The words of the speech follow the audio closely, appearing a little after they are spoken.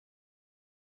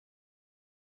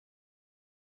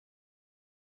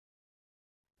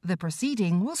The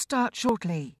proceeding will start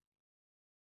shortly.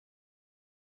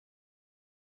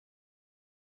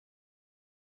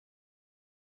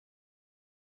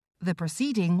 The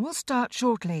proceeding will start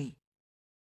shortly.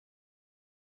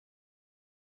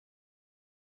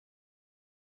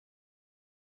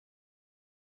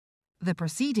 The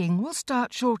proceeding will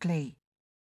start shortly.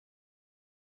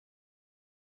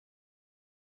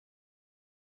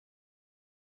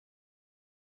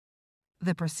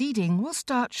 The proceeding will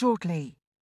start shortly.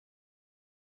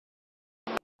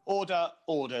 Order,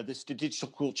 order. This is the Digital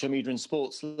Culture, Media and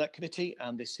Sports Select Committee,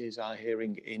 and this is our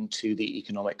hearing into the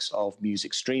economics of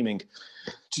music streaming.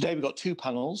 Today we've got two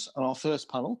panels, and our first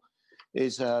panel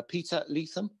is Peter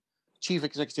Leathem, Chief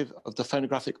Executive of the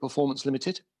Phonographic Performance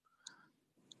Limited,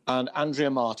 and Andrea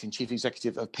Martin, Chief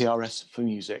Executive of PRS for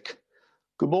Music.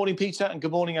 Good morning, Peter, and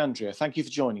good morning, Andrea. Thank you for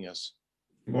joining us.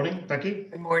 Good morning. Thank you.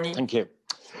 Good morning. Thank you.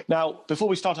 Now, before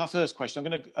we start our first question, I'm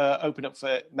going to open up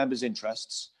for members'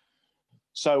 interests.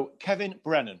 So, Kevin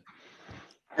Brennan.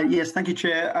 Yes, thank you,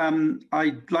 Chair.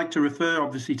 I'd like to refer,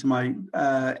 obviously, to my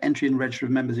entry in Register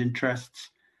of Members' Interests.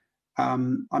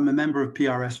 I'm a member of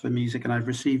PRS for Music, and I've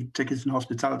received tickets and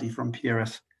hospitality from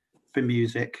PRS for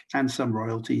Music and some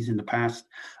royalties in the past.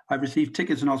 I've received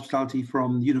tickets and hospitality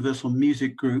from Universal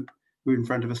Music Group, who are in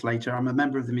front of us later. I'm a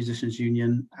member of the Musicians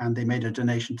Union, and they made a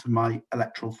donation to my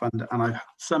electoral fund, and I've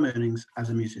some earnings as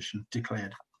a musician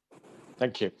declared.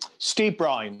 Thank you. Steve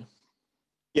Brine.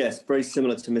 Yes, very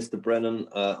similar to Mr. Brennan.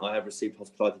 I have received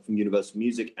hospitality from Universal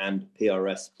Music and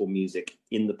PRS for Music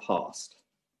in the past.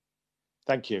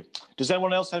 Thank you. Does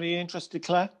anyone else have any interest to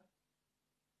declare?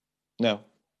 No.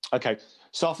 Okay.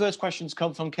 So our first questions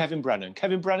come from Kevin Brennan.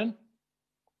 Kevin Brennan.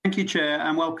 Thank you, Chair,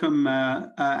 and welcome,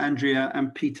 Andrea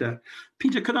and Peter.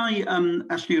 Peter, could I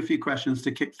ask you a few questions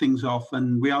to kick things off?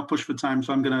 And we are pushed for time,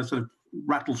 so I'm going to sort of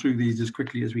rattle through these as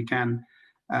quickly as we can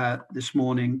this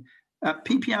morning.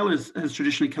 PPL has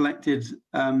traditionally collected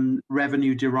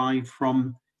revenue derived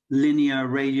from linear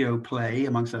radio play,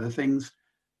 amongst other things.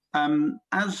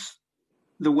 As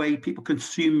the way people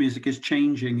consume music is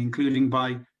changing, including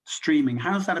by streaming,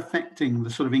 how's that affecting the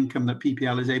sort of income that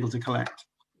PPL is able to collect?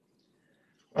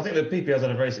 I think that PPL's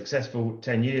had a very successful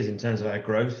 10 years in terms of our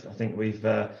growth. I think we've,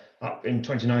 up in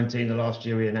 2019, the last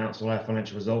year we announced all our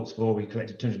financial results for, we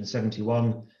collected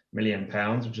 £271 million,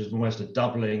 which is almost a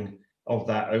doubling of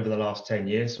that over the last 10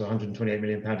 years, so £128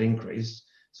 million increase.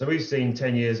 So we've seen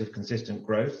 10 years of consistent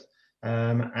growth.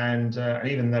 And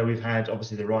even though we've had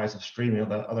obviously the rise of streaming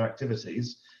and other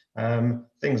activities,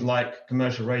 things like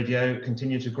commercial radio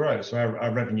continue to grow. So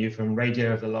our revenue from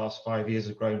radio over the last 5 years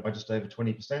has grown by just over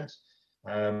 20%.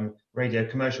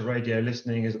 Commercial radio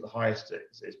listening is at the highest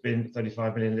it's been,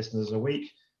 35 million listeners a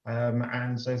week.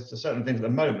 And so certain things at the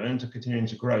moment are continuing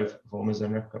to grow for performers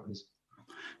and record companies.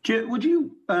 Would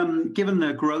you, given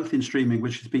the growth in streaming,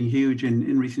 which has been huge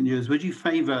in recent years, would you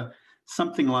favour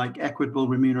something like equitable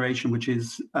remuneration, which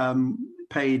is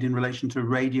paid in relation to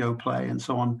radio play and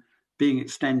so on, being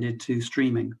extended to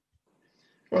streaming?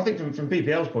 Well, I think from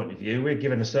PPL's point of view, we're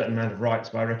given a certain amount of rights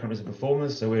by our record companies and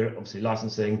performers. So we're obviously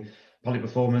licensing public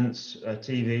performance,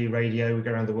 TV, radio. We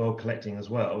go around the world collecting as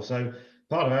well. So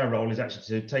part of our role is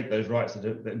actually to take those rights that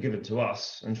are given to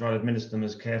us and try to administer them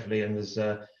as carefully and as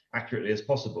accurately as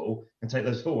possible and take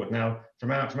those forward. Now, from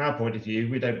our point of view,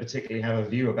 we don't particularly have a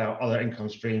view about other income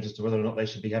streams as to whether or not they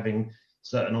should be having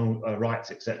certain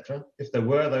rights, etc. If there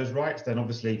were those rights, then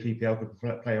obviously PPL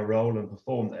could play a role and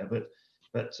perform there. But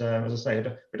as I say,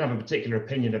 we don't have a particular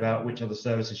opinion about which other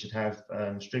services should have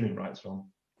streaming rights from.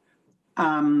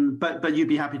 But you'd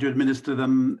be happy to administer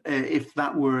them if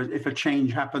a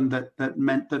change happened that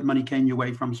meant that money came your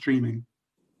way from streaming.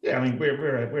 Yeah, I mean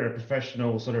we're a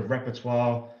professional sort of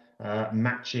repertoire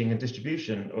matching and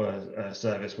distribution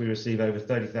service. We receive over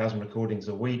 30,000 recordings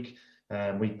a week.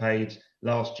 We paid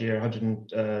last year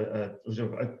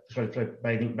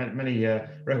many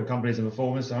record companies and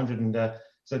performers. So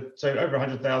over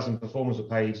 100,000 performers were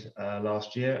paid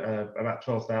last year. About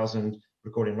 12,000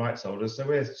 recording rights holders. So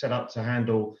we're set up to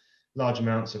handle large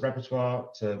amounts of repertoire,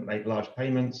 to make large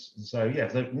payments. And so yeah,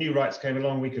 if the new rights came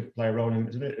along, we could play a role in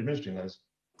administering those.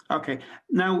 Okay.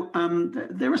 Now,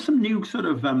 there are some new sort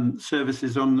of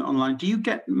services online. Do you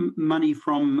get money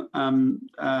from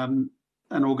a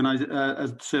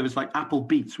service like Apple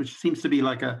Beats, which seems to be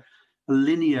like a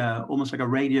linear, almost like a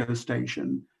radio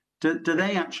station? Do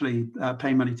they actually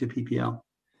pay money to PPL?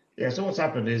 Yeah, so what's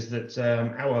happened is that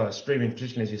our streaming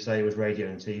traditionally, as you say, was radio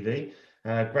and TV.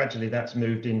 Gradually, that's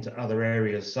moved into other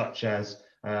areas such as,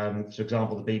 for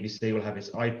example, the BBC will have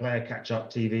its iPlayer,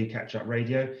 catch-up TV, catch-up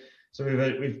radio. So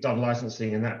we've done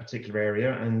licensing in that particular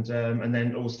area, and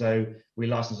then also we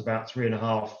license about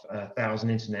 3,500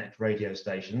 internet radio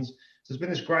stations. So there's been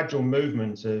this gradual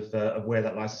movement of where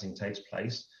that licensing takes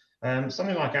place.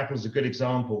 Something like Apple is a good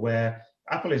example, where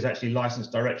Apple is actually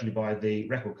licensed directly by the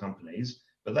record companies,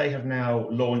 but they have now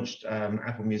launched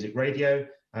Apple Music Radio,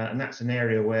 and that's an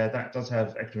area where that does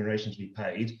have extra remuneration to be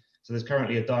paid. So there's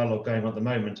currently a dialogue going on at the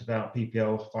moment about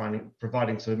PPL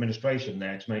providing some administration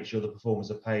there to make sure the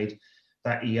performers are paid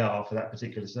that ER for that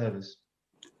particular service.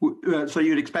 So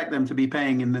you'd expect them to be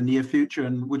paying in the near future,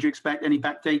 and would you expect any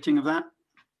backdating of that?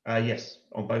 Yes,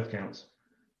 on both counts.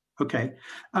 Okay.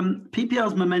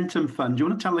 PPL's Momentum Fund, do you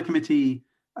want to tell the committee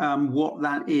what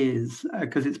that is?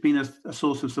 Because it's been a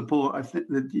source of support, I think,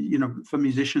 that, you know, for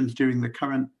musicians during the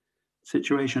current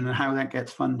situation, and how that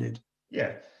gets funded.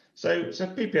 Yeah. So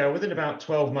PPL, within about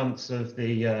 12 months of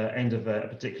the end of a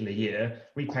particular year,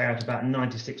 we pay out about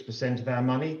 96% of our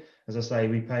money. As I say,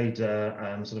 we paid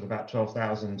sort of about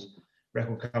 12,000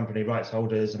 record company rights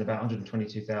holders and about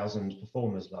 122,000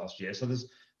 performers last year. So there's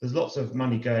lots of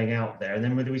money going out there. And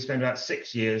then we spend about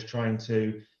 6 years trying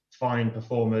to find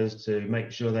performers to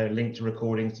make sure they're linked to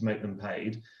recordings to make them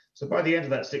paid. So by the end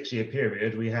of that 6-year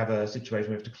period, we have a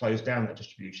situation where we have to close down that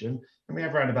distribution, and we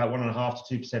have around about 1.5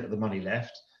 to 2% of the money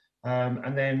left.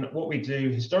 And then what we do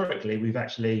historically, we've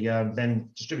actually then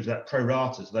distributed that pro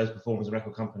rata to those performers and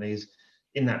record companies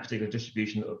in that particular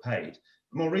distribution that were paid.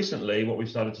 More recently, what we've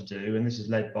started to do, and this is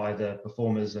led by the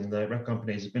performers and the record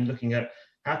companies, has been looking at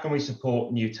how can we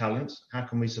support new talent, how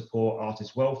can we support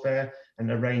artist welfare, and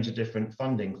a range of different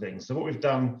funding things. So what we've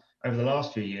done over the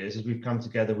last few years is we've come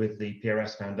together with the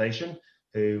PRS Foundation,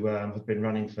 who have been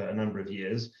running for a number of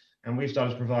years, and we've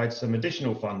started to provide some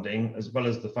additional funding, as well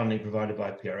as the funding provided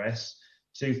by PRS,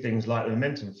 to things like the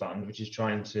Momentum Fund, which is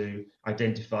trying to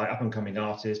identify up-and-coming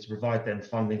artists, to provide them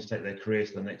funding to take their career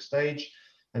to the next stage.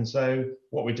 And so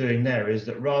what we're doing there is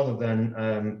that rather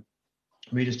than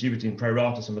redistributing pro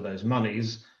rata some of those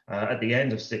monies at the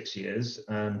end of 6 years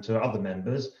to other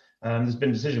members, there's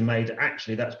been a decision made,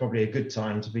 actually, that's probably a good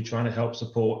time to be trying to help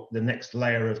support the next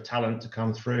layer of talent to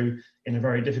come through in a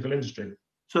very difficult industry.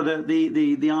 So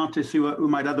the artists who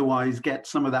might otherwise get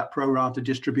some of that pro rata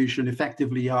distribution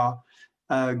effectively are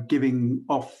giving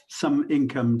off some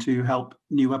income to help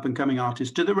new up-and-coming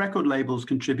artists. Do the record labels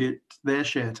contribute their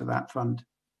share to that fund?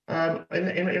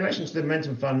 In relation to the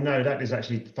Momentum Fund, no, that is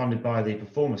actually funded by the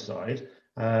performer side.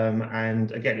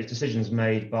 And again, it's decisions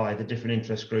made by the different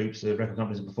interest groups, the record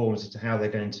companies and performers, as to how they're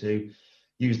going to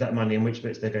use that money and which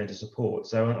bits they're going to support.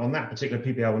 So on that particular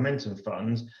PPL Momentum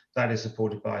Fund, that is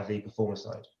supported by the performer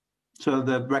side. So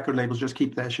the record labels just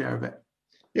keep their share of it?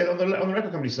 Yeah, on the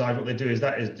record company side, what they do is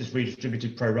that is just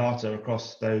redistributed pro rata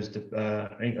across those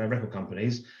record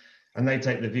companies. And they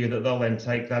take the view that they'll then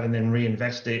take that and then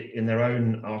reinvest it in their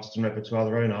own artist and repertoire,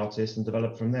 their own artists, and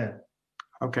develop from there.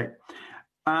 Okay.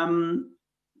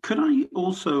 Could I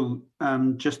also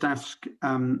just ask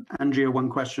Andrea one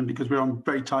question, because we're on a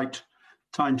very tight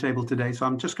timetable today. So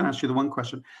I'm just going to ask you the one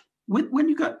question.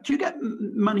 Do you get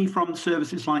money from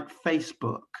services like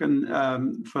Facebook and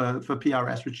for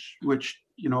PRS, which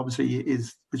you know obviously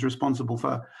is responsible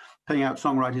for paying out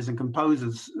songwriters and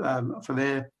composers for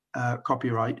their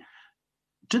copyright?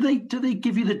 Do they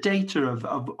give you the data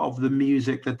of the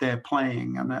music that they're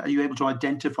playing, and are you able to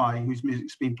identify whose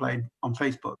music's being played on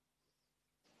Facebook?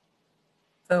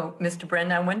 So, Mr.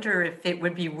 Brennan, I wonder if it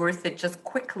would be worth it just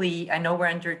quickly, I know we're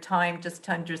under time, just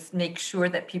to make sure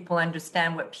that people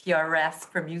understand what PRS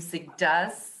for Music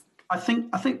does. I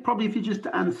think probably if you just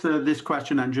answer this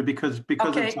question, Andrea, because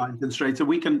okay. of time constraints, so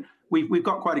we've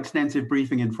got quite extensive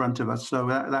briefing in front of us, so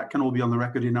that can all be on the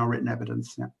record in our written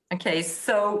evidence. Yeah. Okay,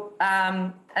 so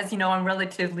as you know, I'm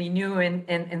relatively new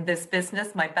in this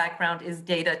business. My background is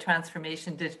data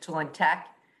transformation, digital and tech.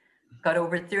 Got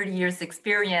over 30 years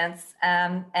experience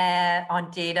on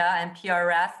data, and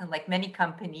PRS, and like many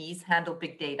companies, handle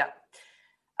big data.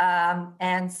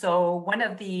 And so one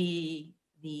of the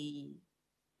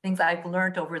things I've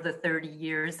learned over the 30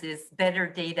 years is better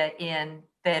data in,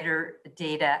 better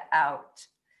data out.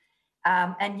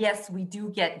 And yes, we do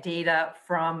get data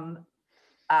from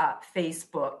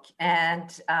Facebook. And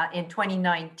in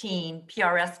 2019,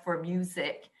 PRS for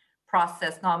Music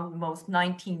processed almost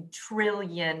 19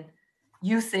 trillion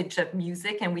usage of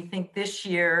music, and we think this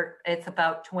year it's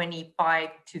about 25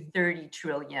 to 30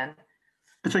 trillion.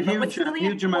 It's a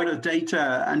huge amount of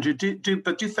data, Andrew.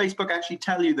 But do Facebook actually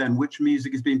tell you then which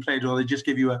music is being played, or they just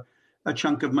give you a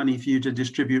chunk of money for you to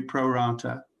distribute pro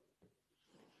rata?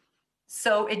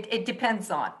 So it depends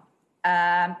on,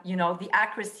 the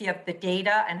accuracy of the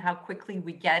data and how quickly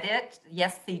we get it.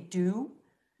 Yes, they do.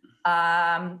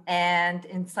 And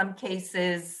in some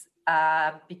cases,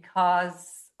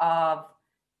 because of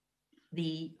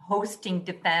the hosting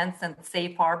defense and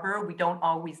safe harbor, we don't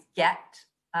always get,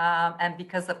 and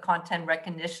because of content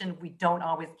recognition, we don't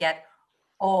always get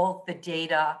all the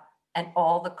data and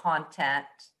all the content.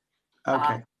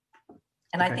 Okay.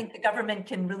 And I think the government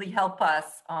can really help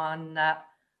us on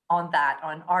that,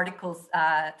 on Article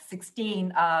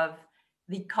 16 of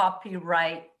the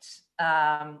copyright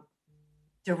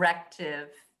directive,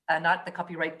 not the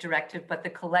copyright directive, but the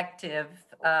collective.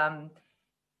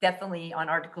 Definitely on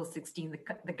Article 16,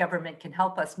 the government can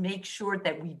help us make sure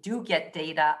that we do get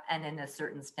data and in a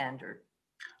certain standard.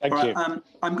 Thank you.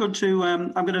 I'm going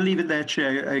to leave it there,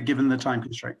 Chair, given the time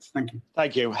constraints. Thank you.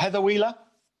 Thank you. Heather Wheeler.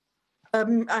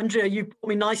 Andrea, you brought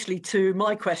me nicely to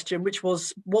my question, which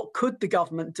was, what could the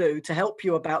government do to help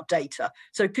you about data?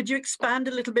 So could you expand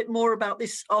a little bit more about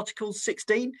this Article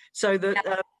 16 so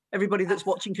that everybody that's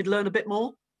watching could learn a bit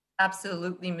more?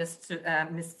 Absolutely,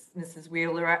 Mrs.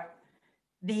 Wheeler.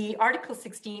 The Article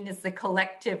 16 is the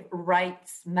Collective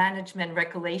Rights Management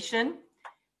Regulation,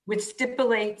 which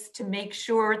stipulates to make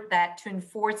sure that to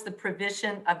enforce the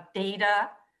provision of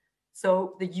data,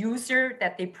 so the user,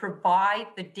 that they provide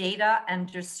the data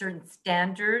under certain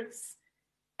standards.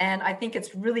 And I think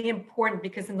it's really important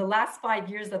because in the last 5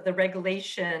 years of the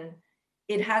regulation,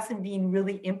 it hasn't been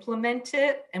really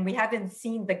implemented, and we haven't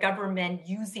seen the government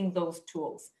using those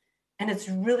tools. And it's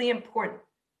really important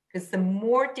because the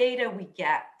more data we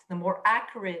get, the more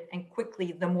accurate and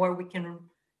quickly, the more we can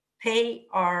pay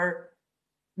our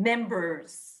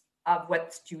members of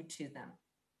what's due to them.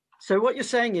 So what you're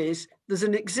saying is there's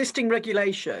an existing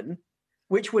regulation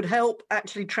which would help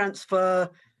actually transfer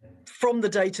from the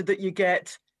data that you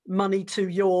get money to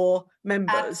your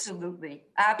members. Absolutely.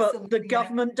 Absolutely. But the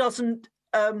government doesn't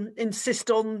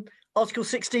insist on Article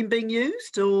 16 being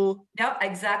used, or? No,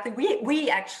 exactly. We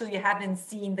actually haven't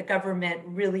seen the government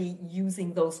really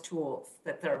using those tools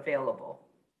that are available.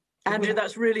 Andrea,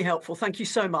 that's really helpful. Thank you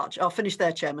so much. I'll finish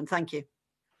there, Chairman. Thank you.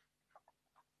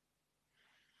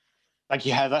 Thank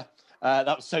you, Heather.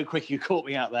 That was so quick, you caught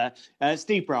me out there.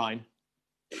 Steve Brine.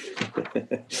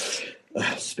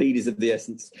 Speed is of the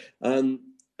essence.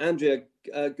 Andrea,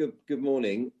 good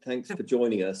morning. Thanks for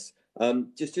joining us.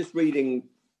 Just reading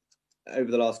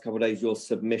over the last couple of days your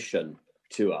submission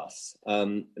to us.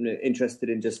 I'm interested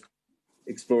in just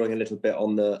exploring a little bit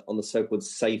on the so-called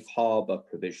safe harbour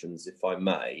provisions, if I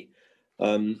may.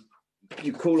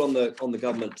 You call on the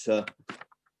government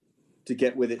to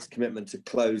get with its commitment to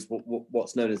close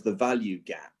what's known as the value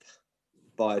gap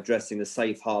by addressing the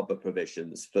safe harbour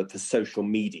provisions for social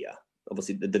media.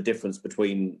 Obviously, the difference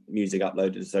between music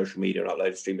uploaded to social media and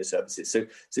uploaded to streaming services.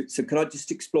 So can I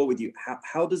just explore with you,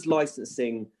 how does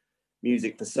licensing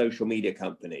music for social media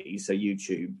companies, so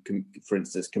YouTube, for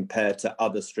instance, compare to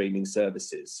other streaming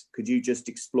services? Could you just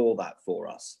explore that for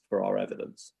us, for our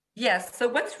evidence? Yes. So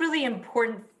what's really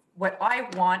important, what I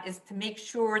want is to make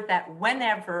sure that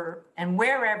whenever and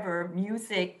wherever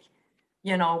music,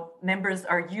 members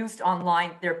are used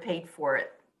online, they're paid for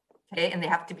it, okay? And they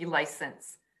have to be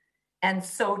licensed. And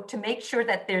so to make sure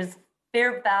that there's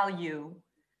fair value,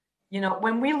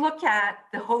 when we look at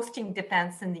the hosting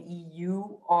defense in the EU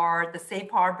or the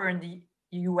safe harbor in the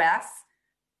US,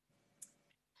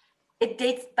 it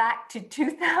dates back to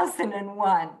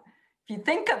 2001. If you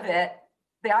think of it,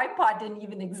 the iPod didn't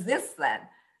even exist then,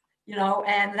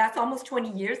 and that's almost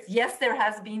 20 years. Yes, there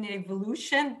has been an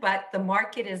evolution, but the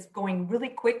market is going really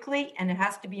quickly and it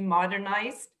has to be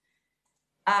modernized.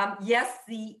 Yes,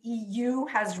 the EU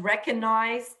has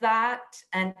recognized that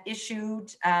and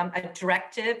issued a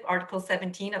directive, Article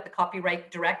 17 of the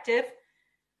Copyright Directive,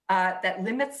 that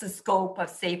limits the scope of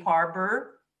safe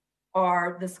harbor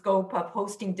or the scope of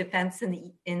hosting defense in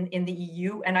the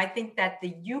EU. And I think that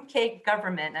the UK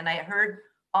government, and I heard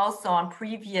also on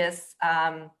previous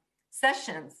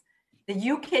sessions,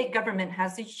 the UK government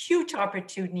has a huge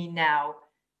opportunity now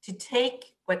to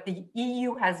take what the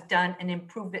EU has done and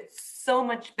improve it so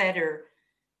much better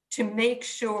to make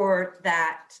sure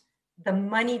that the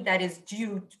money that is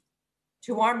due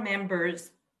to our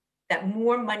members, that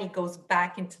more money goes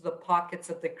back into the pockets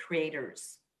of the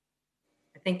creators.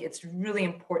 I think it's really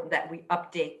important that we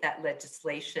update that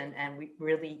legislation and we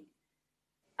really,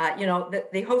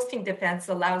 the hosting defense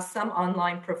allows some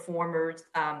online performers,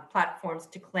 platforms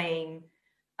to claim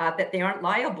that they aren't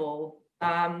liable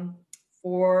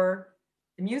for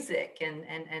the music and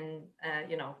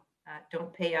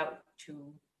don't pay out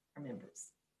to our members.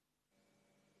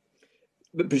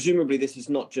 But presumably this is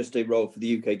not just a role for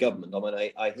the UK government. I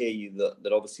mean, I hear you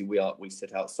that obviously we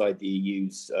sit outside the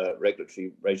EU's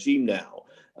regulatory regime now,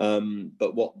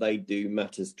 but what they do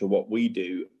matters to what we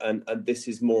do, and this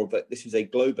is this is a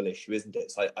global issue, isn't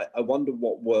it? So I wonder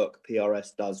what work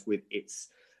PRS does with its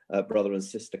brother and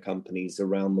sister companies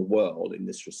around the world in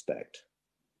this respect.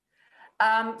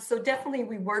 So definitely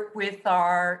we work with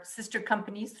our sister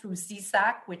companies through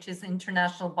CSAC, which is an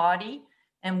international body.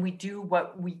 And we do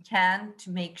what we can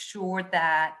to make sure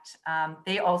that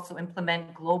they also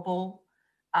implement global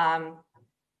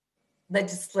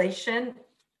legislation.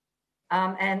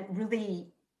 And really,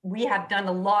 we have done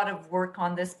a lot of work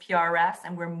on this PRS,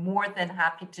 and we're more than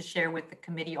happy to share with the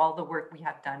committee all the work we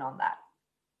have done on that.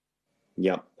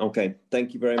 Yeah, okay.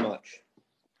 Thank you very much.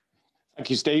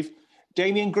 Thank you, Steve.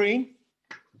 Damien Green?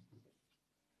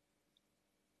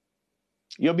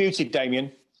 You're muted,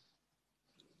 Damien.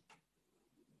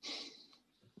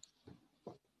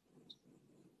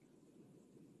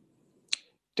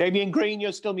 Damien Green,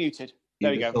 you're still muted.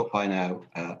 There you go. Thought by now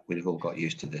we'd have all got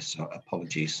used to this, so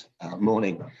apologies.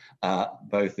 Morning,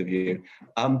 both of you.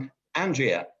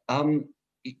 Andrea,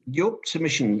 your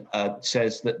submission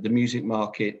says that the music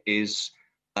market is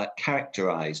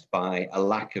characterized by a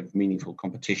lack of meaningful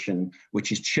competition,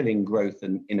 which is chilling growth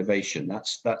and innovation.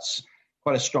 That's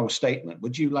quite a strong statement.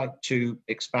 Would you like to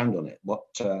expand on it? What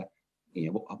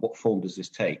form does this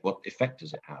take? What effect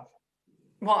does it have?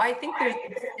 Well, I think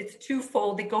it's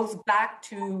twofold. It goes back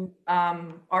to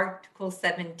Article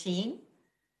 17,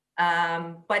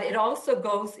 but it also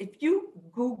goes, if you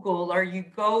Google or you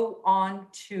go on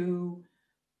to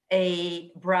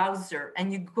a browser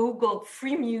and you Google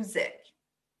free music,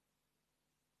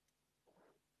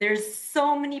 there's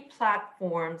so many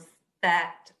platforms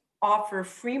that offer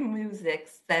free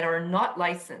musics that are not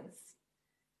licensed.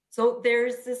 So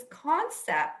there's this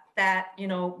concept that,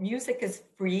 music is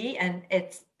free, and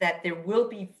it's that there will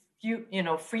be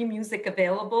free music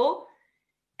available,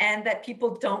 and that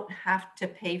people don't have to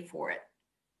pay for it.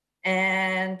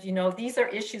 And, these are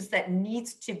issues that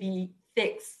needs to be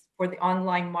fixed for the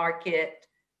online market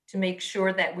to make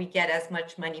sure that we get as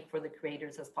much money for the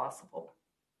creators as possible.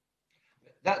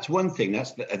 That's one thing.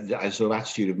 That's a sort of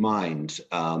attitude of mind,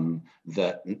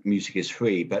 that music is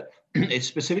free, but it's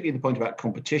specifically the point about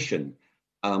competition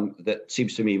that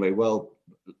seems to me may well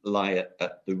lie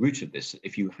at the root of this.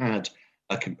 If you had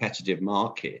a competitive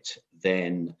market,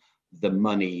 then the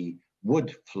money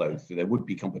would flow through. There would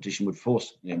be competition, would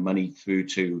force money through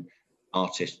to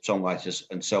artists, songwriters,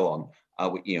 and so on.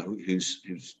 Whose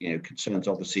concerns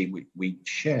obviously we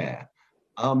share.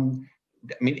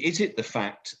 Is it the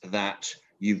fact that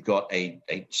you've got a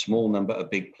small number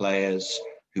of big players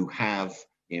who have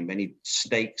many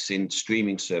stakes in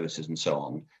streaming services and so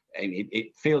on?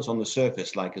 It feels on the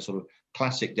surface like a sort of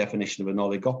classic definition of an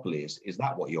oligopoly. Is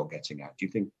that what you're getting at? Do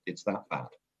you think it's that bad?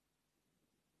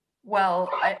 Well,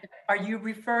 are you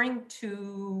referring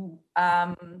to?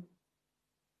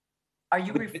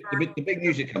 The big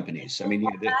music companies? I mean,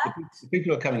 the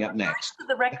people who are coming up next.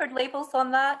 The record labels on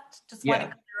that. Just want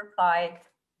to clarify.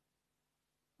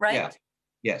 Right. Yeah.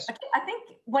 Yes. Okay. I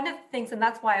think one of the things, and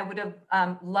that's why I would have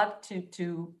loved to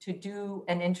do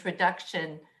an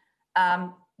introduction.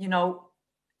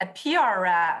 At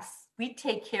PRS, we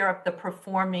take care of the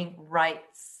performing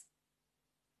rights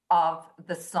of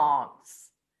the songs.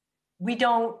 We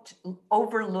don't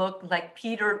overlook, like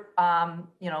Peter,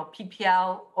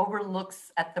 PPL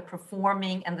overlooks at the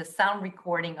performing and the sound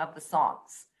recording of the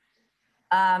songs.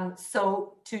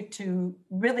 So to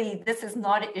really, this is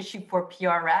not an issue for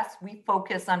PRS. We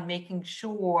focus on making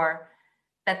sure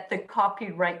that the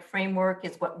copyright framework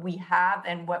is what we have,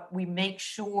 and what we make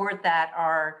sure that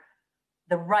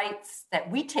the rights that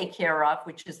we take care of,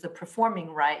 which is the performing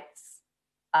rights,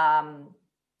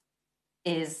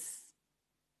 is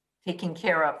taken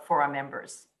care of for our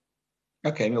members.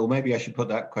 Okay, well, maybe I should put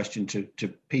that question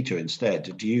to Peter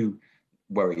instead. Do you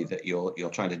worry that you're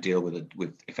trying to deal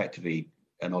with effectively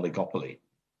an oligopoly?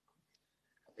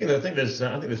 I think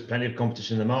there's plenty of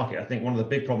competition in the market. I think one of the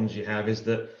big problems you have is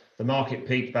that the market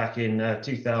peaked back in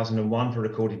 2001 for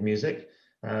recorded music.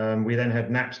 We then had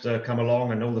Napster come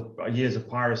along and all the years of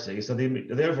piracy. So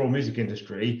the overall music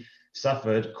industry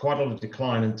suffered quite a lot of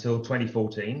decline until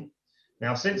 2014.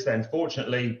 Now, since then,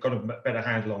 fortunately, got a better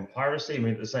handle on piracy.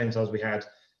 At the same time as we had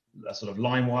a sort of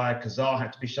LimeWire, Kazaa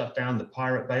had to be shut down, the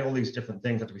Pirate Bay, all these different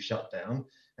things had to be shut down.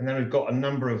 And then we've got a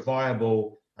number of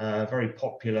viable, very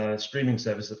popular streaming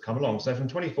services that come along. So from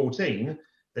 2014,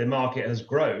 the market has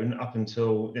grown up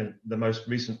until the most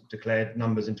recent declared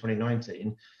numbers in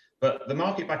 2019. But the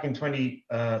market back in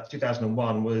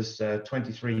 2001 was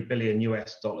 $23 billion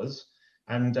US.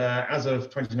 And as of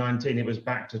 2019, it was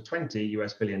back to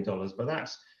 $20 billion. But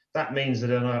that means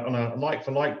that on a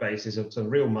like-for-like basis of some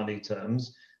real money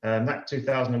terms, that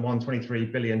 2001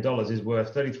 $23 billion is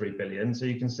worth $33 billion. So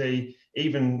you can see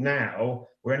even now,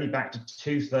 we're only back to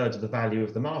 2/3 of the value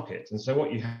of the market. And so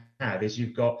what you have is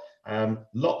you've got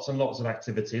lots and lots of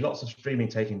activity, lots of streaming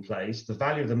taking place. The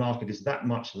value of the market is that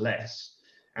much less.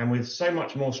 And with so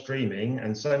much more streaming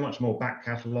and so much more back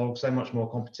catalogue, so much more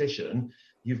competition,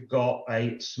 you've got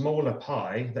a smaller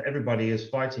pie that everybody is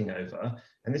fighting over.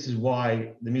 And this is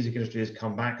why the music industry has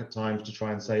come back at times to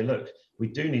try and say, look, we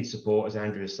do need support, as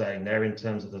Andrea is saying there, in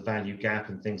terms of the value gap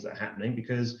and things that are happening.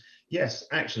 Because yes,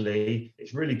 actually,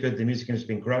 it's really good. The music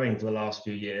industry has been growing for the last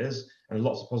few years and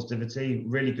lots of positivity,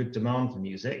 really good demand for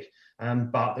music.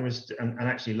 But there is, and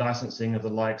actually licensing of the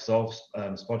likes of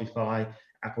Spotify,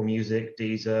 Apple Music,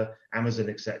 Deezer, Amazon,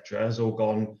 etc.,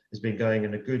 has been going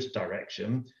in a good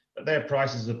direction. But their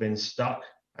prices have been stuck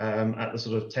at the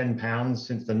sort of £10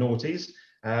 since the noughties.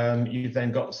 You've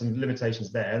then got some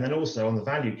limitations there. And then also on the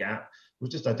value gap, we're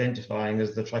just identifying,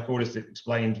 as the tricordist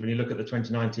explained, when you look at the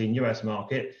 2019 US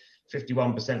market,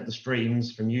 51% of the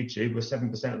streams from YouTube were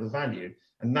 7% of the value.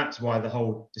 And that's why the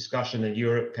whole discussion in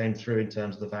Europe came through in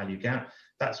terms of the value gap.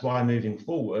 That's why moving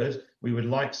forward, we would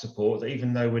like support that,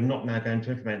 even though we're not now going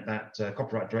to implement that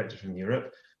copyright directive from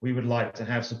Europe, we would like to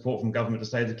have support from government to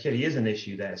say there clearly is an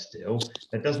issue there still.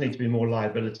 There does need to be more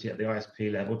liability at the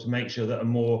ISP level to make sure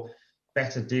that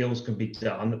better deals can be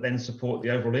done that then support the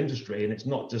overall industry. And it's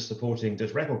not just supporting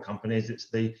just record companies, it's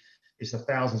the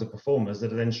thousands of performers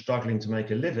that are then struggling to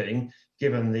make a living,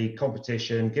 given the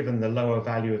competition, given the lower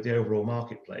value of the overall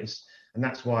marketplace. And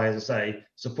that's why, as I say,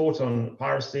 support on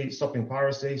piracy, stopping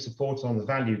piracy, support on the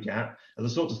value gap are the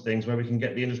sorts of things where we can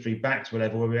get the industry back to a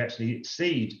level where we actually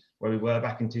exceed where we were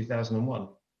back in 2001.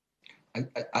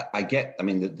 I get, I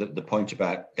mean, the point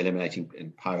about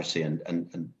eliminating piracy and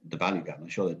the value gap. I'm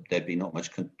sure that there'd be not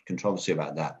much controversy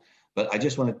about that. But I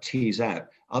just want to tease out,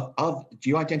 do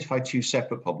you identify two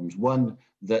separate problems? One,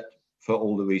 that for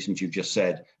all the reasons you've just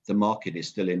said, the market is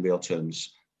still in real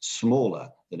terms smaller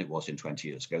than it was in 20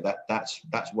 years ago.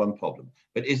 That's one problem.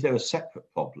 But is there a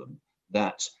separate problem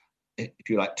that, if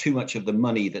you like, too much of the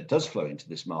money that does flow into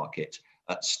this market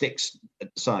sticks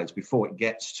at the sides before it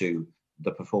gets to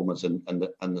the performers and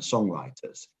the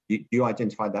songwriters? Do you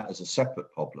identify that as a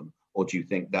separate problem, or do you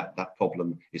think that that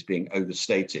problem is being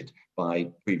overstated by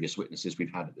previous witnesses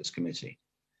we've had at this committee?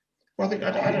 Well, I think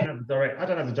I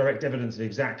don't have the direct evidence of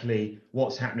exactly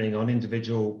what's happening on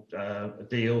individual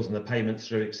deals and the payments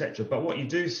through, etc. But what you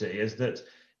do see is that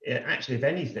actually, if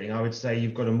anything, I would say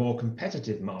you've got a more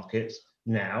competitive market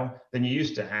now than you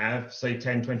used to have, say,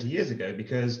 10, 20 years ago.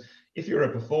 Because if you're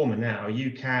a performer now,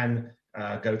 you can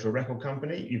go to a record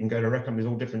company, you can go to record companies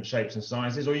all different shapes and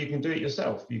sizes, or you can do it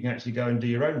yourself. You can actually go and do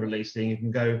your own releasing. You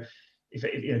can go,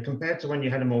 compared to when you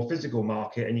had a more physical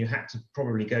market and you had to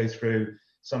probably go through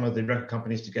some of the record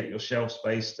companies to get your shelf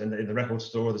space in the record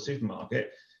store or the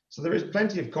supermarket. So there is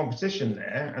plenty of competition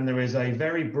there, and there is a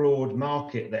very broad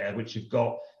market there, which you've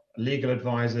got legal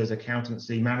advisors,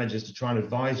 accountancy, managers to try and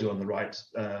advise you on the right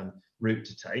route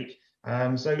to take.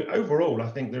 So overall, I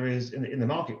think there is in the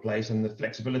marketplace and the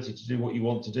flexibility to do what you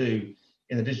want to do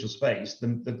in the digital space,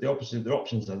 the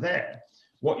options are there.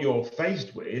 What you're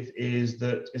faced with is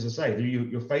that, as I say,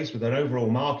 you're faced with an overall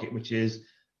market which is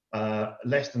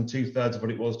less than 2/3 of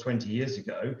what it was 20 years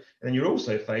ago. And then you're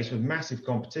also faced with massive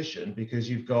competition, because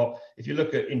you've got, if you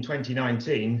look at in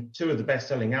 2019, two of the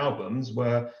best-selling albums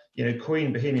were,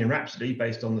 Queen Bohemian Rhapsody,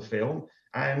 based on the film,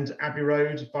 and Abbey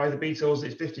Road by the Beatles,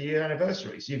 its 50-year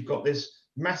anniversary. So you've got this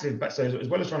massive, so as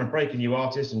well as trying to break a new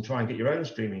artist and try and get your own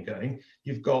streaming going,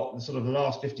 you've got sort of the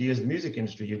last 50 years of the music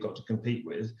industry you've got to compete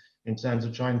with in terms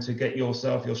of trying to get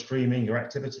yourself, your streaming, your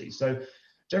activity. So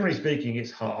generally speaking,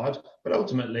 it's hard, but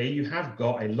ultimately you have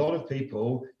got a lot of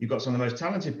people. You've got some of the most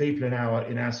talented people in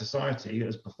our society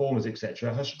as performers,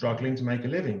 etc., are struggling to make a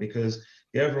living, because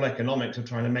the overall economics of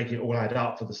trying to make it all add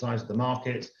up for the size of the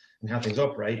market and how things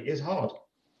operate is hard.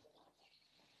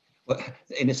 Well,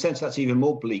 in a sense, that's even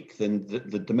more bleak than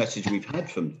the message we've had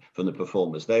from the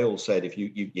performers. They all said if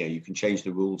you can change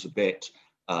the rules a bit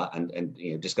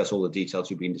and discuss all the details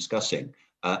we've been discussing,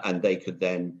 and they could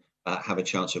then have a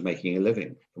chance of making a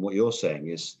living. And what you're saying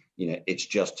is, it's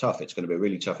just tough. It's going to be a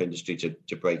really tough industry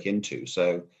to break into.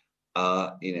 So,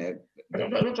 I'm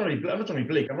not trying to be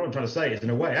bleak. I'm not trying to say it in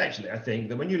a way. Actually, I think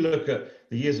that when you look at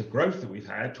the years of growth that we've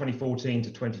had, 2014 to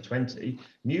 2020,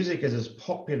 music is as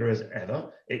popular as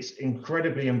ever. It's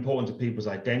incredibly important to people's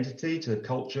identity, to the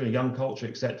culture, young culture,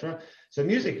 etc. So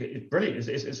music is brilliant.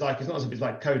 It's not as if it's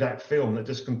like Kodak film that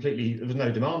just completely, there was no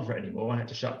demand for it anymore and had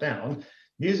to shut down.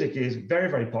 music is very,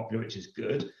 very popular, which is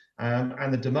good.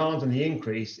 And the demand and the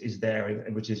increase is there,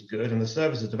 which is good, and the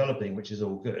service is developing, which is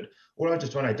all good. All I'm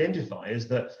just trying to identify is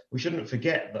that we shouldn't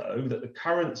forget, though, that the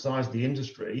current size of the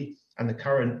industry and the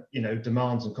current,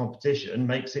 demands and competition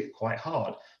makes it quite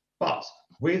hard. But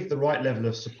with the right level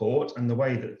of support and the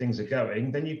way that things are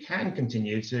going, then you can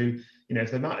continue to,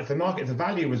 if the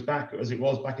value was back as it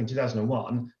was back in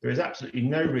 2001, there is absolutely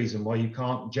no reason why you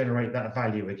can't generate that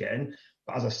value again.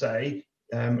 But as I say,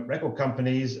 record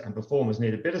companies and performers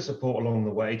need a bit of support along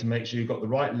the way to make sure you've got the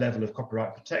right level of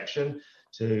copyright protection,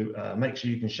 to make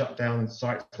sure you can shut down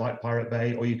sites like Pirate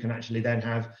Bay, or you can actually then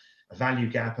have a value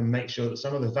gap and make sure that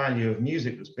some of the value of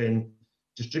music that's been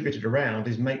distributed around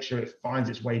is make sure it finds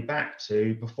its way back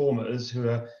to performers who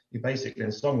are basically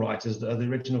and songwriters that are the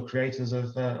original creators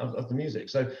of the music.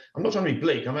 So I'm not trying to be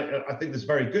bleak. I think there's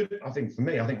very good. I think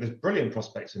there's brilliant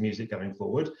prospects for music going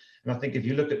forward. And I think if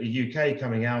you look at the UK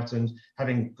coming out and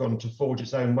having gone to forge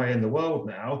its own way in the world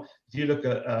now, if you look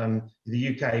at the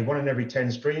UK, 1 in every 10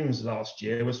 streams last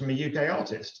year was from a UK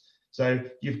artist. So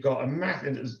you've got a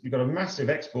massive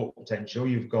export potential.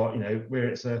 You've got,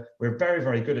 we're very,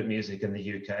 very good at music in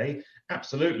the UK.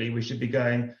 Absolutely, we should be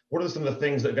going, what are some of the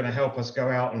things that are going to help us go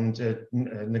out and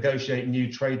negotiate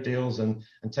new trade deals and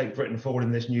take Britain forward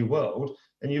in this new world?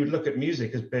 And you would look at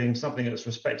music as being something that's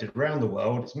respected around the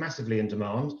world. It's massively in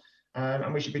demand,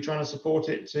 and we should be trying to support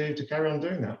it to carry on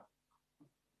doing that.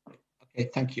 Okay,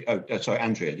 thank you. Oh, sorry,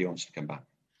 Andrea, do you want us to come back?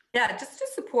 Yeah, just to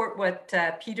support what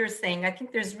Peter's saying, I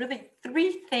think there's really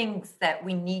 3 things that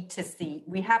we need to see.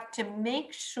 We have to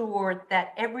make sure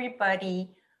that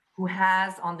everybody who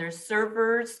has on their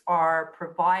servers or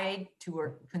provide to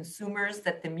our consumers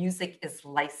that the music is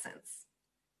licensed.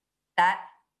 That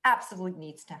absolutely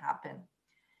needs to happen.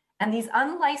 And these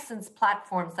unlicensed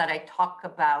platforms that I talk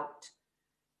about,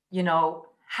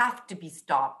 have to be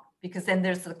stopped, because then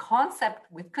there's the concept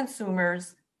with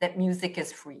consumers that music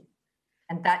is free.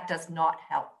 And that does not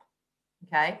help,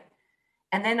 okay?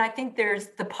 And then I think there's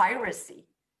the piracy,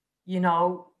 the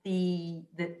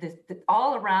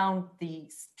all around the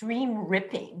stream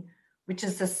ripping, which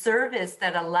is a service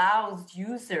that allows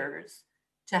users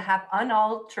to have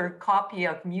unaltered copy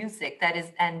of music that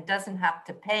is and doesn't have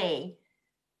to pay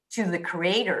to the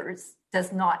creators,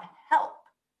 does not help.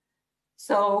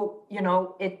 So,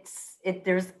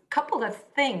 there's a couple of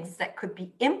things that could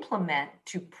be implemented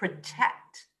to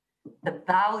protect the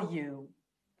value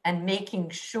and making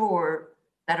sure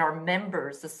that our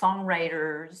members, the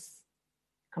songwriters,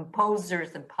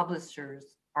 composers, and publishers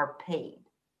are paid.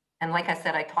 And like I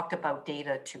said, I talked about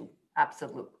data too,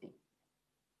 absolutely.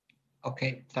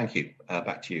 Okay, thank you.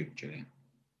 Back to you, Julian.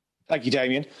 Thank you,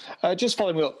 Damien. Just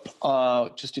following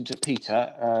up just into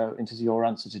Peter, into your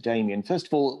answer to Damien. First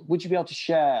of all, would you be able to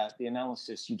share the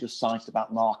analysis you just cited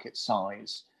about market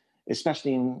size,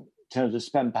 especially in terms of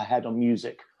spend per head on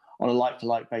music on a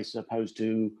like-for-like basis opposed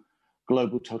to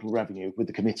global total revenue with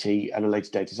the committee at a later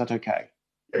date? Is that okay?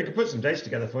 Yeah, we can put some data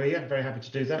together for you. Yeah, very happy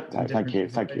to do that. Thank you.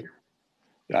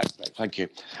 Right, thank you.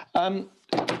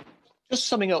 Just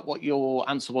summing up what your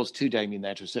answer was to Damien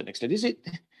there to a certain extent, is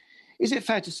it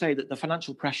fair to say that the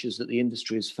financial pressures that the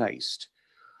industry has faced,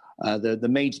 the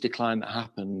major decline that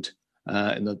happened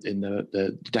in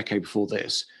the decade before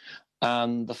this,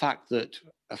 and the fact that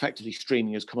effectively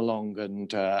streaming has come along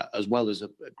and as well as a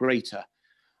greater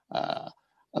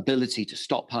ability to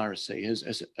stop piracy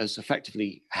has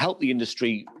effectively helped the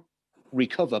industry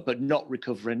recover, but not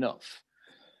recover enough.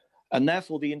 And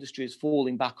therefore the industry is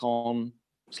falling back on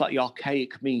slightly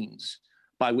archaic means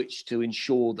by which to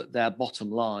ensure that their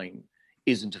bottom line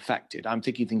isn't affected. I'm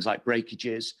thinking things like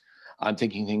breakages. I'm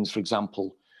thinking things, for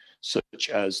example, such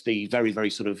as the very, very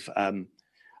sort of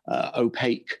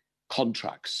opaque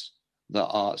contracts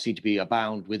that seem to be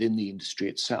abound within the industry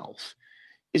itself.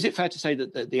 Is it fair to say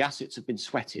that the assets have been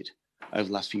sweated over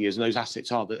the last few years, and those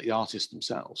assets are the artists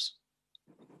themselves?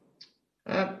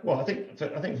 Well, I think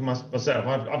for myself,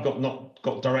 I've not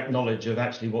got direct knowledge of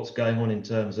actually what's going on in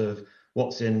terms of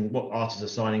what artists are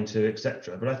signing to,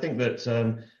 etc. But I think that,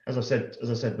 as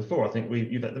I said before, I think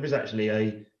there is actually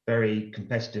a very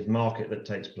competitive market that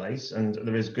takes place, and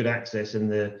there is good access in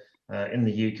the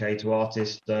UK to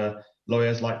artists.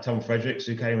 Lawyers like Tom Fredericks,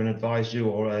 who came and advised you,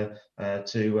 or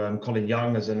to Colin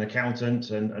Young as an accountant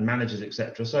and managers,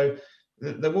 etc. So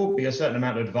there will be a certain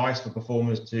amount of advice for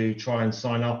performers to try and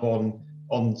sign up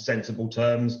on sensible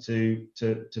terms to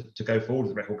go forward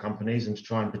with record companies and to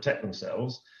try and protect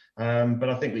themselves. But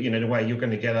I think that in a way you're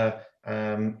going to get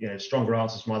stronger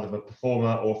answers from either the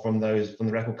performer or from the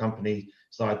record company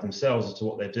side themselves as to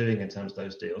what they're doing in terms of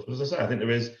those deals. But as I say, I think there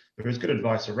is good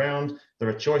advice around. There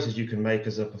are choices you can make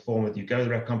as a performer, whether you go to the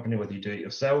record company, whether you do it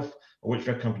yourself, or which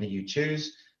record company you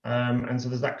choose. And so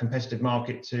there's that competitive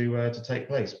market to take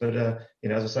place. But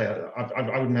as I say,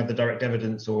 I wouldn't have the direct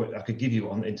evidence or I could give you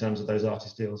on in terms of those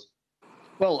artist deals.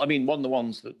 Well, I mean, one of the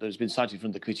ones that has been cited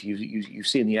from the committee, you've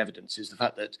seen the evidence, is the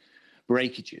fact that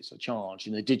breakages are charged.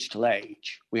 In the digital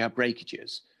age, we have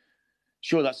breakages.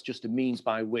 Sure, that's just a means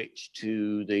by which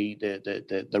to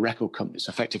the record companies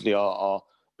effectively are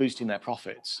boosting their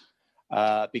profits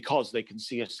because they can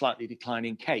see a slightly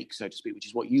declining cake, so to speak, which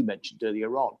is what you mentioned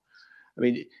earlier on. I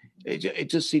mean, it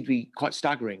does seem to be quite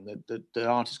staggering that the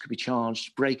artists could be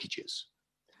charged breakages.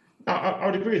 I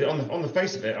would agree that on the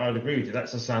face of it, I would agree with you. That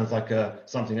just sounds like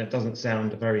something that doesn't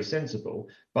sound very sensible.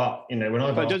 But when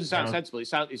it doesn't sound sensible. It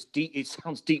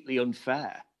sounds deeply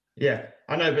unfair. Yeah,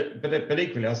 I know, but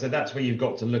equally, I said that's where you've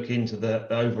got to look into the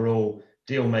overall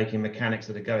deal-making mechanics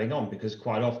that are going on, because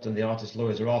quite often the artist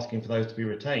lawyers are asking for those to be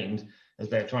retained as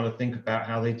they're trying to think about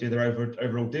how they do their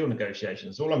overall deal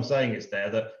negotiations. All I'm saying is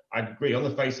that I agree on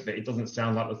the face of it, it doesn't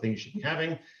sound like the thing you should be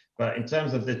having. But in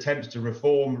terms of the attempts to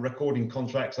reform recording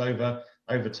contracts over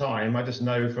time, I just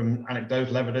know from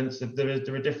anecdotal evidence that there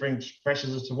are differing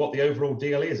pressures as to what the overall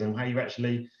deal is and how you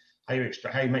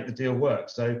make the deal work.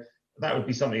 So that would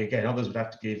be something, again, others would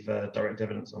have to give direct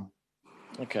evidence on.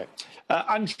 Okay.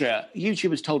 Andrea,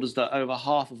 YouTube has told us that over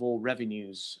half of all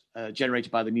revenues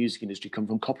generated by the music industry come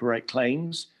from copyright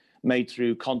claims made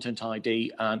through Content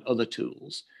ID and other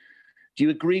tools. Do you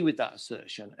agree with that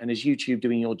assertion? And is YouTube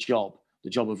doing your job, the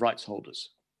job of rights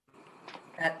holders?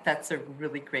 That's a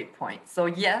really great point. So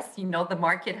yes, the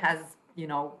market has,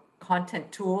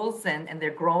 content tools and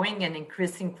they're growing and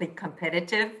increasingly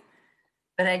competitive.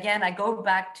 But again, I go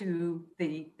back to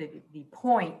the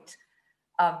point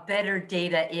of better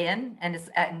data in, and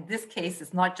in this case,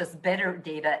 it's not just better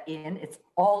data in, it's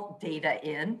all data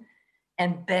in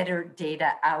and better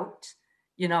data out,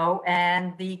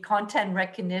 and the content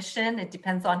recognition, it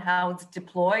depends on how it's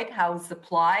deployed, how it's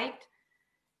applied,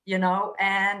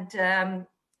 and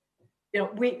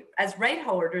we, as right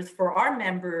holders, for our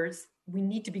members, we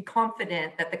need to be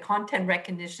confident that the content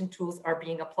recognition tools are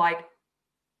being applied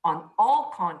on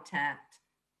all content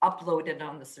uploaded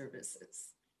on the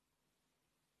services.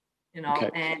 Okay.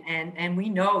 And we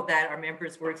know that our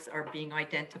members' works are being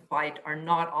identified, are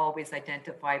not always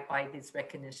identified by these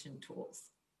recognition tools.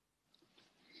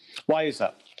 Why is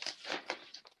that?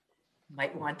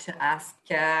 Might want to ask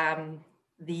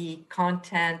the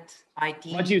content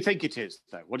ID. Why do you think it is,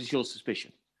 though? What is your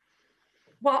suspicion?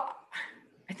 Well,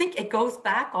 I think it goes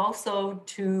back also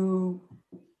to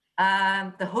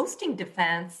the hosting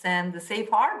defense and the safe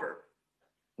harbor.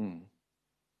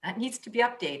 That needs to be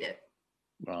updated.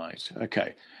 Right.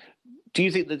 Okay. Do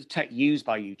you think that the tech used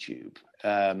by YouTube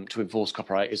to enforce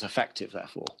copyright is effective,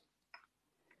 therefore?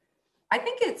 I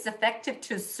think it's effective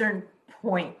to a certain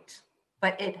point,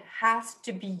 but it has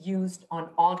to be used on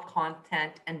all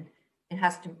content, and we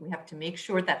have to make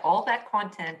sure that all that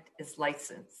content is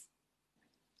licensed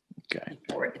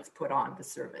before it's put on the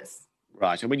service.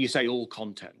 Right. And when you say all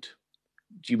content,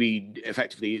 do you mean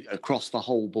effectively across the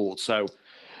whole board? So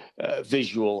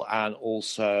visual and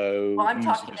also... Well, I'm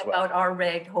talking about our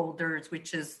reg holders,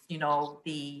 which is,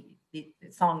 the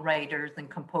songwriters and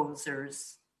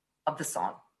composers of the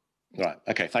song. Right.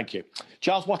 Okay. Thank you.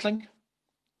 Charles Watling?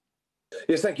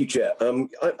 Yes, thank you, Chair. Something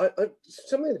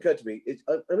that occurred to me is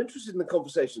I'm interested in the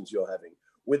conversations you're having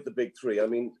with the big three. I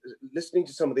mean, listening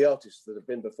to some of the artists that have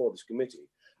been before this committee,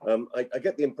 I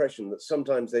get the impression that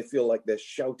sometimes they feel like they're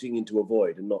shouting into a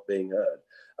void and not being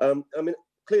heard.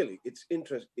 Clearly, it's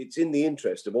in the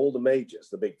interest of all the majors,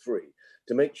 the big three,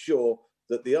 to make sure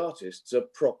that the artists are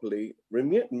properly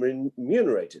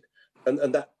remunerated.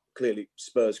 And that clearly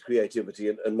spurs creativity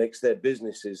and makes their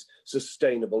businesses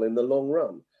sustainable in the long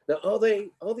run. Now, are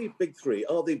the big three,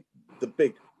 are the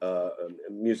big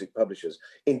music publishers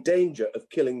in danger of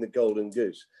killing the golden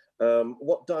goose?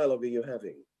 What dialogue are you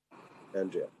having,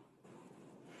 Andrea?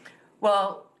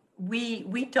 Well,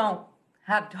 we don't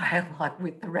have dialogue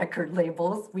with the record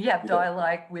labels. We have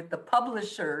dialogue with the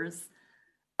publishers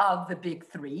of the big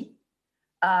three.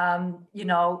 And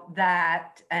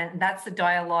that's the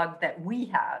dialogue that we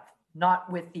have,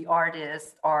 not with the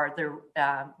artist or the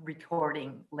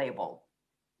recording label.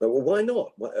 Well, why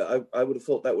not? I would have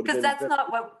thought that would have been... Because that's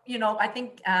not what, I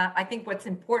think what's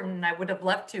important, and I would have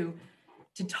loved to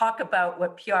talk about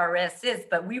what PRS is,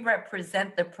 but we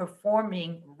represent the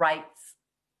performing rights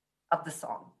of the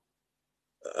song.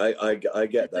 I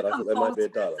get that. I thought there might be a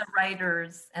dialogue. The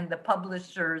writers and the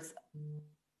publishers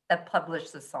that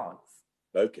publish the songs.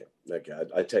 Okay,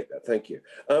 I take that. Thank you.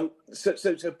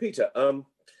 So Peter,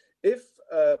 if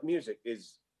music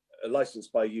is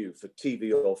licensed by you for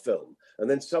TV or film, and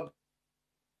then sub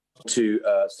to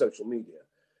social media,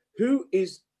 who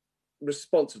is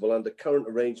responsible under current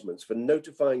arrangements for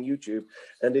notifying YouTube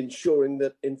and ensuring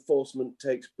that enforcement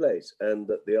takes place and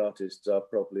that the artists are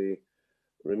properly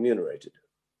remunerated?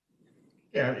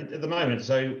 Yeah, at the moment,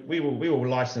 so we will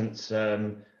license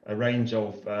a range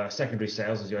of secondary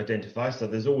sales, as you identify. So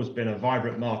there's always been a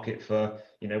vibrant market for,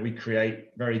 we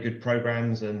create very good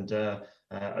programs and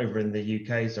over in the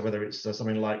UK. So whether it's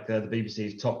something like the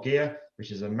BBC's Top Gear, which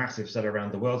is a massive seller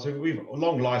around the world. So we've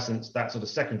long licensed that sort of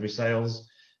secondary sales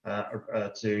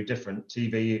to different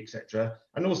TV, etc.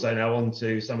 And also now on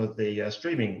to some of the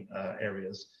streaming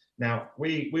areas. Now,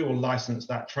 we will license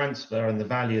that transfer and the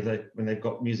value that when they've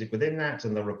got music within that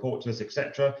and they'll report to us,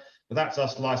 etc. But that's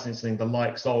us licensing the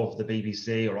likes of the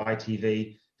BBC or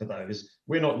ITV for those.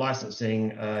 We're not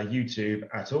licensing YouTube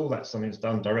at all. That's something that's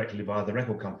done directly by the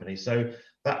record company. So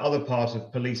that other part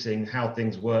of policing how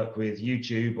things work with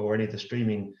YouTube or any of the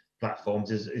streaming platforms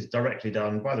is directly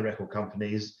done by the record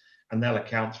companies, and they'll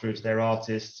account through to their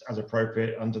artists as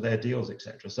appropriate under their deals,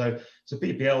 etc. So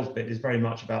PPL's bit is very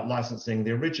much about licensing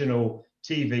the original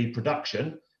TV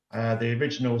production, the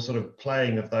original sort of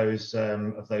playing of those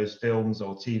films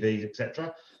or TVs,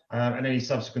 etc., and any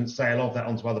subsequent sale of that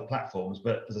onto other platforms.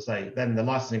 But as I say, then the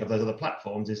licensing of those other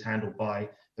platforms is handled by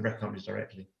the record companies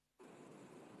directly.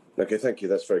 Okay, thank you.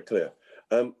 That's very clear.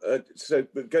 So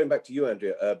going back to you,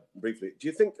 Andrea, briefly, do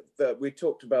you think that we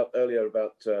talked about earlier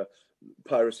about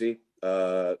piracy,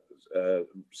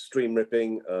 stream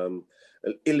ripping,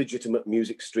 illegitimate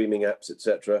music streaming apps,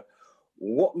 etc.?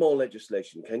 What more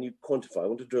legislation can you quantify? I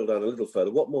want to drill down a little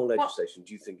further. What more legislation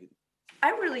do you think? I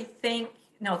really think,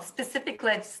 specific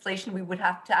legislation, we would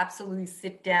have to absolutely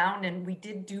sit down, and we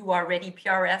did do already.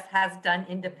 PRS has done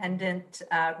independent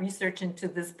research into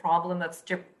this problem of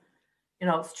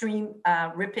stream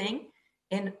ripping,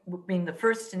 in being the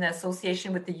first in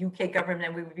association with the UK government,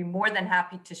 and we would be more than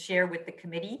happy to share with the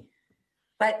committee.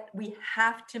 But we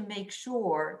have to make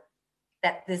sure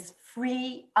that this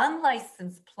free,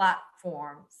 unlicensed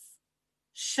platforms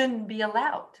shouldn't be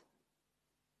allowed.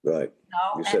 Right.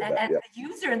 You said that, and the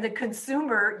user and the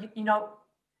consumer,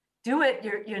 do it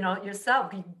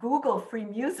yourself. You Google free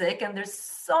music, and there's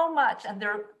so much, and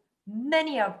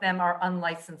many of them are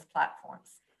unlicensed platforms.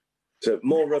 So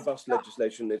more robust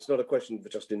legislation. It's not a question for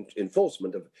just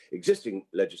enforcement of existing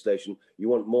legislation. You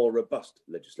want more robust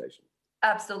legislation.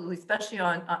 Absolutely, especially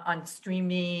on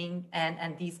streaming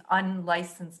and these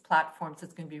unlicensed platforms.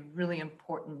 It's going to be really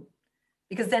important,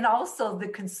 because then also the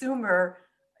consumer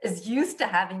is used to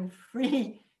having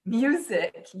free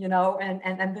music,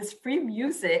 and this free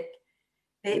music,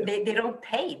 they don't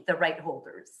pay the right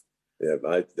holders.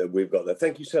 Yeah, we've got that.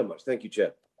 Thank you so much. Thank you,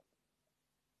 Chair.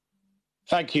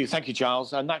 Thank you,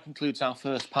 Giles. And that concludes our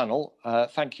first panel.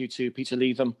 Thank you to Peter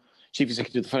Leathem, Chief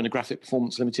Executive of the Phonographic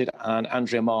Performance Limited, and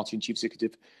Andrea Martin, Chief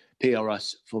Executive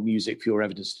PRS for Music for your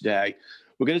evidence today.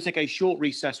 We're going to take a short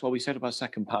recess while we set up our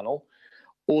second panel.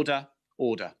 Order,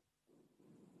 order.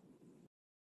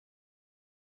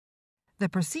 The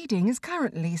proceeding is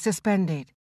currently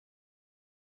suspended.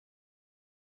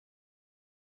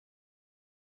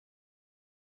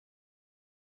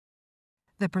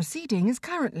 The proceeding is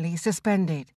currently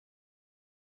suspended.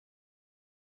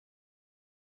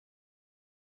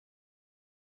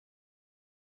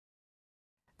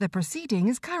 The proceeding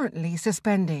is currently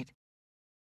suspended.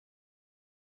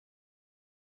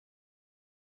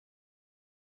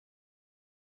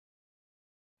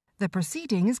 The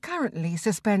proceeding is currently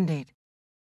suspended.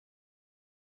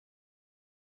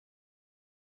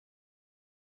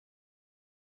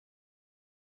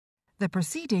 The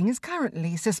proceeding is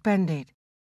currently suspended.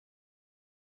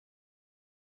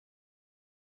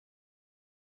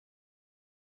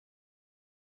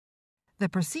 The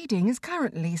proceeding is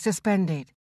currently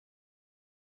suspended.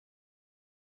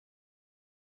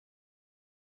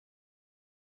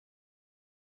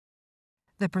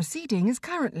 The proceeding is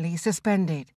currently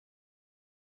suspended.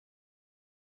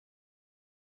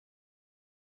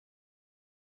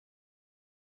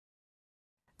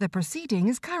 The proceeding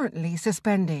is currently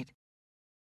suspended.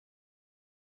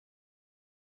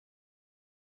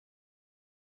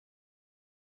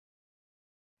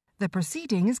 The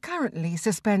proceeding is currently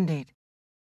suspended.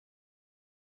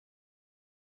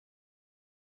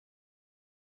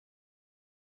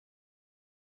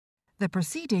 The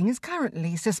proceeding is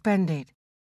currently suspended.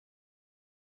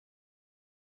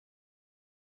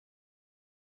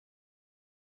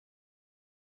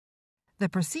 The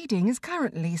proceeding is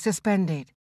currently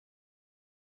suspended.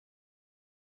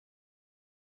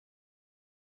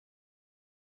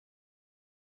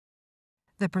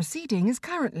 The proceeding is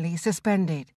currently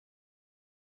suspended.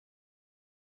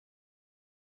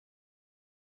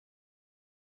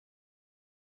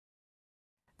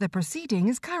 The proceeding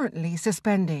is currently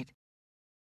suspended.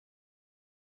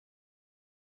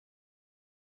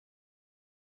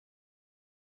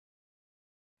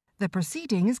 The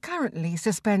proceeding is currently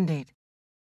suspended.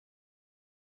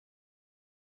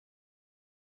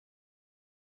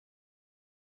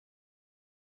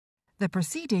 The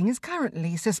proceeding is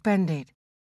currently suspended.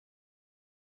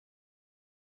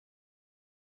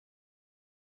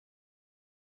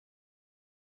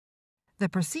 The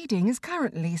proceeding is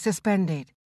currently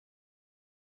suspended.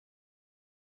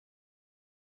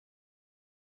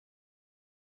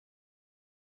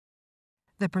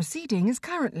 The proceeding is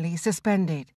currently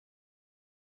suspended.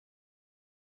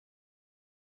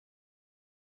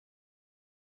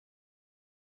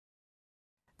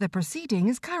 The proceeding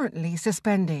is currently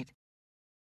suspended.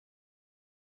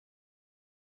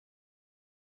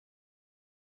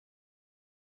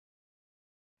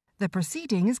 The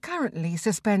proceeding is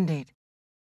currently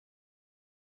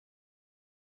suspended.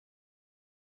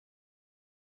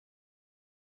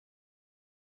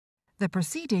 The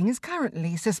proceeding is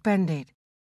currently suspended.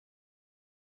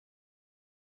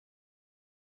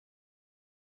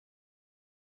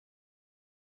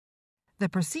 The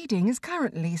proceeding is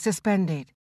currently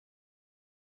suspended.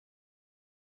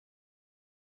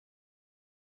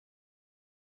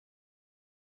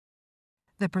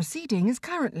 The proceeding is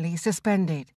currently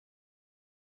suspended.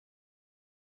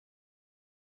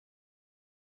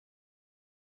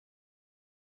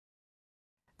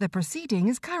 The proceeding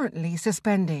is currently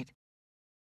suspended.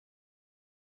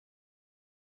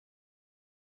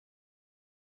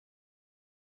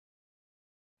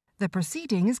 The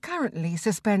proceeding is currently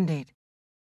suspended.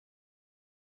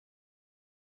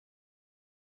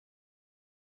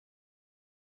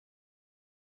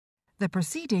 The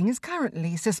proceeding is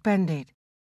currently suspended.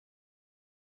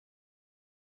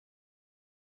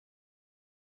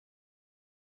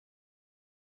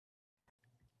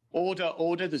 Order,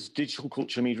 order. There's Digital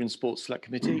Culture, Media and Sports Select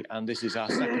Committee, and this is our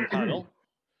second panel,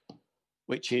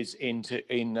 which is into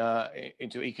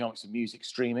economics of music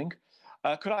streaming.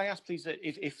 Could I ask, please, that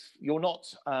if you're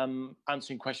not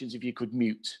answering questions, if you could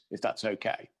mute, if that's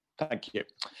okay. Thank you.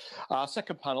 Our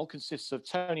second panel consists of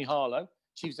Tony Harlow,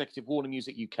 Chief Executive, Warner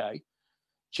Music UK,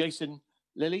 Jason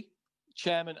Lilly,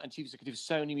 Chairman and Chief Executive,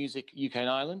 Sony Music UK and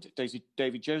Ireland,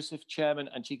 David Joseph, Chairman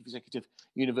and Chief Executive,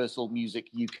 Universal Music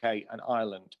UK and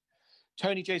Ireland.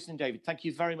 Tony, Jason and David, thank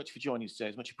you very much for joining us today.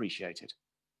 It's much appreciated.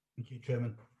 Thank you,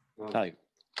 Chairman. Hello.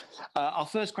 Our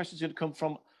first question is going to come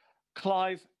from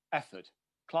Clive Efford.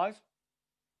 Clive?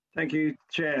 Thank you,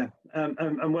 Chair,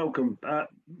 and welcome.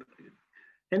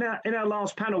 In our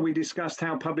last panel, we discussed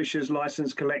how publishers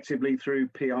license collectively through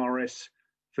PRS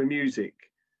for music.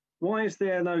 Why is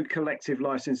there no collective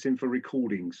licensing for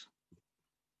recordings?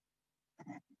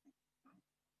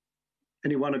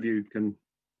 Any one of you can.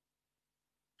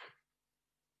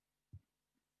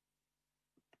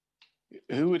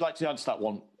 Who would like to answer that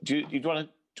one? Do you want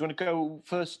to go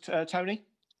first, Tony?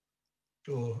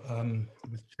 Sure,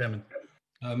 Mr. Chairman.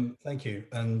 Thank you.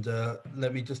 And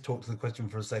let me just talk to the question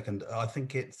for a second. I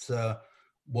think it's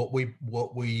what we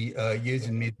use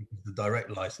in music is the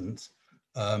direct license,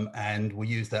 and we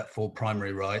use that for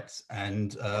primary rights,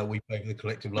 and we pay for the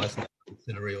collective license for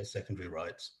ancillary or secondary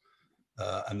rights,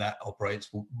 and that operates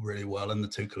really well. And the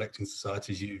two collecting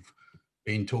societies you've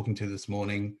been talking to this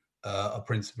morning are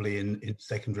principally in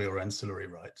secondary or ancillary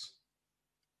rights.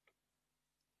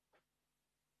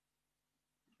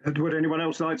 Would anyone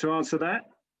else like to answer that?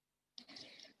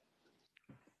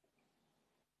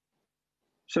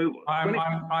 So I'm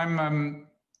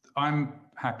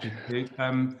happy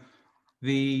to.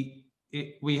 We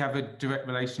have a direct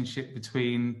relationship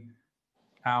between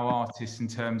our artists in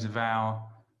terms of our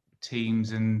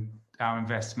teams and our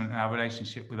investment and our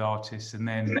relationship with artists, and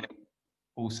then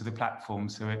also the platform.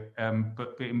 So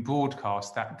but in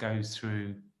broadcast that goes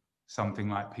through something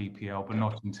like PPL, but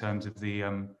not in terms of the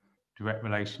direct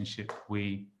relationship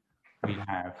we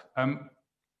have.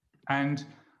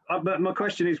 But my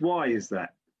question is, why is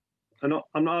that? I'm not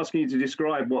asking you to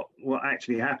describe what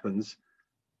actually happens.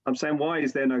 I'm saying, why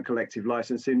is there no collective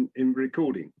license in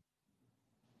recording?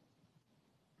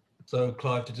 So,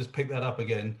 Clive, to just pick that up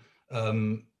again,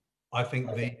 I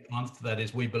think the answer to that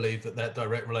is we believe that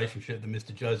direct relationship that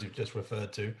Mr. Joseph just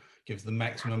referred to gives the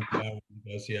maximum power of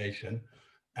negotiation,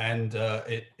 and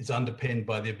it is underpinned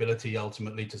by the ability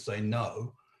ultimately to say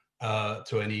no,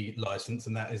 to any license,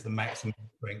 and that is the maximum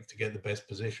strength to get the best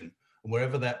position. And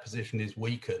wherever that position is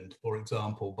weakened, for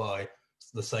example, by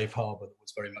the safe harbor that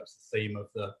was very much the theme of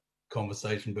the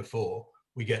conversation before,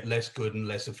 we get less good and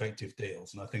less effective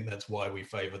deals. And I think that's why we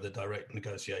favor the direct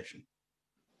negotiation.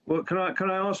 Well, can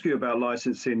I ask you about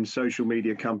licensing social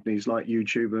media companies like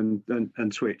YouTube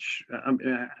and Twitch?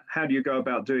 How do you go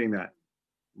about doing that?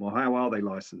 Well, how are they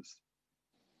licensed?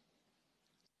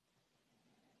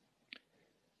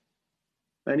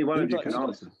 Any one of you can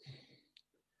answer.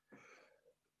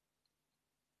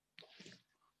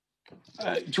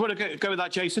 Do you want to go with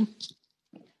that, Jason?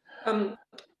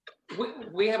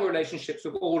 We have relationships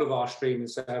with all of our streaming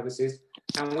services,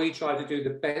 and we try to do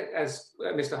the best, as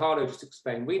Mr. Harlow just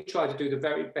explained, we try to do the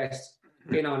very best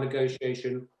in our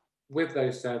negotiation with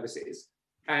those services.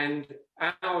 And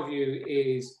our view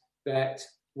is that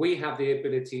we have the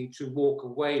ability to walk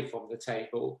away from the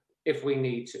table if we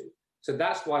need to. So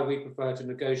that's why we prefer to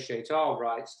negotiate our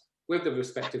rights with the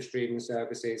respective streaming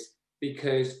services,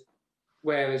 because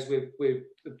whereas with the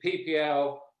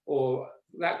PPL or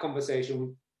that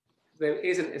conversation, there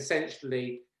isn't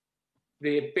essentially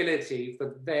the ability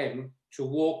for them to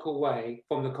walk away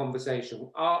from the conversation.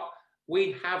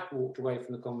 We have walked away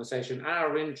from the conversation.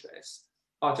 Our interests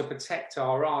are to protect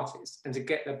our artists and to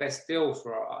get the best deals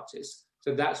for our artists.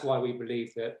 So that's why we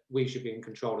believe that we should be in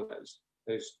control of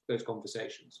those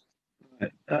conversations.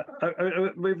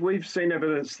 We've seen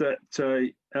evidence that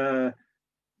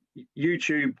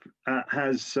YouTube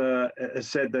has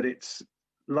said that it's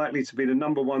likely to be the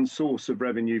 #1 source of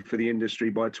revenue for the industry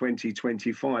by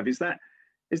 2025. Is that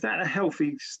a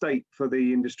healthy state for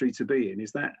the industry to be in?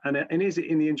 Is that and is it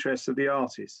in the interests of the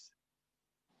artists?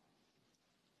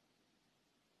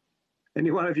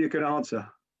 Any one of you can answer.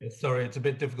 Sorry, it's a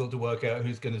bit difficult to work out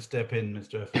who's going to step in,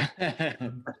 Mr. F.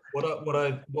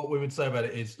 What we would say about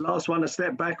it is last one a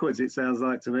step backwards. It sounds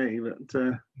like to me, but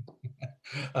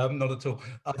not at all.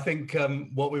 I think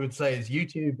what we would say is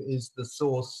YouTube is the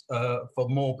source for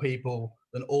more people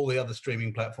than all the other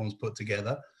streaming platforms put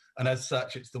together, and as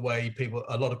such, it's the way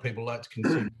a lot of people like to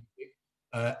consume music,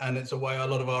 and it's a way a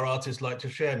lot of our artists like to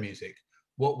share music.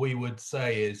 What we would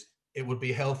say is, it would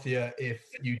be healthier if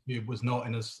YouTube was not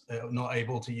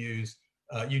able to use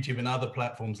YouTube and other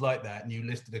platforms like that, and you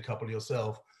listed a couple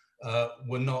yourself,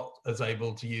 were not as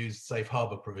able to use safe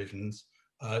harbor provisions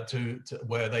to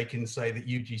where they can say that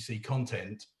UGC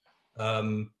content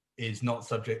is not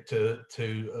subject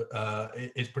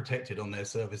is protected on their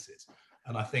services.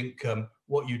 And I think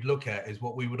what you'd look at is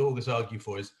what we would always argue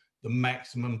for is the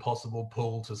maximum possible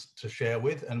pool to share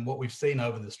with. And what we've seen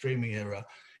over the streaming era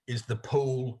is the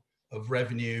pool of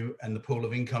revenue and the pool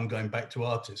of income going back to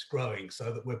artists growing,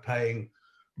 so that we're paying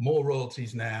more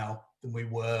royalties now than we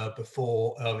were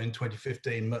before. In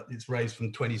 2015, it's raised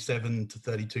from 27 to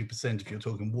 32% if you're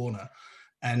talking Warner.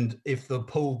 And if the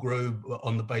pool grew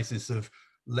on the basis of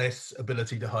less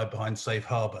ability to hide behind safe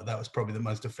harbor, that was probably the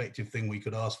most effective thing we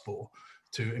could ask for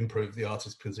to improve the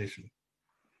artist's position.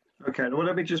 Okay, well,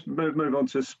 let me just move on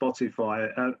to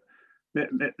Spotify.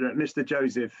 Mr.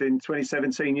 Joseph, in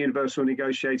 2017, Universal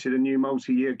negotiated a new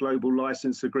multi-year global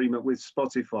license agreement with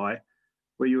Spotify,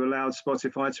 where you allowed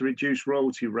Spotify to reduce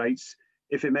royalty rates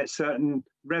if it met certain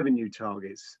revenue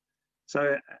targets.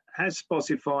 So has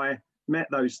Spotify met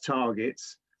those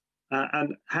targets,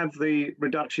 and have the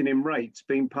reduction in rates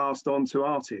been passed on to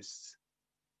artists?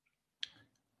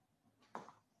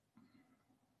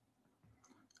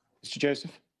 Mr.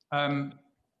 Joseph?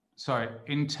 Sorry,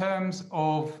 in terms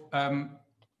of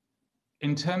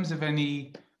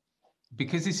any,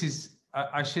 because this is,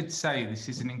 I should say, this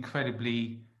is an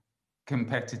incredibly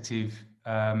competitive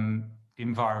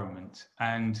environment,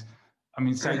 and I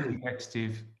mean, so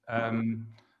competitive.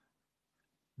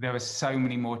 There are so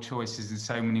many more choices and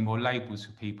so many more labels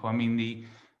for people. I mean,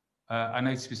 I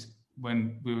noticed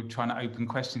when we were trying to open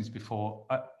questions before,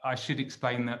 I should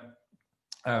explain that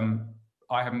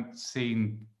I haven't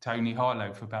seen Tony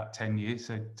Harlow for about 10 years.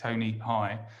 So Tony,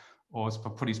 hi, or has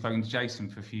probably spoken to Jason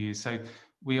for a few years. So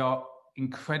we are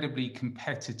incredibly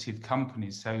competitive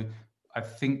companies. So I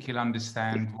think you'll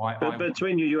understand why. But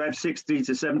between you have 60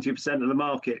 to 70% of the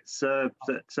market. So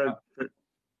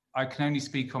I can only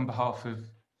speak on behalf of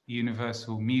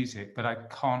Universal Music, but I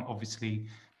can't obviously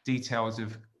details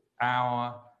of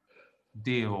our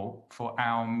deal for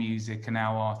our music and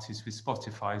our artists with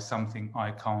Spotify is something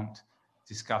I can't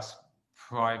discuss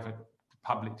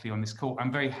publicly on this call.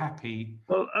 I'm very happy.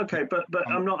 Well, okay, but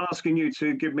I'm not asking you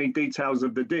to give me details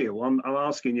of the deal. I'm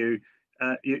asking you,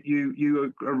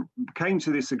 you came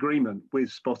to this agreement with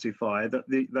Spotify that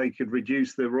they could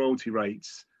reduce the royalty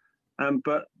rates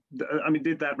But I mean,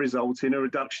 did that result in a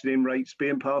reduction in rates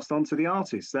being passed on to the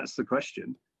artists? That's the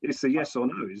question. It's a yes or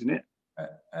no, isn't it?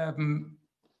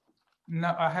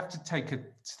 No, I have to take a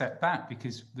step back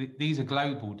because these are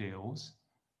global deals.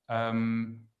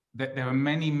 There are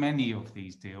many of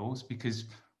these deals because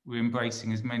we're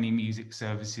embracing as many music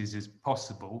services as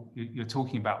possible. You're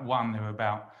talking about one, there are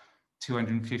about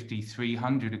 250,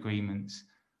 300 agreements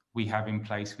we have in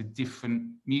place with different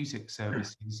music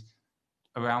services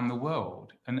around the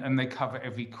world. And they cover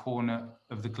every corner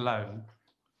of the globe.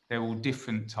 They're all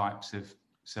different types of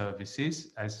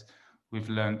services, as we've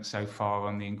learned so far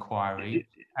on the inquiry.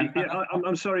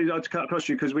 I'm sorry to cut across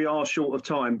you because we are short of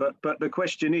time, but the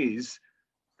question is,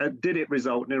 did it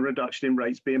result in a reduction in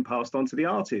rates being passed on to the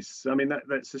artists? I mean,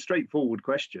 that's a straightforward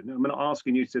question. I'm not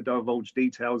asking you to divulge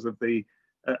details of the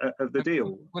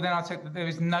deal. Well, then I'll take that there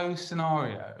is no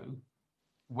scenario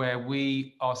where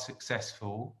we are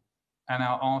successful and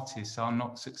our artists are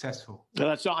not successful. No,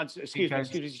 that's not. Excuse me,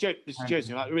 Mr.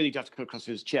 Joseph. I really do have to cut across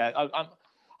his chair.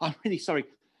 I'm really sorry.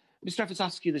 Mr. Efford's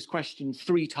asked you this question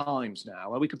 3 times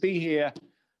now, and we could be here.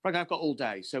 Frankly, I've got all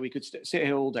day, so we could sit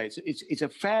here all day. It's a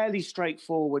fairly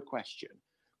straightforward question.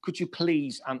 Could you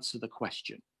please answer the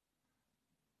question?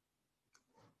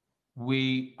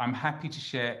 I'm happy to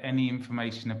share any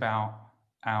information about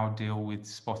our deal with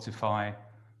Spotify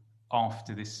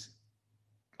after this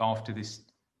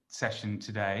session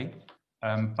today,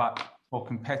 but for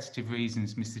competitive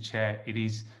reasons, Mr. Chair, it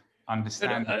is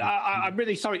understandable. I'm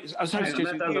really sorry. I'm sorry.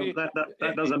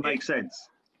 That doesn't make sense.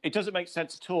 It doesn't make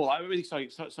sense at all. I'm really sorry.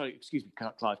 Sorry, excuse me,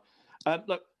 Clive.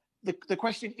 Look, the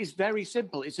question is very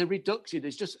simple. It's a reduction.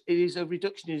 It is a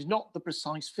reduction. It is not the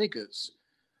precise figures.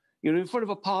 You're in front of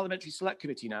a parliamentary select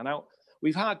committee now. Now,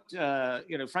 we've had,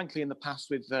 frankly, in the past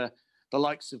with the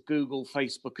likes of Google,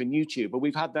 Facebook, and YouTube, but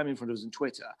we've had them in front of us on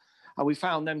Twitter, and we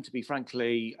found them to be,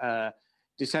 frankly,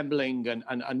 dissembling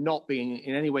and not being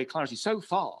in any way clarity. So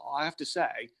far, I have to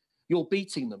say, you're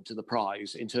beating them to the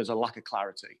prize in terms of lack of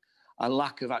clarity and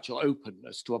lack of actual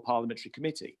openness to a parliamentary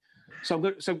committee. So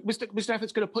Mr.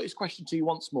 Efford's going to put his question to you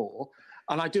once more,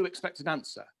 and I do expect an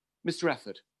answer. Mr.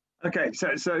 Efford. Okay,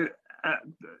 so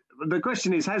the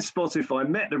question is, has Spotify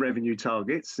met the revenue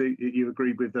targets? You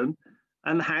agreed with them,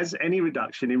 and has any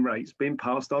reduction in rates been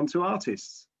passed on to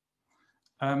artists?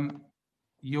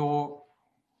 You're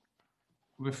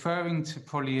referring to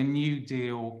probably a new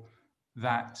deal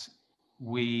that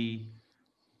we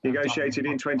negotiated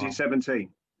in 2017.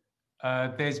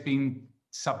 There's been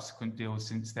subsequent deals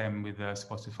since then with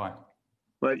Spotify.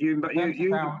 Well, you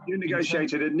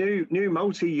negotiated a new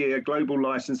multi-year global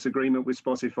license agreement with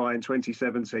Spotify in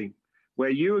 2017, where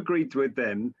you agreed with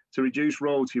them to reduce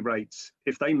royalty rates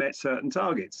if they met certain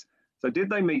targets. So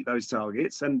did they meet those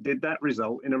targets, and did that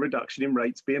result in a reduction in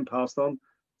rates being passed on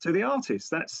to the artists?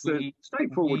 That's the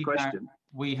straightforward question.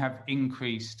 We have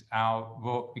increased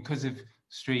because of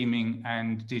streaming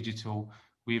and digital,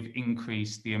 we've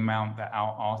increased the amount that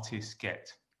our artists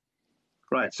get.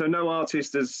 Right, so no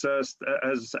artist has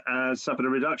suffered a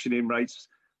reduction in rates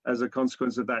as a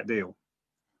consequence of that deal.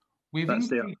 We've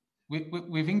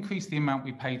increased the amount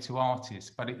we pay to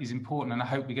artists, but it is important, and I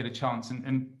hope we get a chance.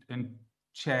 And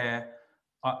Chair,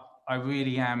 I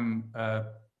really am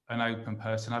an open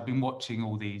person. I've been watching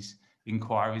all these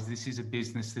inquiries. This is a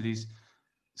business that is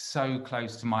so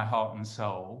close to my heart and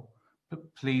soul.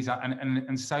 But please,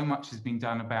 and so much has been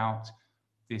done about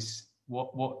this.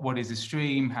 What is a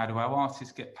stream? How do our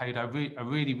artists get paid? I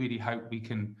really hope we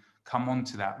can come on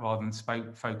to that rather than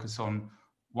focus on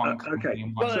one company.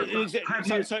 Okay.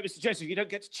 Well, sorry, Mr. Joseph, you don't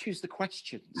get to choose the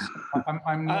questions.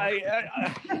 I'm not.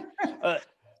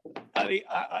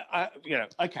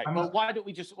 Okay. Well, why don't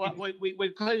we just?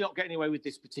 We're clearly not getting away with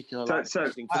this particular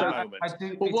thing for the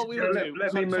moment. But what we will do?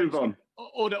 Let me move on.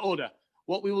 Order.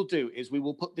 What we will do is we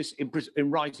will put this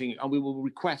in writing, and we will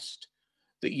request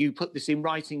that you put this in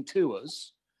writing to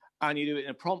us, and you do it in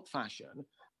a prompt fashion,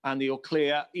 and you're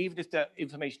clear, even if the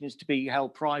information is to be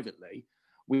held privately.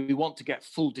 We want to get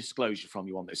full disclosure from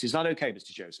you on this. Is that okay,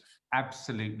 Mr. Joseph?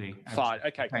 Absolutely. Fine.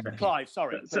 Okay. Clive,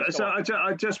 sorry. So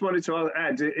I just wanted to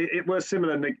add, it were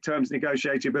similar terms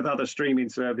negotiated with other streaming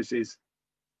services.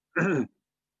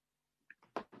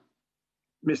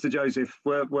 Mr. Joseph,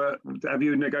 have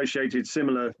you negotiated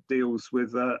similar deals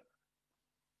with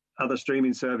other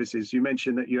streaming services? You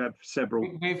mentioned that you have several.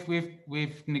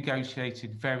 We've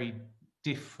negotiated very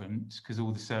different, because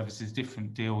all the services,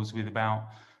 different deals with about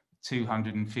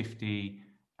 250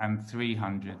 and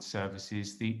 300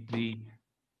 services. The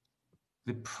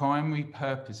primary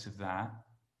purpose of that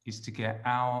is to get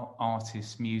our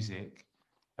artists' music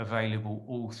available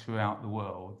all throughout the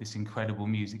world, this incredible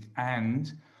music,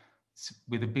 and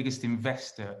we're the biggest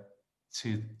investor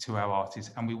to our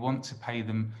artists, and we want to pay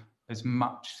them as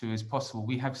much through as possible.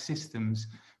 We have systems,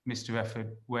 Mr.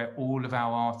 Efford, where all of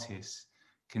our artists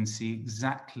can see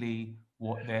exactly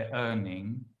what they're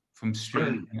earning from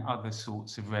streaming and other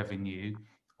sorts of revenue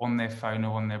on their phone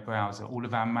or on their browser. All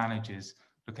of our managers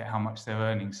look at how much they're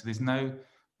earning. So there's no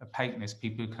opaqueness,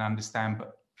 people can understand,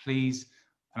 but please,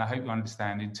 and I hope you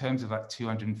understand, in terms of like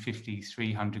 250,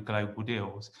 300 global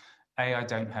deals, I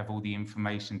don't have all the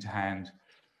information to hand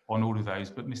on all of those,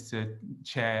 but Mr.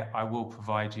 Chair, I will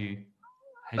provide you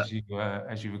as you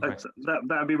request. That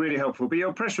would be really helpful. But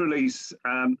your press release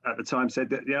at the time said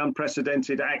that the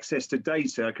unprecedented access to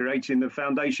data, creating the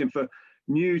foundation for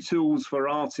new tools for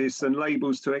artists and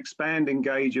labels to expand,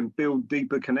 engage and build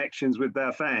deeper connections with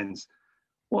their fans.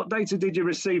 What data did you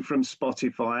receive from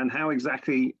Spotify and how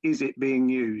exactly is it being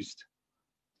used?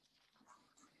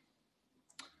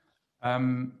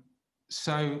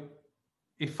 So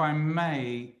if I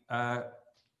may, for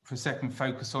a second,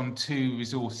 focus on two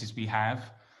resources we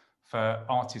have for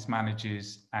artist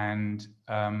managers and...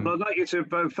 well, I'd like you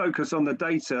to focus on the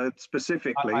data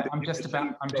specifically. I'm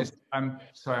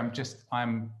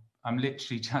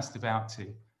literally just about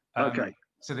to. Okay.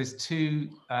 So there's two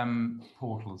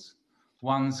portals.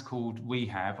 One's called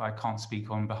I can't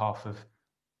speak on behalf of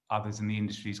others in the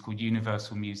industry, it's called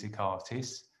Universal Music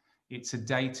Artists. It's a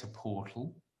data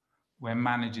portal where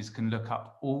managers can look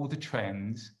up all the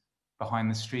trends behind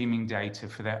the streaming data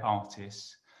for their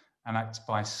artists, and that's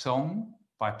by song,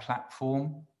 by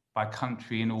platform, by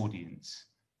country and audience.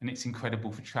 And it's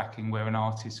incredible for tracking where an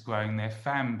artist's growing their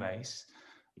fan base,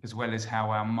 as well as how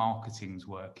our marketing's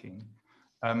working.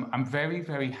 I'm very,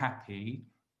 very happy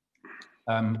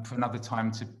for another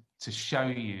time to show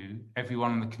you,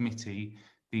 everyone on the committee,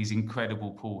 these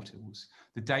incredible portals.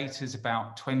 The data's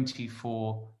about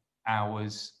 24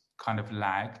 hours kind of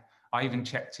lag. I even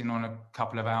checked in on a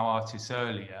couple of our artists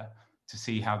earlier to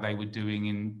see how they were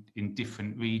doing in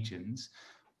different regions.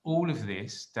 All of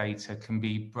this data can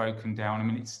be broken down. I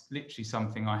mean, it's literally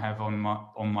something I have on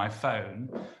my phone,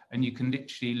 and you can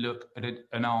literally look at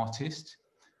an artist,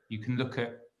 you can look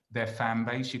at their fan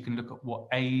base, you can look at what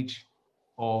age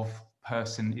of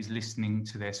person is listening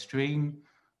to their stream,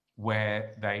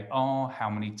 where they are, how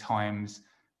many times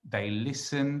they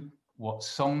listen, what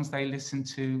songs they listen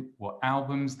to, what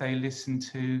albums they listen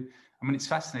to. I mean, it's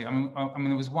fascinating. I mean,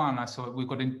 there was one I saw, we've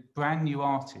got a brand new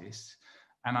artist,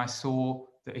 and I saw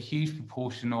that a huge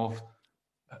proportion of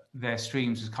their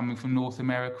streams was coming from North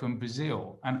America and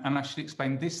Brazil. And I should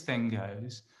explain, this then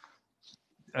goes,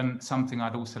 and something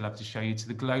I'd also love to show you, to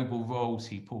the Global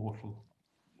Royalty Portal.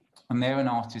 And there an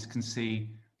artist can see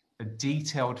a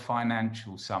detailed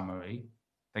financial summary.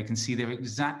 They can see their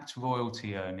exact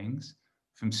royalty earnings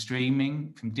from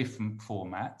streaming, from different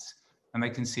formats, and they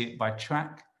can see it by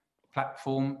track,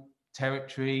 platform,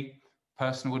 territory,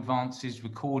 personal advances,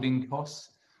 recording costs.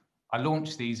 I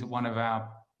launched these at one of our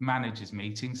managers'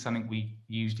 meetings, something we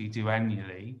usually do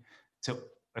annually, to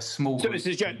a small... So,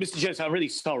 Mr. Jones, I'm really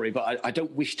sorry, but I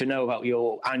don't wish to know about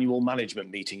your annual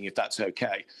management meeting, if that's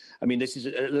okay. I mean, this is a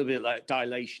little bit like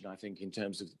dilation, I think, in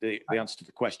terms of the answer to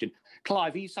the question.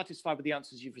 Clive, are you satisfied with the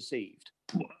answers you've received?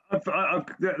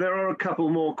 There are a couple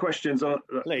more questions.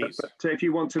 Please. If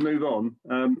you want to move on,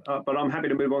 but I'm happy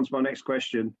to move on to my next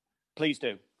question. Please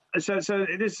do. So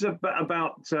this is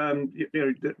about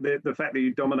the fact that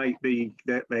you dominate the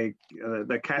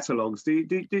catalogues.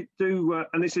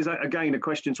 And this is again a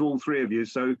question to all three of you.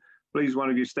 So please, one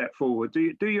of you step forward.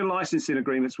 Do your licensing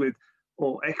agreements with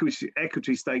or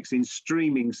equity stakes in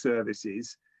streaming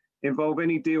services involve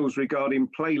any deals regarding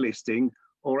playlisting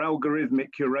or algorithmic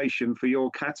curation for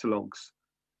your catalogues?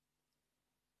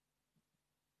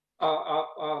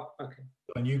 Okay.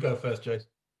 And you go first, Jason.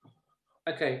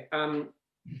 Okay.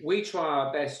 We try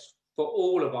our best for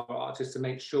all of our artists to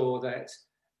make sure that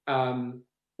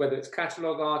whether it's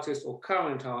catalogue artists or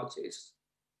current artists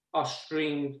are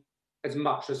streamed as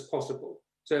much as possible.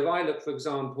 So if I look, for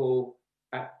example,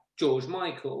 at George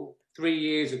Michael 3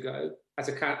 years ago,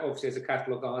 obviously as a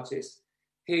catalogue artist,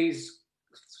 his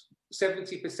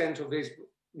 70% of his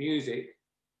music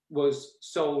was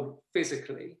sold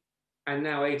physically, and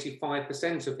now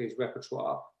 85% of his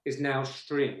repertoire is now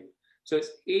streamed. So it's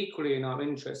equally in our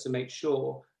interest to make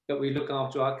sure that we look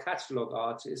after our catalogue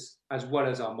artists as well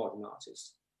as our modern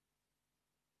artists.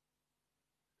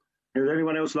 Would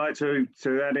anyone else like to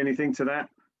add anything to that?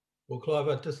 Well, Clive,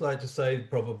 I'd just like to say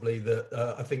probably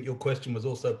that I think your question was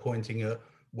also pointing at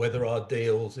whether our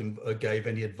deals gave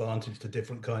any advantage to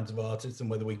different kinds of artists and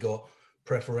whether we got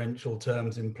preferential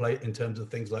terms in terms of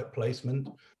things like placement.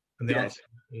 And the answer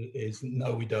is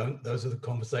no, we don't. Those are the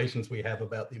conversations we have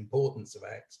about the importance of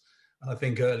acts. And I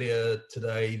think earlier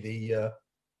today, the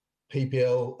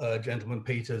PPL gentleman,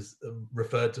 Peters,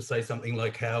 referred to say something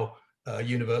like how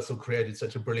Universal created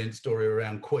such a brilliant story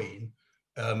around Queen.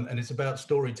 And it's about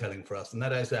storytelling for us. And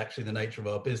that is actually the nature of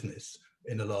our business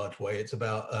in a large way. It's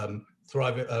about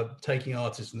taking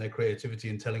artists and their creativity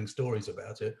and telling stories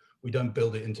about it. We don't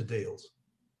build it into deals.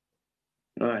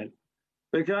 Right.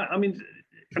 Because, I mean,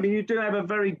 you do have a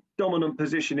very dominant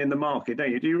position in the market,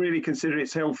 don't you? Do you really consider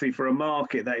it's healthy for a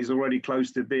market that is already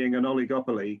close to being an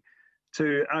oligopoly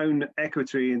to own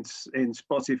equity in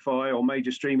Spotify or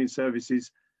major streaming services,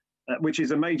 which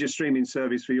is a major streaming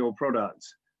service for your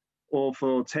products, or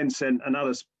for Tencent,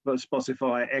 another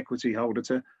Spotify equity holder,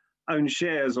 to own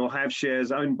shares or have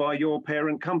shares owned by your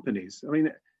parent companies? I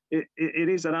mean, it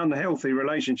is an unhealthy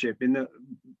relationship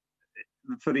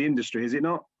for the industry, is it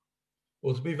not?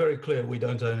 Well, to be very clear, we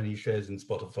don't own any shares in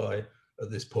Spotify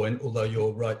at this point, although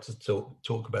you're right to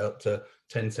talk about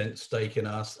 10-cent stake in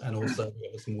us, and also we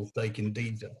have a small stake in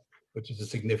Deezer, which is a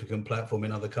significant platform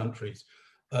in other countries.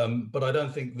 But I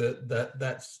don't think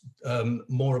that's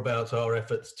more about our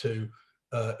efforts to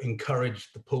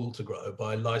encourage the pool to grow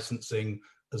by licensing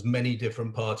as many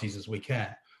different parties as we can.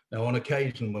 Now, on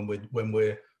occasion, when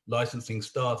we're licensing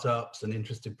startups and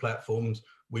interested platforms,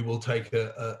 we will take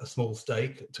a small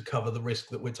stake to cover the risk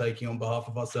that we're taking on behalf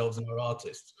of ourselves and our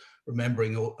artists,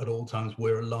 remembering at all times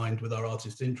we're aligned with our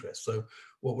artists' interests. So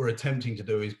what we're attempting to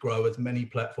do is grow as many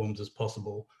platforms as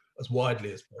possible, as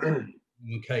widely as possible.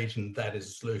 On occasion, that is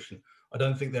a solution. I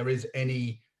don't think there is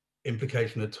any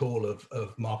implication at all of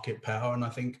market power. And I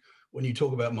think when you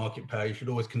talk about market power, you should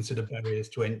always consider barriers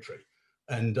to entry.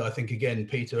 And I think, again,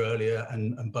 Peter earlier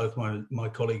and both my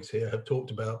colleagues here have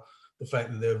talked about the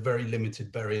fact that there are very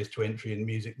limited barriers to entry in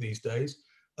music these days.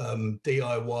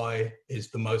 DIY is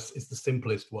the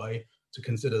simplest way to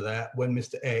consider that. When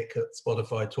Mr. Eck at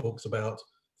Spotify talks about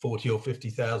 40 or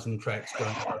 50,000 tracks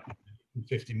going up,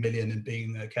 50 million in being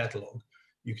in their catalogue,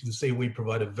 you can see we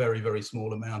provide a very, very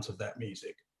small amount of that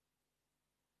music.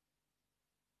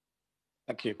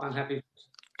 Thank you. I'm happy.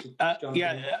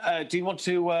 Do you want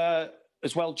to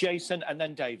as well, Jason, and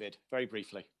then David, very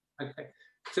briefly? Okay.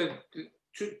 So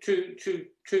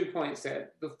two points there.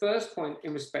 The first point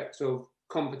in respect of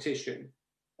competition,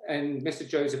 and Mr.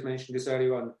 Joseph mentioned this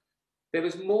earlier on, there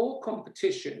is more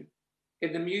competition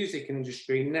in the music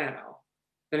industry now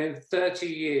than in 30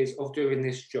 years of doing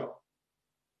this job.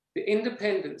 The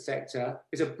independent sector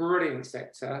is a brilliant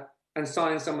sector and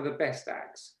signs some of the best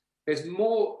acts. There's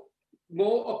more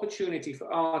opportunity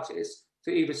for artists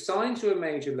to either sign to a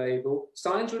major label,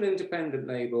 sign to an independent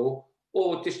label,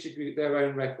 or distribute their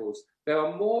own records. There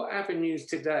are more avenues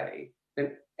today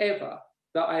than ever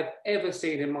that I've ever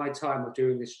seen in my time of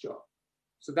doing this job.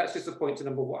 So that's just a point to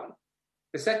number one.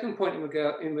 The second point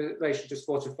in relation to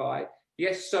Spotify,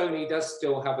 yes, Sony does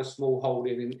still have a small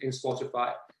holding in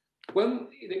Spotify. When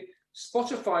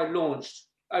Spotify launched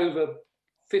over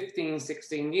 15,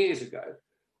 16 years ago,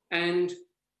 and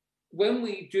when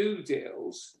we do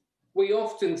deals, we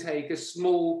often take a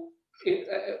small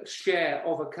share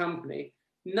of a company.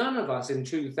 None of us in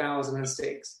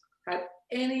 2006 had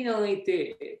any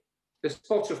idea that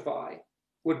Spotify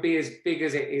would be as big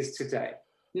as it is today.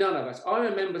 None of us. I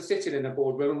remember sitting in a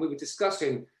boardroom and we were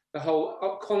discussing the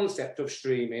whole concept of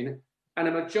streaming, and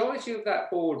a majority of that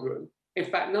boardroom, in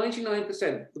fact,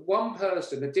 99%, one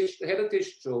person, the head of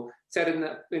digital, said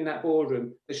in that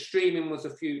boardroom that streaming was the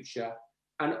future.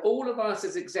 And all of us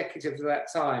as executives at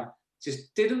that time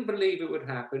just didn't believe it would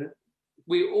happen.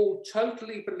 We all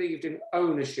totally believed in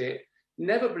ownership,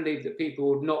 never believed that people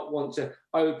would not want to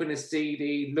open a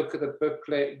CD, look at the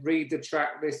booklet, read the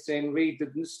track listing, read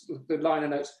the liner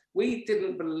notes. We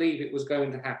didn't believe it was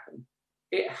going to happen.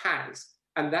 It has.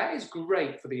 And that is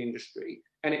great for the industry,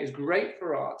 and it is great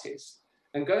for artists.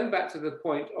 And going back to the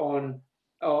point on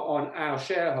our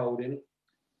shareholding,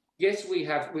 yes, we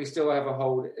still have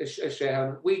a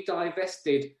shareholding. We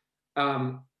divested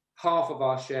half of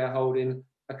our shareholding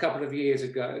a couple of years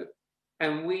ago,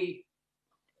 and we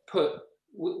put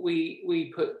over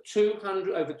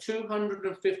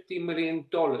 $250 million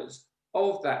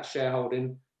of that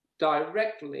shareholding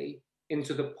directly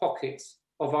into the pockets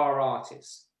of our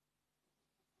artists.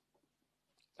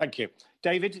 Thank you.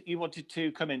 David, you wanted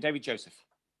to come in. David Joseph.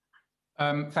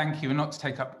 Thank you. And not to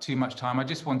take up too much time, I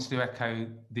just wanted to echo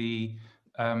the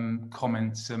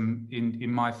comments.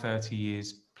 In my 30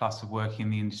 years plus of working in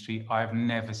the industry, I've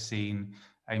never seen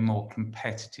a more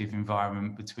competitive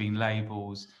environment between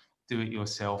labels,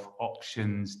 do-it-yourself,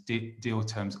 options, deal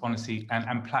terms, honestly,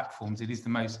 and platforms. It is the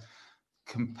most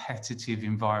competitive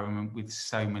environment with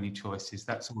so many choices.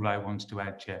 That's all I wanted to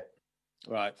add, Chair.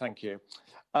 Right, thank you.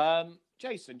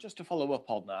 Jason, just to follow up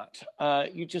on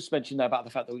that, you just mentioned there about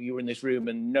the fact that you were in this room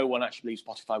and no one actually believed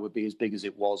Spotify would be as big as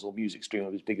it was, or music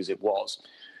streaming as big as it was.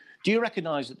 Do you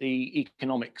recognise that the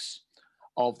economics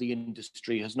of the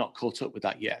industry has not caught up with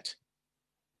that yet?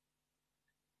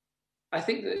 I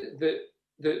think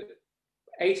that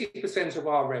 80% of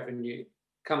our revenue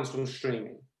comes from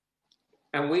streaming,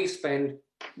 and we spend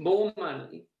more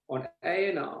money on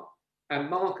A&R and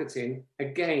marketing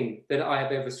again than I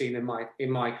have ever seen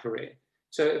in my career.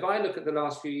 So if I look at the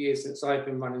last few years since I've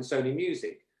been running Sony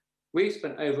Music, we've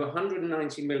spent over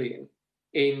 190 million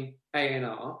in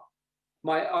A&R.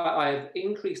 I have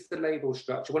increased the label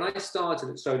structure. When I started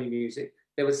at Sony Music,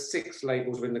 there were 6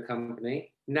 labels within the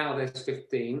company. Now there's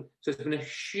 15. So it's been a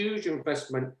huge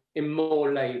investment in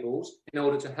more labels in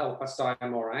order to help us sign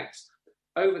more acts.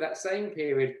 Over that same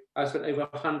period, I spent over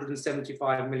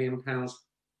 £175 million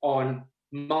on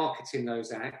marketing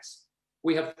those acts.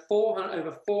 We have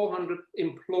over 400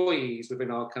 employees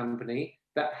within our company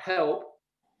that help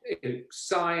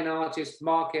sign artists,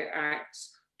 market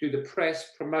acts, do the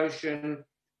press, promotion,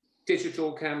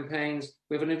 digital campaigns.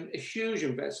 We have a huge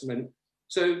investment.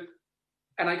 So,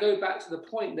 and I go back to the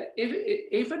point that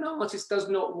if an artist does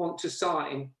not want to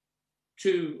sign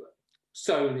to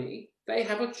Sony, they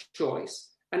have a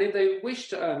choice. And if they wish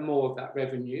to earn more of that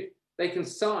revenue, they can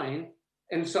sign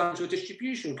to a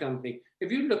distribution company.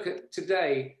 If you look at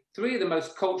today, 3 of the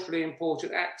most culturally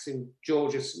important acts in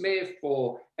Georgia Smith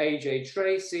or AJ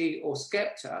Tracy or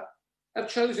Skepta have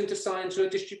chosen to sign to a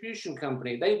distribution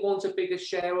company. They want a bigger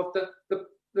share of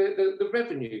the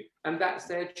revenue, and that's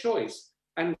their choice.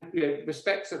 And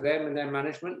respect to them and their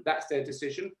management, that's their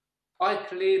decision. I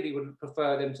clearly would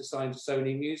prefer them to sign to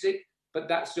Sony Music, but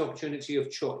that's the opportunity of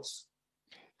choice.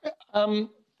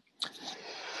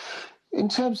 In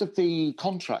terms of the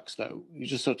contracts, though, you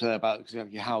just talked about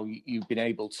how you've been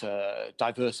able to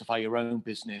diversify your own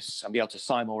business and be able to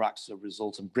sign more acts as a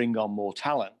result and bring on more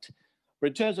talent. But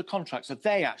in terms of contracts, have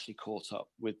they actually caught up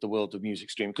with the world of music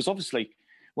streaming? Because obviously,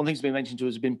 one thing that's been mentioned to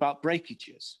us has been about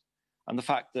breakages and the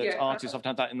fact that artists have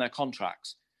had that in their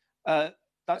contracts. That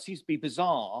seems to be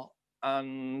bizarre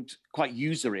and quite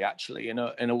usury, actually, in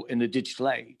the digital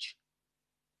age.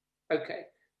 Okay,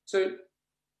 so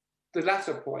the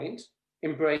latter point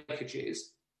in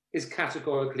breakages is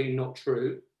categorically not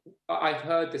true. I've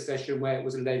heard the session where it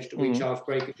was alleged that we charge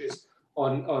breakages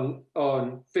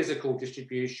on physical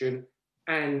distribution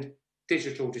and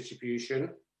digital distribution.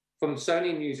 From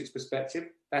Sony Music's perspective,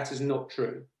 that is not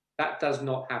true. That does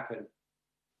not happen.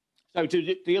 So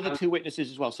do the other 2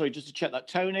 witnesses as well, sorry, just to check that,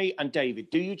 Tony and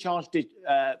David, do you charge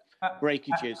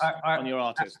breakages on your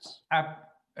artists?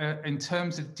 In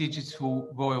terms of digital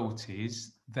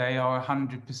royalties, they are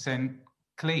 100%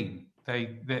 clean.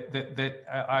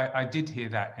 I did hear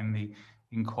that in the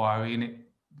inquiry, and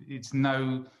it's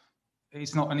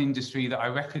not an industry that I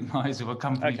recognise or a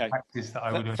company practice that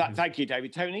I would. Thank you,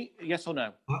 David. Tony, yes or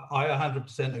no? I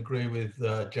 100% agree with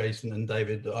Jason and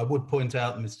David. I would point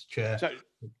out, Mr. Chair,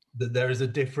 that there is a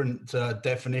different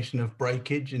definition of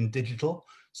breakage in digital.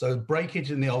 So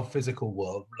breakage in the old physical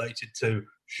world related to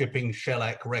shipping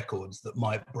shellac records that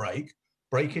might break.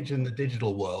 Breakage in the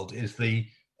digital world is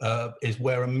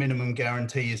where a minimum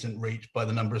guarantee isn't reached by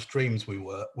the number of streams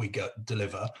we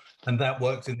deliver, and that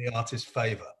works in the artist's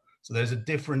favour. So there's a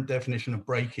different definition of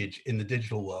breakage in the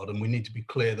digital world, and we need to be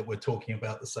clear that we're talking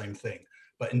about the same thing.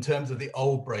 But in terms of the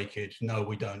old breakage, no,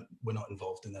 we don't. We're not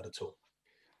involved in that at all.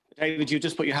 David, you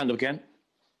just put your hand up again.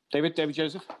 David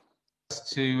Joseph. Just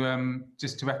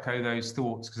to echo those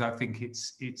thoughts, because I think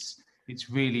it's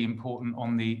really important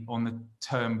on the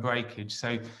term breakage.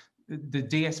 So the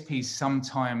DSPs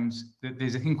sometimes,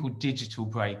 there's a thing called digital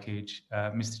breakage,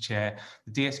 Mr. Chair.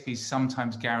 The DSPs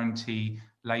sometimes guarantee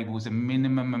labels a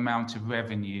minimum amount of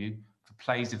revenue for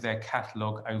plays of their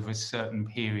catalogue over a certain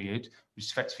period, which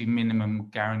is effectively minimum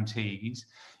guarantees.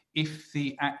 If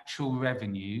the actual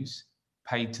revenues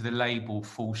paid to the label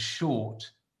fall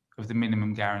short of the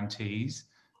minimum guarantees,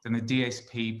 then the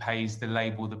DSP pays the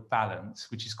label the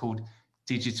balance, which is called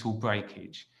digital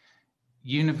breakage.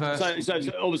 Universal. So it's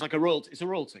almost like a royalty. It's a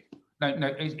royalty.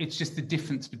 No, it's just the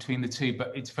difference between the two.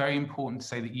 But it's very important to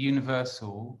say that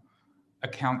Universal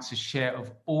accounts a share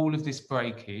of all of this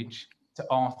breakage to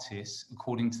artists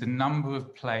according to the number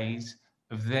of plays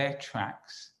of their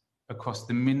tracks across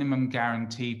the minimum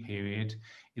guarantee period,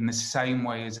 in the same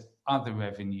way as other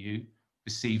revenue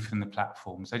received from the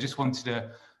platforms. I just wanted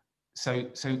to.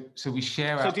 So we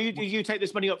share. So do you take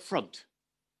this money up front?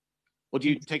 Or do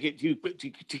you take it?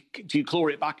 Do you claw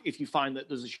it back if you find that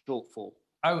there's a shortfall?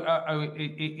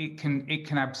 It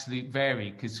can absolutely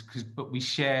vary but we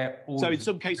share all. So in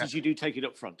some cases you do take it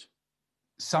up front.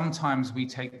 Sometimes we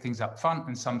take things up front,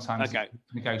 and sometimes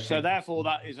negotiate. So therefore,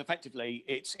 that is effectively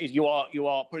you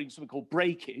are putting something called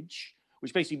breakage,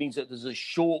 which basically means that there's a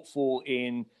shortfall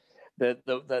in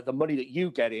the money that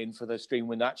you get in for the stream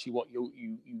when actually what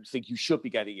you think you should be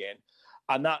getting in,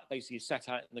 and that basically is set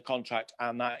out in the contract,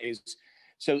 and that is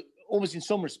so almost in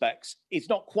some respects it's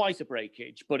not quite a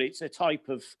breakage, but it's a type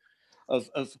of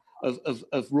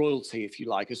royalty, if you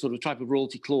like, a sort of type of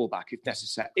royalty clawback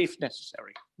if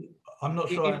necessary. I'm not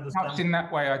sure I understand. In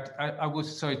that way, I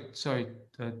was sorry,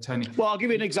 Tony. Well, I'll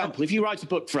give you an example. If you write a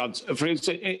book, for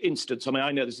instance, I mean,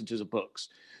 I know this in terms of books.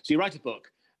 So you write a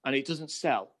book and it doesn't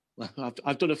sell.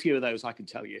 I've done a few of those, I can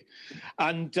tell you.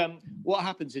 And what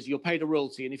happens is you're paid a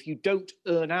royalty, and if you don't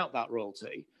earn out that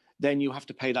royalty, then you have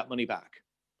to pay that money back.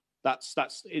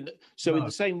 In the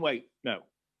same way, no.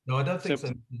 No, I don't think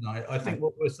so. No, I think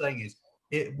what we're saying is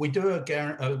we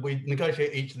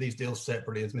negotiate each of these deals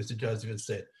separately, as Mr. Joseph has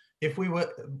said. If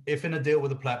in a deal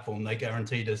with a platform, they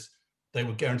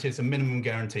would guarantee us a minimum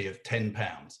guarantee of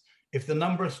 £10. If the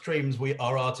number of streams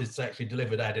our artists actually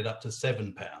delivered added up to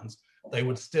 £7, they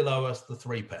would still owe us the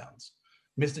 £3.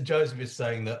 Mr. Joseph is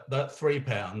saying that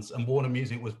 £3, and Warner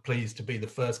Music was pleased to be the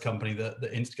first company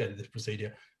that instigated this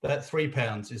procedure, that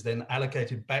 £3 is then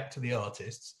allocated back to the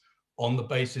artists on the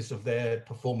basis of their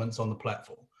performance on the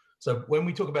platform. So when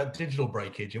we talk about digital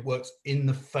breakage, it works in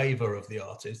the favor of the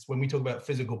artists. When we talk about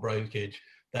physical breakage,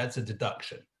 that's a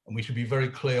deduction. And we should be very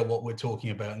clear what we're talking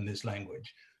about in this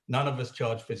language. None of us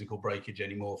charge physical breakage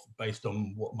anymore based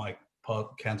on what my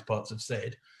counterparts have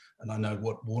said. And I know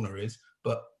what Warner is,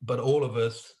 but all of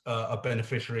us are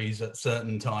beneficiaries at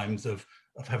certain times of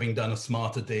having done a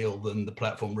smarter deal than the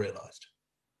platform realized.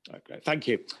 Okay, thank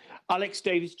you. Alex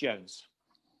Davis-Jones.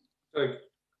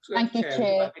 Thank you,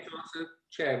 Chair.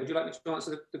 Chair, would you like me to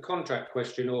answer the contract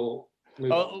question or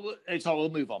move on? We'll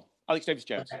move on. Alex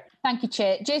Davis-Jones. Okay. Thank you,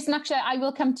 Chair. Jason, actually, I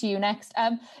will come to you next.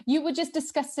 You were just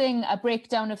discussing a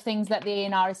breakdown of things that the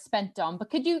A&R is spent on, but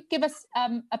could you give us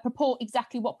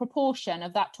exactly what proportion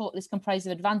of that total is comprised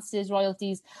of advances,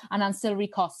 royalties and ancillary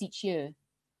costs each year?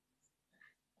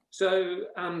 So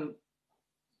from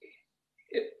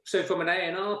an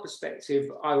A&R perspective,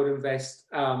 I would invest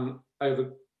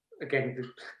over, again,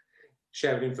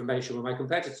 sharing information with my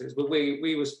competitors, but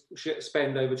we would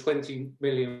spend over £20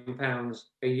 million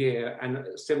a year and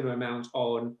a similar amount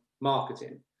on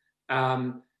marketing.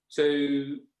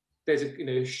 So there's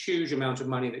a huge amount of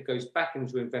money that goes back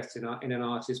into investing in an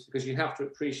artist, because you have to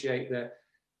appreciate that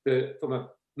from a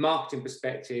marketing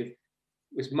perspective,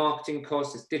 it's marketing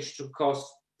costs, it's digital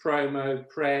costs, promo,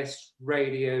 press,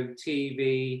 radio,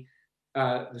 TV,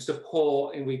 the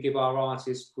support, and we give our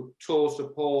artists tour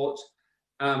support.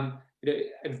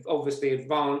 Obviously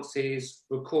advances,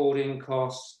 recording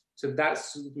costs. So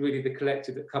that's really the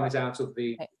collective that comes out of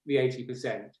the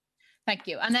 80%. Thank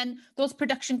you. And then those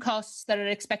production costs that are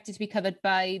expected to be covered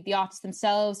by the artists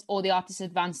themselves or the artist's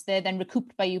advance, they're then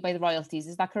recouped by you by the royalties.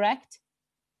 Is that correct?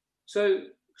 So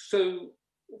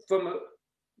when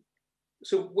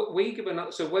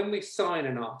we sign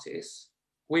an artist,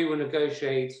 we will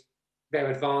negotiate their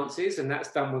advances, and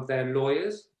that's done with their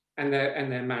lawyers and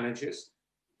their managers.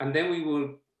 And then we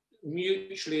will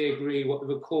mutually agree what the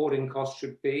recording cost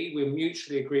should be. We'll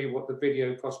mutually agree what the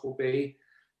video cost will be.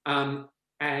 And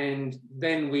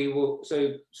then we will,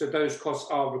 so those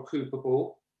costs are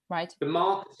recoupable. Right. The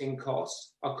marketing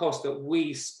costs are costs that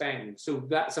we spend. So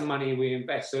that's the money we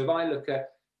invest. So if I look at,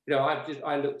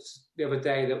 I looked the other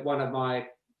day that one of my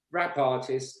rap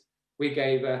artists, we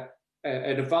gave an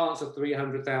advance of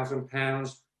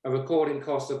 £300,000, a recording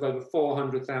cost of over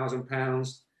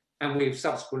 £400,000. And we've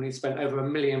subsequently spent over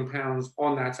 £1 million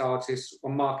on that artist,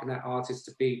 on marketing that artist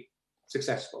to be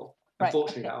successful. Right.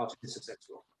 Unfortunately, that artist is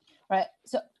successful. Right.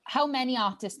 So how many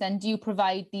artists then do you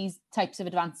provide these types of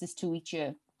advances to each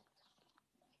year?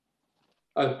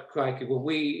 Oh, crikey. Well,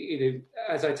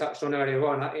 as I touched on earlier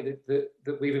on,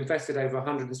 that we've invested over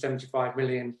 £175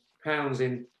 million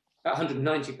in,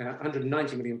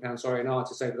 £190 million, in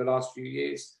artists over the last few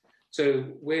years. So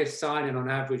we're signing on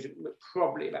average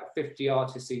probably about 50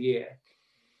 artists a year.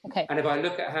 Okay. And if I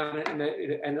look at how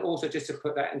many, and also just to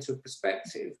put that into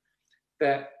perspective,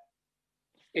 that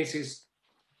it is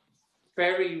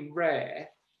very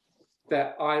rare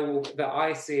that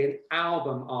I see an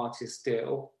album artist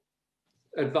deal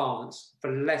advance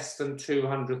for less than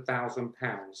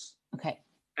 £200,000. Okay.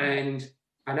 And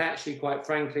actually, quite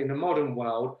frankly, in the modern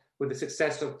world, with the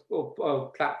success of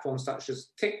platforms such as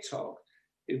TikTok,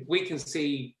 we can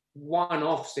see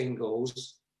one-off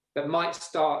singles that might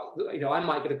start, I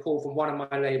might get a call from one of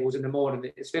my labels in the morning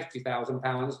that it's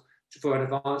 £50,000 for an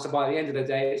advance, and by the end of the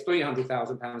day, it's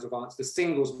 £300,000 advance. The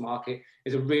singles market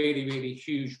is a really, really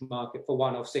huge market for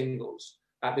one-off singles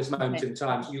at this moment in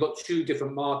time. So you've got two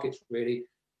different markets, really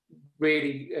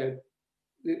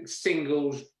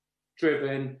singles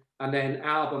driven, and then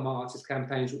album artist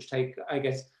campaigns, which take, I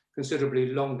guess, considerably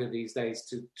longer these days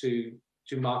to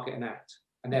market and act,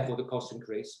 and therefore the cost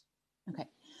increase. Okay.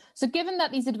 So given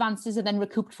that these advances are then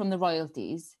recouped from the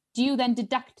royalties, do you then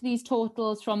deduct these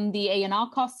totals from the A&R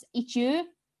costs each year?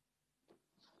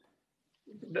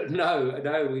 No,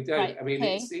 we don't. Right, I mean,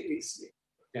 okay. it's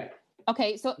yeah.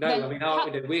 Okay, so no, then I mean,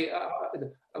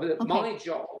 my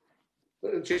job.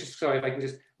 Sorry, if I can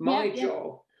just. My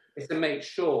job is to make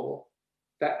sure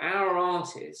that our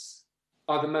artists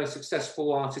are the most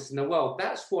successful artists in the world.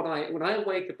 That's what when I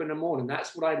wake up in the morning,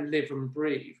 that's what I live and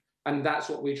breathe. And that's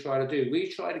what we try to do. We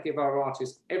try to give our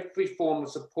artists every form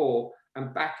of support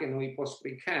and backing we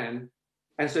possibly can.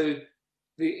 And so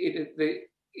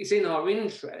it's in our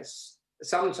interest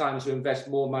sometimes to invest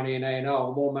more money in A&R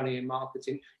or more money in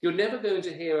marketing. You're never going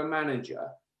to hear a manager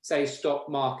say, stop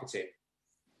marketing.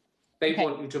 They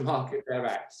want you to market their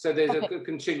act. So there's a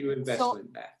continual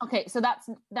investment there. Okay, so that's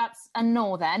a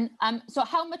no then. So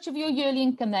how much of your yearly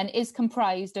income then is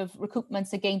comprised of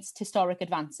recoupments against historic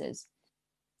advances?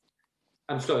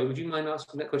 I'm sorry, would you mind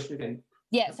asking that question again?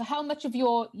 Yeah, so how much of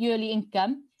your yearly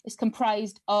income is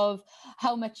comprised of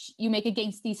how much you make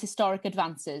against these historic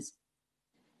advances?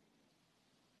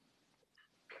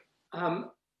 I'm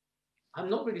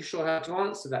not really sure how to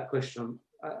answer that question.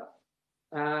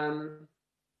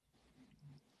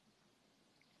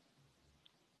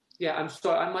 Yeah, I'm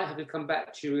sorry. I might have to come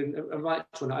back to you and write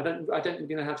to one. I don't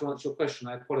really know how to answer your question.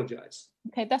 I apologise.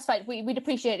 Okay, that's fine. We'd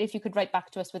appreciate it if you could write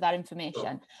back to us with that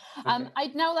information. Sure. Okay.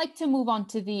 I'd now like to move on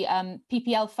to the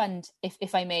PPL fund,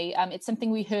 if I may. It's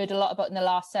something we heard a lot about in the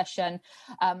last session.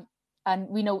 And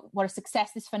we know what a success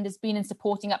this fund has been in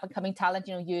supporting up-and-coming talent,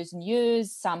 years and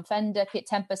years. Sam Fender, Kit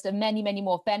Tempest, and many, many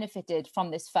more benefited from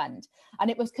this fund.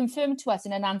 And it was confirmed to us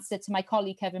in an answer to my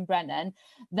colleague, Kevin Brennan,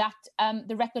 that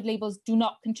the record labels do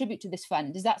not contribute to this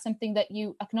fund. Is that something that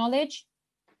you acknowledge?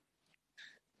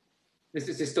 This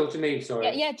is still to me,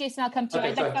 sorry. Yeah, Jason, I'll come to you.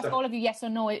 I'd like to ask all of you yes or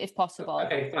no, if possible.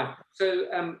 Okay, fine.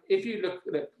 So if you look,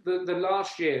 the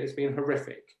last year has been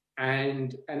horrific,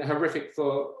 and horrific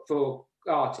for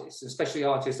artists, especially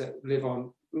artists that live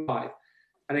on live.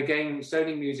 And again,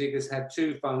 Sony Music has had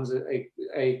two funds: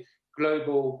 a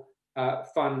global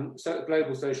fund,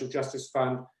 global social justice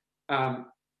fund,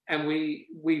 and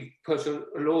we've put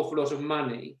an awful lot of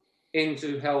money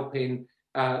into helping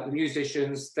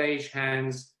musicians,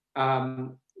 stagehands,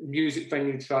 music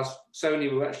venue trust.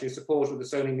 Sony were actually a supporter of the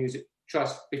Sony Music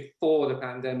Trust before the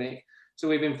pandemic, so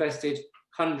we've invested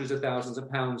hundreds of thousands of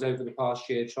pounds over the past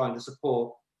year trying to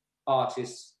support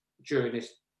artists during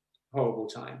this horrible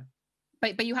time.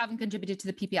 But you haven't contributed to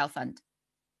the PPL fund?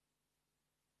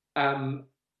 I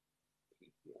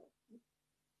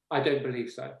don't believe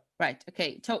so. Right,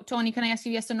 okay. Tony, can I ask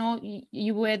you yes or no? Are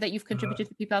you aware that you've contributed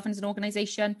to the PPL fund as an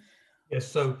organisation?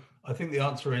 Yes, so I think the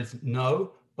answer is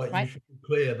no, but you should be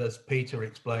clear, as Peter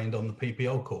explained on the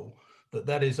PPL call,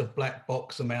 that is a black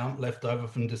box amount left over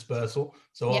from dispersal.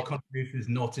 So our contribution is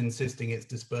not insisting it's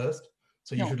dispersed.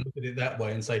 So you should look at it that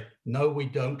way and say, no, we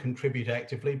don't contribute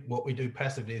actively. What we do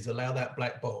passively is allow that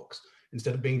black box,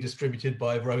 instead of being distributed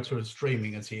by Rota and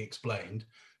streaming, as he explained,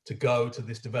 to go to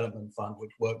this development fund,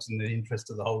 which works in the interest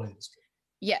of the whole industry.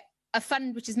 Yeah, a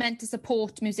fund which is meant to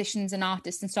support musicians and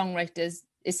artists and songwriters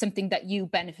is something that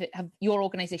your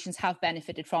organisations have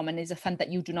benefited from, and is a fund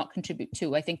that you do not contribute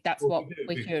to. I think that's what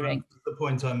we're hearing. That's the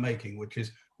point I'm making, which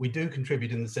is we do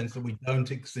contribute in the sense that we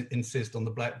don't insist on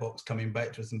the black box coming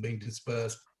back to us and being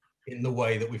dispersed in the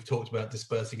way that we've talked about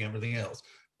dispersing everything else.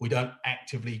 We don't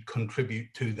actively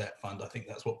contribute to that fund. I think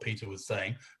that's what Peter was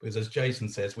saying, because as Jason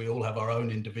says, we all have our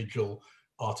own individual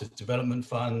artist development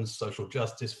funds, social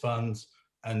justice funds,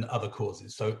 and other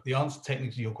causes. So the answer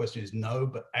technically to your question is no,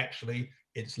 but actually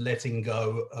it's letting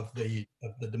go of the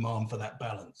demand for that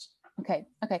balance. Okay.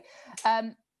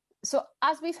 So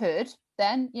as we've heard,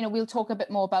 then we'll talk a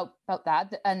bit more about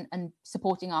that and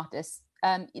supporting artists.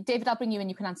 David, I'll bring you in.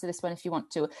 You can answer this one if you want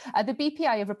to. The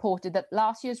BPI have reported that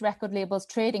last year's record labels'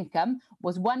 trade income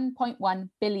was £1.1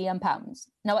 billion.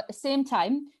 Now, at the same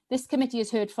time, this committee has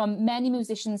heard from many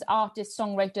musicians, artists,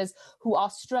 songwriters who are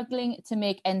struggling to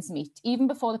make ends meet. Even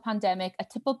before the pandemic, a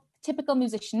typical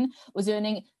musician was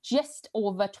earning just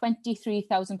over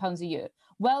 £23,000 a year,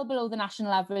 well below the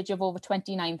national average of over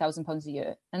 £29,000 a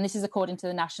year. And this is according to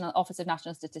the National Office of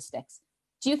National Statistics.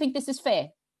 Do you think this is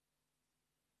fair?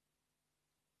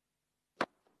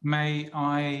 May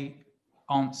I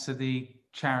answer the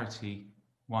charity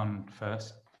one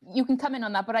first? You can come in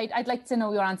on that, but I'd like to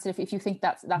know your answer if you think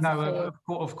that's no.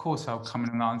 Of course, I'll come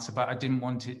in and answer, but I didn't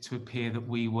want it to appear that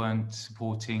we weren't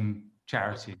supporting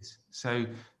charities. So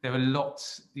there are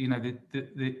lots. You know,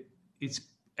 it's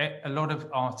a lot of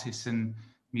artists and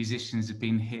musicians have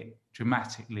been hit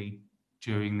dramatically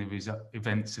during the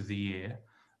events of the year,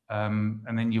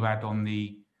 and then you add on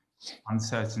the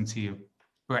uncertainty of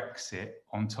Brexit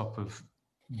on top of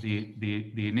the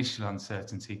initial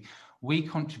uncertainty. We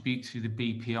contribute to the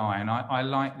BPI, and I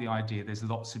like the idea. There's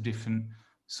lots of different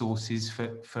sources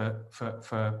for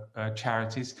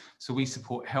charities. So we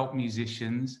support Help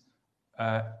Musicians,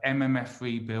 MMF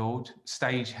Rebuild,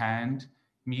 Stagehand,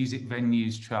 Music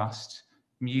Venues Trust,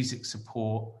 Music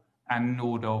Support, and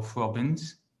Nordolf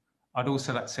Robbins. I'd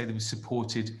also like to say that we've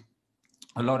supported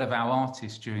a lot of our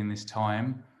artists during this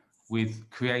time with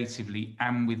creatively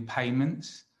and with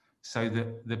payments. So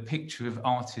that the picture of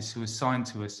artists who are signed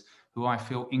to us, who I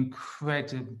feel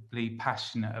incredibly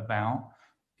passionate about,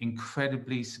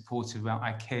 incredibly supportive about,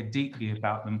 I care deeply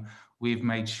about them, we've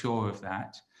made sure of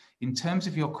that. In terms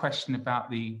of your question about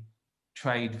the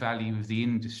trade value of the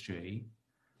industry,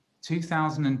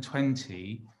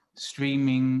 2020,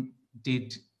 streaming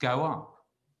did go up.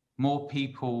 More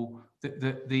people,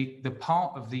 the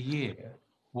part of the year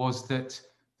was that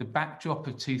the backdrop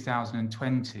of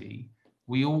 2020,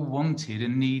 we all wanted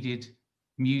and needed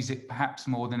music perhaps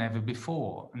more than ever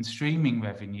before, and streaming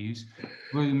revenues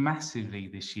grew massively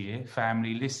this year.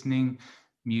 Family listening,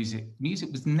 music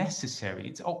was necessary.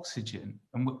 It's oxygen,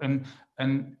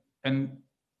 and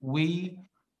we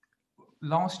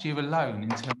last year alone, in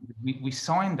terms of, we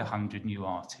signed 100 new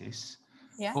artists,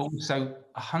 but also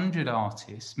 100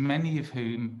 artists, many of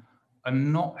whom are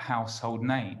not household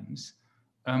names,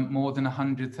 more than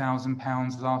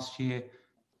 £100,000 last year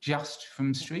just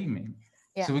from streaming.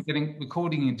 Yeah. So we're getting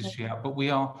recording industry out, but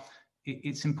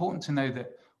it's important to know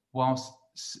that whilst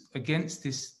against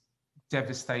this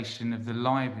devastation of the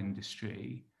live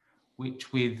industry,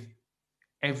 which with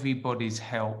everybody's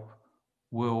help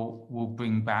will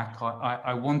bring back,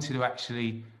 I wanted to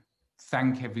actually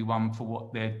thank everyone for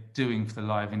what they're doing for the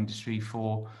live industry,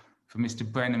 for Mr.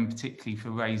 Brennan particularly for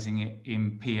raising it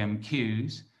in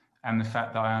PMQs, and the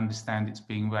fact that I understand it's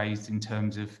being raised in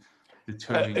terms of the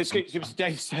touring.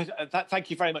 Dave said,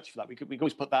 thank you very much for that. We can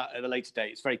always put that at a later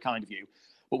date. It's very kind of you.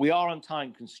 But we are on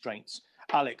time constraints.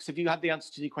 Alex, have you had the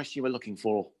answer to the question you were looking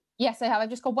for? Yes, I have. I've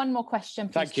just got one more question,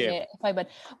 please. Thank you. If I would.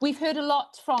 We've heard a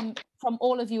lot from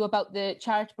all of you about the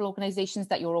charitable organisations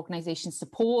that your organisations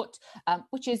support,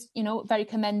 which is, very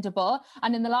commendable.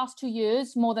 And in the last 2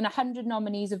 years, more than 100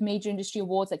 nominees of major industry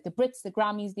awards like the Brits, the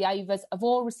Grammys, the Ivors have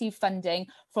all received funding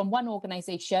from one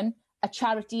organisation, a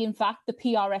charity, in fact, the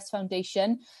PRS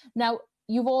Foundation. Now,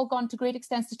 you've all gone to great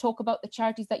extents to talk about the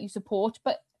charities that you support,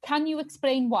 but can you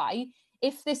explain why,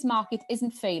 if this market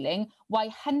isn't failing, why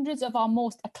hundreds of our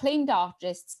most acclaimed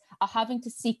artists are having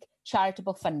to seek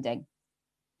charitable funding?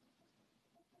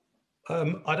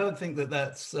 I don't think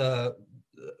that's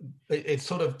it's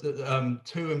sort of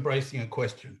too embracing a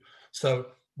question. So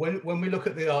when we look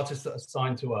at the artists that are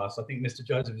signed to us, I think Mr.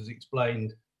 Joseph has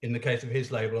explained in the case of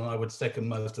his label, and I would second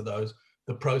most of those,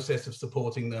 the process of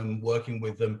supporting them, working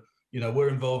with them. We're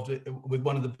involved with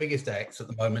one of the biggest acts at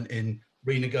the moment in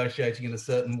renegotiating in a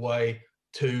certain way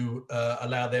to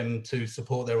allow them to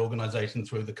support their organisation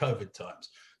through the COVID times.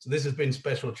 So this has been a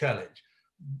special challenge.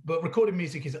 But recorded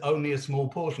music is only a small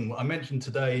portion. I mentioned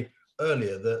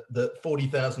earlier that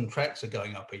 40,000 tracks are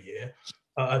going up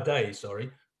a day,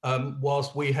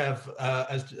 whilst we have,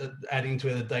 adding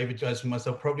to David, Joseph, and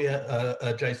myself,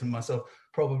 Jason and myself,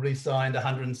 probably signed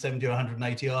 170 or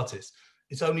 180 artists.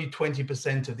 It's only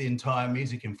 20% of the entire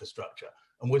music infrastructure.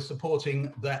 And we're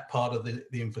supporting that part of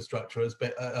the infrastructure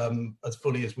as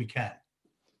fully as we can.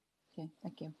 Okay,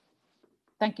 thank you.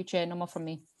 Thank you, Chair. No more from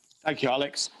me. Thank you,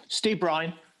 Alex. Steve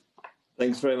Bryan.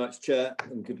 Thanks very much, Chair,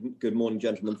 and good morning,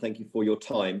 gentlemen. Thank you for your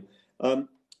time. I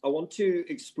want to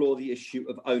explore the issue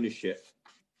of ownership,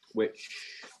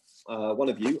 which one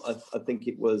of you, I think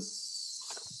it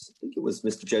was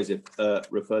Mr. Joseph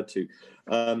referred to.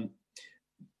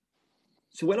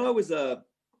 So when I was a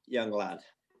young lad,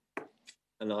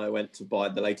 and I went to buy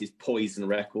the latest Poison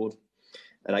record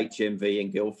at HMV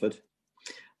in Guildford,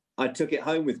 I took it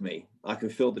home with me. I can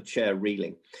feel the chair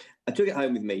reeling. I took it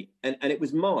home with me, and it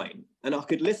was mine, and I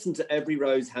could listen to Every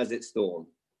Rose Has Its Thorn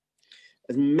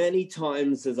as many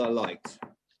times as I liked.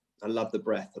 I loved the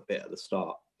breath a bit at the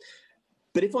start.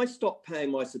 But if I stop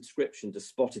paying my subscription to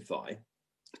Spotify,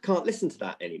 I can't listen to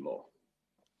that anymore.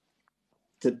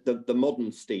 To the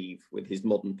modern Steve with his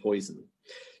modern Poison.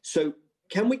 So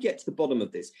can we get to the bottom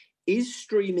of this? Is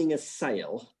streaming a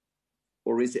sale,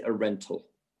 or is it a rental,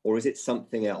 or is it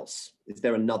something else? Is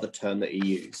there another term that you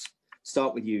use?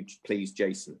 Start with you, please,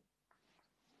 Jason.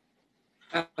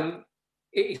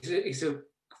 It's a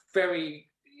very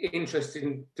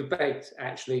interesting debate,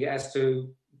 actually, as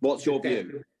to... What's your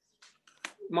view?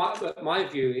 My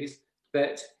view is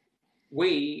that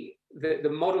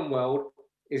the modern world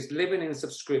is living in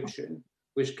subscription,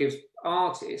 which gives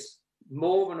artists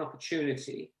more of an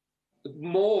opportunity,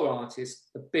 more artists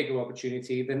a bigger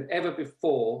opportunity than ever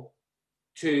before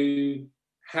to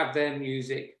have their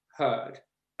music heard.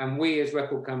 And we as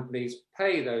record companies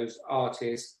pay those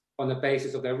artists on the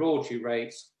basis of their royalty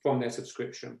rates from their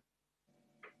subscription.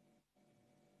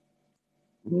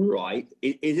 Right.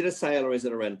 Is it a sale or is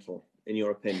it a rental, in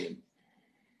your opinion?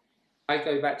 I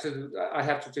go back to, I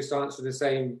have to just answer the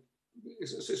same,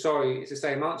 sorry, it's the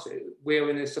same answer.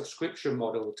 We're in a subscription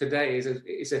model. Today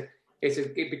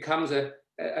it becomes a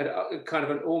kind of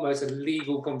an almost a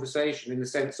legal conversation in the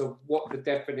sense of what the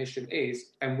definition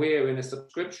is. And we're in a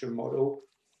subscription model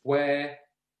where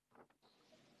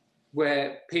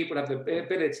people have the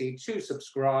ability to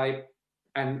subscribe,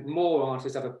 and more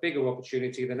artists have a bigger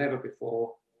opportunity than ever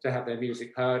before to have their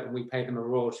music heard, and we pay them a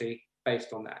royalty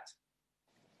based on that.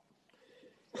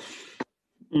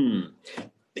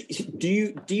 Do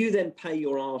you then pay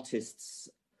your artists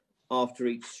after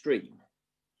each stream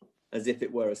as if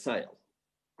it were a sale?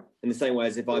 In the same way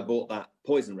as if I bought that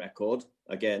Poison record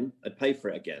again, I'd pay for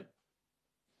it again.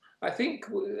 I think,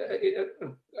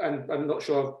 and I'm not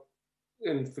sure,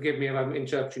 and forgive me if I'm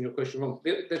interpreting your question wrong,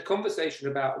 the conversation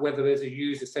about whether there's a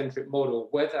user-centric model,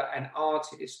 whether an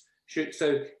artist should,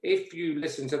 so if you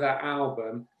listen to that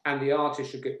album and the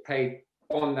artist should get paid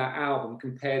on that album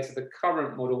compared to the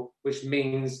current model, which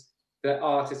means that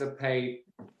artists are paid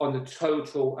on the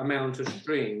total amount of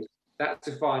streams, that's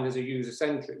defined as a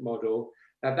user-centric model.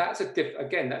 Now that's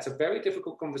that's a very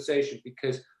difficult conversation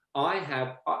because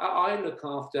I look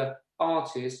after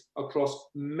artists across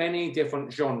many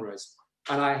different genres,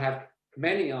 and I have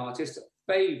many artists that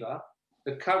favour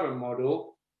the current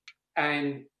model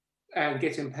and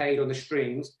getting paid on the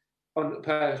streams,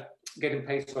 getting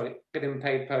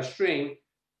paid per stream,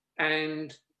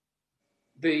 and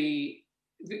I'd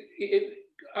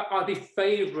be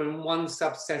favouring one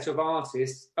subset of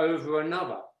artists over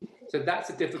another. So that's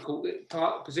a difficult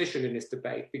position in this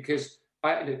debate, because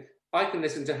I can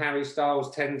listen to Harry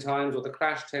Styles 10 times or The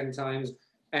Clash 10 times,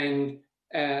 and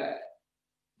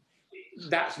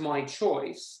that's my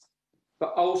choice.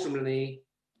 But ultimately,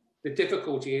 the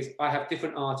difficulty is I have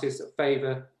different artists that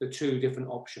favour the two different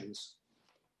options.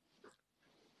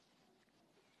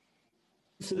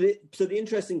 So the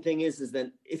interesting thing is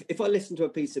then if I listen to a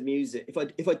piece of music,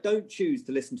 if I don't choose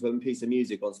to listen to a piece of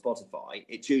music on Spotify,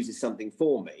 it chooses something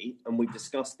for me. And we've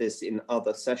discussed this in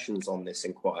other sessions on this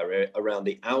inquiry around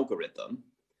the algorithm.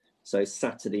 So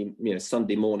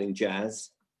Sunday morning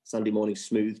jazz, Sunday morning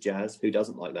smooth jazz, who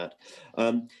doesn't like that?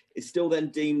 It's still then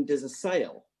deemed as a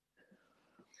sale.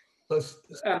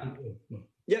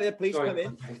 Yeah, please come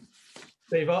in.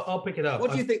 Steve, I'll pick it up. What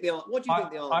do you think the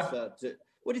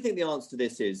answer to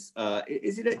this is?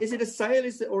 Is it a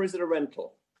sale? Or is it a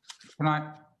rental? Can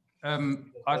I?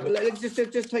 Let's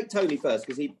just take Tony first,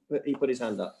 because he put his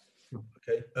hand up.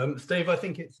 Okay, Steve, I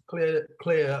think it's clear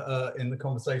in the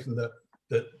conversation that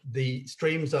the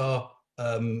streams are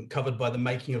covered by the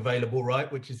making available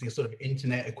right, which is the sort of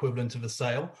internet equivalent of a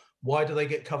sale. Why do they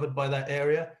get covered by that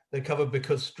area? They're covered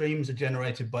because streams are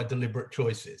generated by deliberate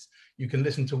choices. You can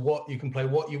listen to you can play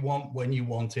what you want when you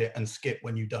want it and skip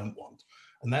when you don't want.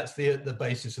 And that's the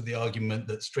basis of the argument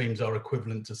that streams are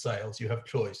equivalent to sales. You have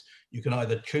choice. You can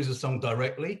either choose a song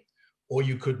directly, or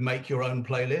you could make your own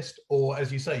playlist, or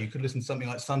as you say, you could listen to something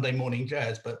like Sunday morning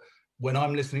jazz, but when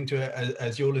I'm listening to it,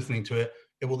 as you're listening to it,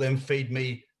 it will then feed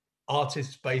me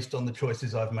artists based on the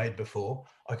choices I've made before.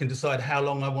 I can decide how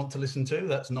long I want to listen to.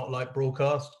 That's not like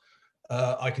broadcast.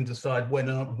 I can decide when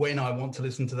I want to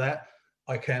listen to that.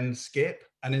 I can skip.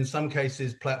 And in some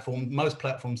cases, most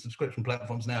platforms, subscription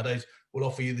platforms nowadays, will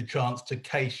offer you the chance to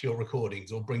cache your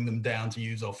recordings or bring them down to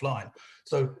use offline.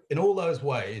 So in all those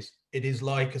ways, it is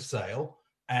like a sale.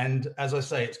 And as I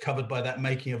say, it's covered by that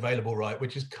making available right,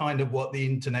 which is kind of what the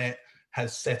internet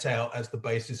has set out as the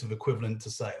basis of equivalent to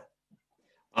sale.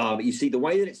 You see, the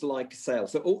way that it's like a sale,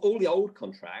 so all the old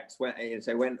contracts, when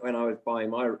I was buying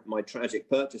my tragic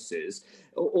purchases,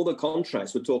 all the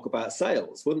contracts would talk about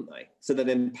sales, wouldn't they? So they're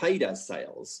then paid as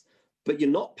sales, but you're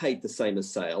not paid the same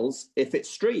as sales if it's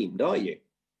streamed, are you?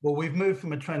 Well, we've moved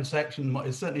from a transaction,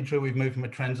 it's certainly true, we've moved from a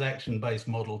transaction-based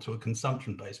model to a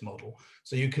consumption-based model.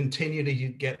 So you continue to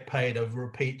get paid over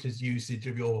repeated usage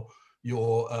of your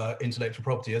your intellectual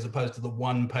property, as opposed to the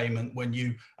one payment when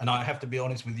you, and I have to be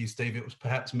honest with you, Steve, it was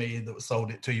perhaps me that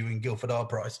sold it to you in Guildford R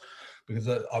Price, because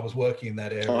I was working in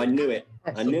that area. Oh, I knew it.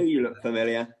 I knew you looked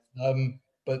familiar.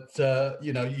 But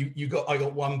you know, I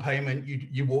got one payment,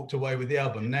 you walked away with the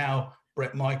album. Now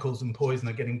Bret Michaels and Poison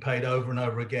are getting paid over and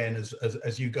over again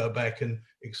as you go back and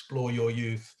explore your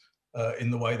youth in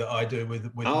the way that I do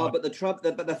with but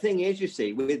the thing is, you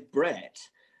see, with Bret,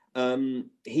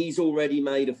 he's already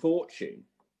made a fortune.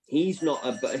 He's not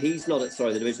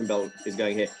sorry, the division bell is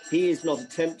going here. He is not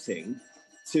attempting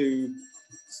to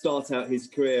start out his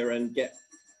career and get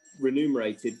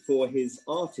remunerated for his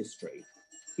artistry.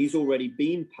 He's already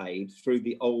been paid through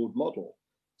the old model.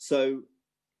 So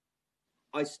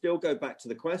I still go back to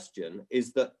the question,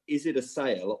 is it a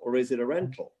sale or is it a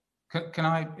rental? Can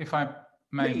I, if I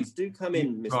may? Please do come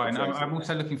in, Mr. Brian. I'm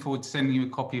also looking forward to sending you a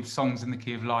copy of Songs in the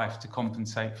Key of Life to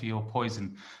compensate for your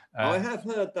Poison. I have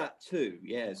heard that too,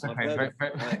 yes. Okay,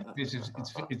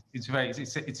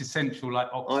 it's essential, like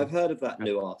Oxford. I've heard of that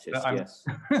new artist, yes.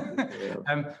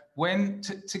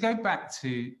 To go back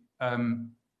to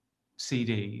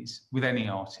CDs with any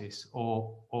artist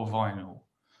or vinyl,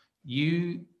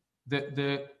 you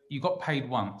got paid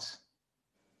once,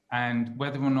 and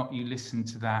whether or not you listen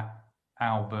to that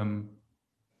album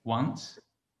once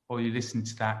or you listen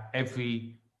to that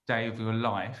every day of your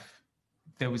life,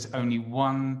 there was only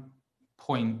one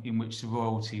point in which the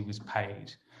royalty was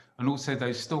paid. And also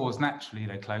those stores, naturally,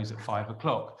 they close at 5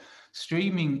 o'clock.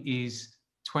 Streaming is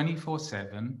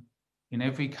 24/7 in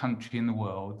every country in the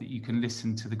world that you can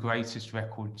listen to the greatest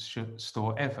record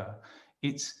store ever.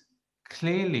 It's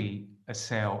clearly a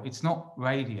sale. It's not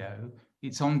radio.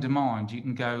 It's on demand. You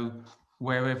can go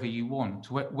wherever you want.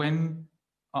 When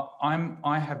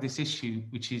I have this issue,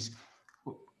 which is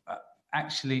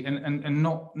actually, and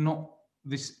not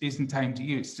this isn't aimed at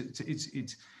you.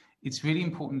 It's really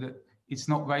important that it's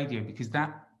not radio, because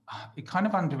that it kind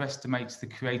of underestimates the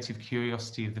creative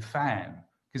curiosity of the fan,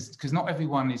 because not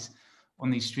everyone is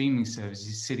on these streaming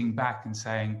services sitting back and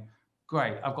saying,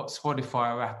 great, I've got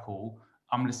Spotify or Apple,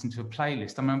 I'm listening to a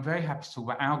playlist. I mean, I'm very happy to talk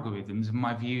about algorithms and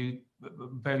my view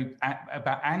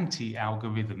about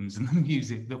anti-algorithms and the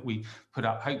music that we put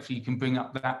up. Hopefully you can bring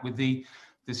up that with the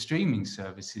streaming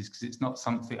services, because it's not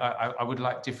something I would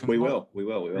like different. We will.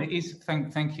 It is.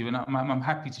 Thank you. And I'm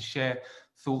happy to share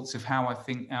thoughts of how I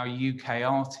think our UK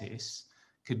artists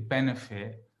could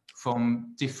benefit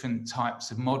from different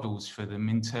types of models for them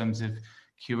in terms of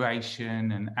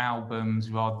curation and albums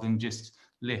rather than just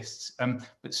lists.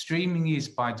 But streaming is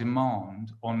by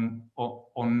demand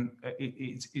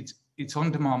it's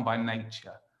on demand by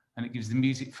nature, and it gives the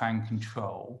music fan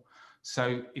control.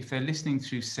 So if they're listening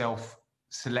through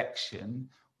self-selection,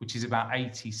 which is about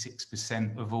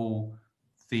 86% of all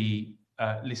the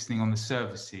listening on the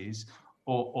services,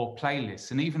 or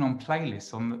playlists, and even on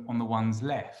playlists on the ones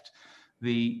left,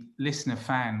 the listener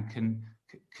fan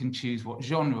can choose what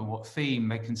genre, what theme.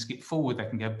 They can skip forward, they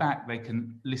can go back, they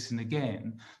can listen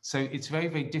again. So it's very,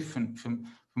 very different from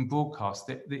broadcast.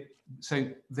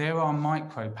 So there are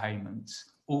micro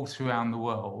payments all throughout the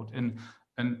world, and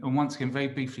once again, very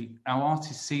briefly, our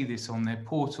artists see this on their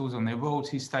portals, on their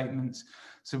royalty statements.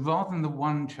 So rather than the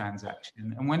one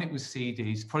transaction, and when it was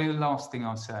CDs, probably the last thing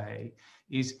I'll say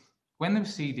is, when there were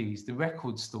CDs, the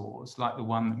record stores, like the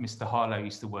one that Mr. Harlow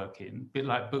used to work in, a bit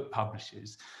like book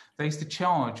publishers, they used to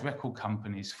charge record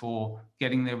companies for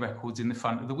getting their records in the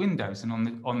front of the windows and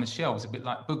on the shelves, a bit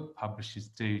like book publishers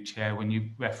do, Chair, when you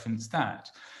reference that.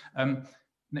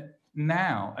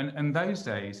 Now, and those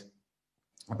days,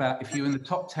 if you're in the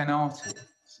top 10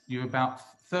 artists, you're about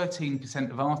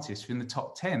 13% of artists were in the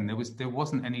top 10. There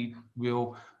wasn't any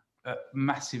real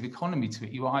massive economy to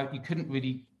it. You couldn't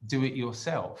really do it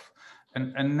yourself.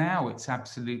 And now it's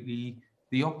absolutely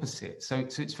the opposite. So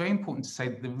it's very important to say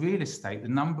that the real estate, the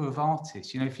number of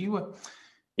artists, if you were...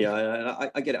 Yeah,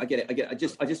 I get it.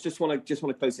 I just want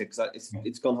to close here, because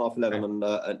it's gone 11:30, and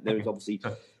there is obviously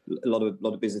a lot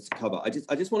of business to cover. I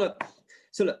just want to...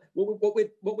 So look,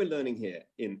 what we're learning here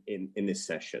in this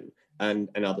session and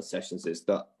other sessions is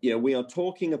that, we are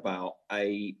talking about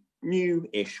a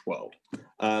new-ish world.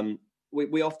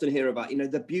 We often hear about,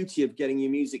 the beauty of getting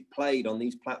your music played on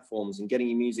these platforms and getting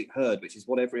your music heard, which is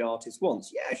what every artist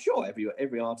wants. Yeah, sure,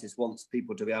 every artist wants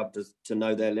people to be able to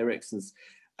know their lyrics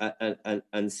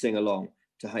and sing along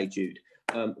to Hey Jude.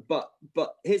 But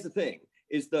here's the thing,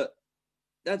 is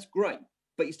that's great,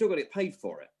 but you still got to get paid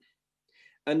for it.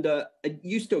 And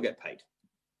you still get paid,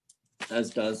 as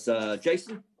does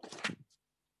Jason,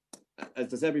 as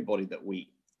does everybody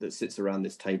that sits around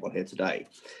this table here today.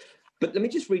 But let me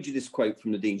just read you this quote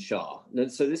from Nadine Shah.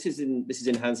 So this is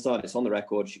in Hansard. It's on the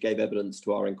record. She gave evidence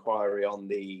to our inquiry on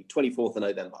the 24th of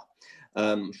November.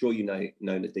 I'm sure you know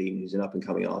Nadine, who's an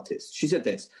up-and-coming artist. She said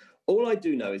this: "All I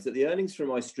do know is that the earnings from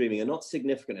my streaming are not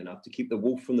significant enough to keep the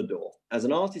wolf from the door. As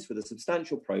an artist with a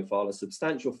substantial profile, a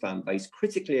substantial fan base,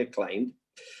 critically acclaimed,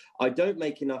 I don't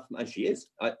make enough, and she is,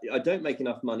 I don't make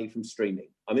enough money from streaming.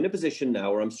 I'm in a position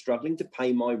now where I'm struggling to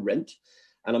pay my rent,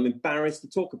 and I'm embarrassed to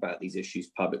talk about these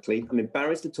issues publicly. I'm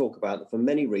embarrassed to talk about them for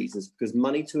many reasons, because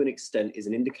money to an extent is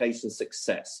an indication of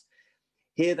success.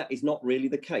 Here, that is not really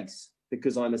the case,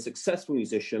 because I'm a successful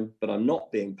musician, but I'm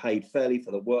not being paid fairly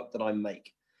for the work that I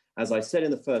make. As I said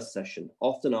in the first session,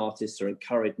 often artists are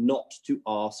encouraged not to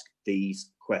ask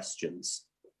these questions."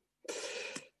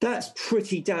 That's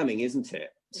pretty damning, isn't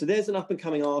it? So there's an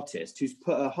up-and-coming artist who's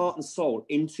put her heart and soul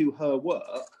into her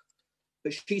work,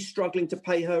 but she's struggling to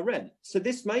pay her rent. So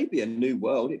this may be a new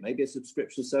world. It may be a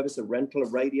subscription service, a rental, a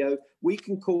radio. We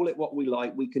can call it what we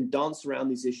like. We can dance around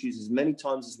these issues as many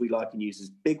times as we like and use as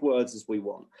big words as we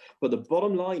want. But the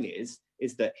bottom line is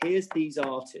that here's these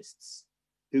artists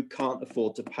who can't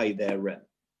afford to pay their rent.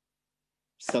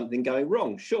 Something going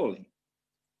wrong, surely.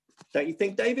 Don't you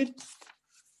think, David?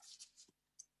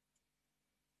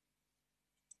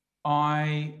 Two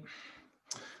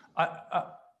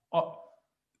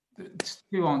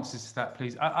answers to that,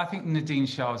 please. I think Nadine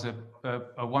Shah's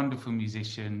a wonderful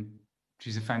musician.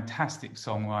 She's a fantastic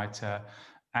songwriter,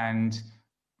 and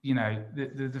you know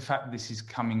the fact that this is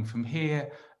coming from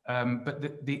here.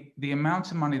 But the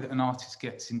amount of money that an artist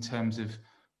gets in terms of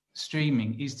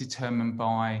streaming is determined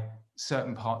by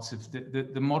certain parts of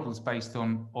the models based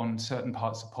on certain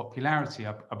parts of popularity.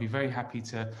 I'll be very happy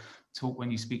to talk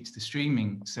when you speak to the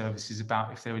streaming services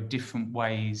about if there are different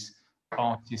ways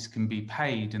artists can be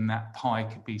paid and that pie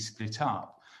could be split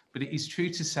up. But it is true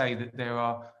to say that there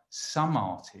are some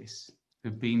artists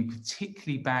who've been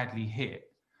particularly badly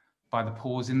hit by the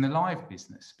pause in the live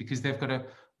business because they've got a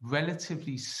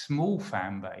relatively small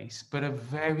fan base, but a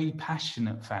very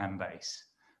passionate fan base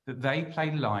that they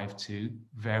play live to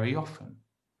very often.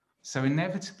 So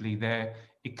inevitably their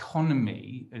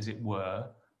economy, as it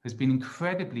were, has been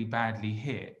incredibly badly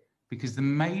hit because the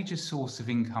major source of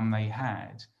income they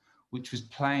had, which was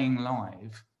playing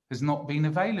live, has not been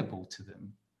available to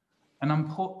them. And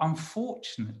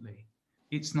unfortunately,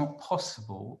 it's not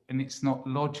possible and it's not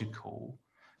logical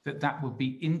that will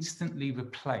be instantly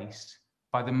replaced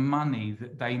by the money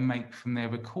that they make from their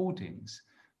recordings.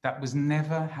 That was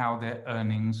never how their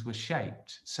earnings were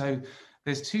shaped. So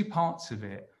there's two parts of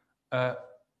it.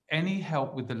 Any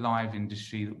help with the live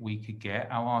industry that we could get,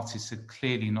 our artists are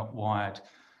clearly not wired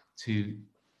to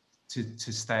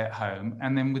stay at home.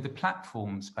 And then with the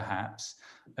platforms, perhaps,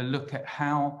 a look at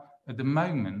how, at the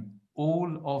moment,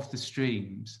 all of the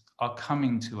streams are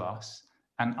coming to us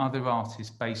and other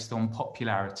artists based on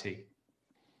popularity.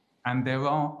 And there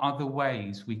are other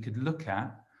ways we could look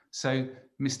at. So,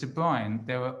 Mr. Bryan,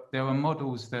 there are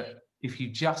models that if you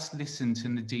just listen to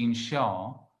Nadine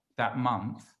Shah that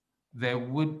month, there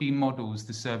would be models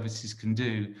the services can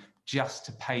do just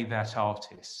to pay that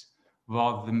artist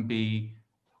rather than be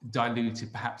diluted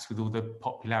perhaps with all the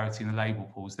popularity in the label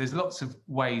pools. There's lots of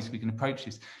ways we can approach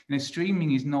this. You know,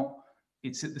 streaming is not,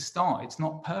 it's at the start, it's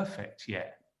not perfect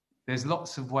yet. There's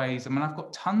lots of ways. I mean, I've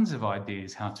got tons of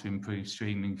ideas how to improve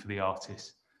streaming for the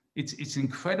artists. It's an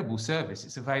incredible service.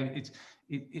 It's available.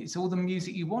 It's all the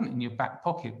music you want in your back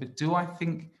pocket. But do I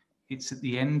think it's at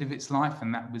the end of its life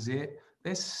and that was it?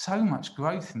 There's so much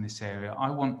growth in this area. I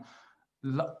want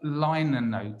liner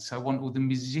notes. I want all the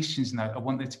musicians' notes. I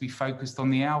want them to be focused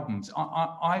on the albums.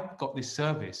 I've got this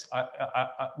service,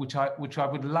 which I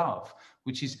would love,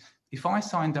 which is if I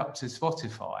signed up to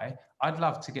Spotify, I'd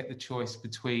love to get the choice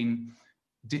between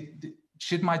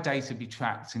should my data be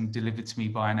tracked and delivered to me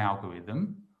by an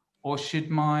algorithm, or should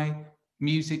my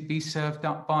music be served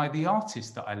up by the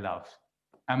artist that I love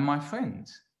and my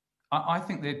friends? I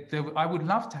think that I would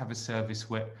love to have a service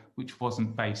which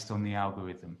wasn't based on the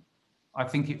algorithm. I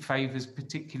think it favours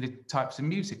particular types of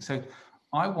music. So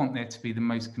I want there to be the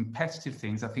most competitive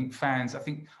things. I think fans, I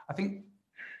think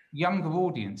younger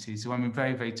audiences who I'm in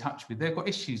very, very touch with, they've got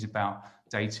issues about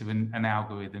data and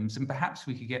algorithms. And perhaps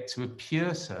we could get to a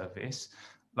pure service,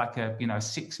 like a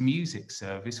 6 music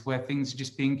service where things are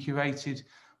just being curated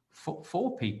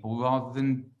for people rather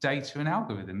than data and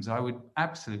algorithms. I would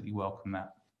absolutely welcome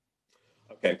that.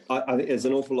 Okay, I think there's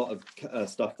an awful lot of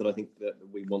stuff that I think that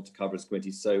we want to cover as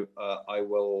committee. So I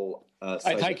will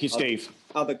say thank you, Steve.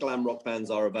 Other glam rock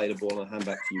bands are available, and I'll hand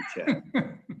back to you, Chair.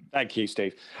 Thank you,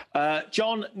 Steve.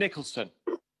 John Nicholson.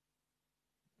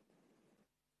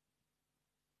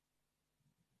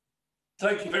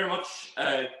 Thank you very much,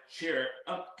 Chair.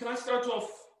 Can I start off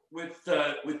with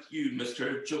you,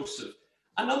 Mr. Joseph?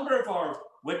 A number of our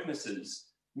witnesses,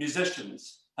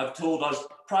 musicians, have told us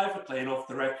privately and off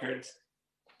the record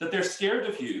that they're scared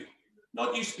of you,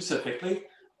 not you specifically,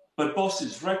 but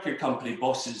bosses, record company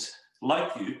bosses like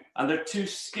you, and they're too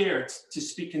scared to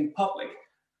speak in public.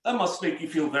 That must make you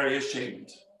feel very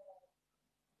ashamed.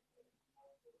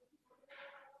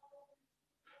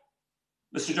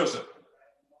 Mr. Joseph.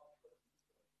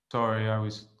 Sorry, I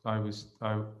was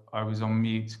on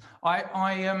mute. I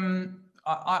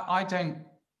don't.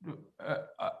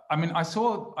 I mean, I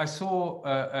saw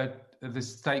the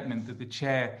statement that the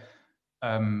chair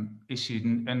issued,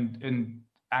 and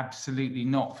absolutely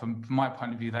not. From my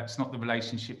point of view, that's not the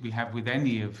relationship we have with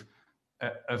any of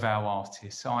our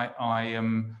artists.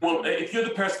 Well, if you're the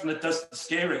person that does the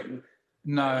scaring,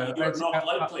 no,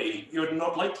 you're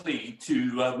not likely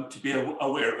to be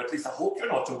aware of it. At least I hope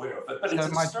you're not aware of it. But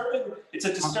it's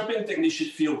a disturbing thing. You should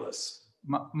feel this.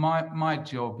 My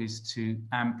job is to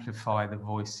amplify the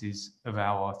voices of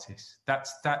our artists. That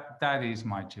is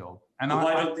my job. And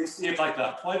why don't they see it like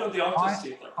that? Why don't the artists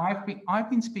see it like that? I've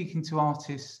been speaking to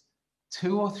artists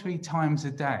 2 or 3 times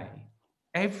a day,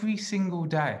 every single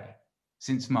day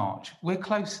since March. We're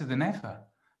closer than ever.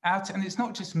 And it's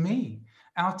not just me.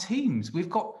 Our teams, we've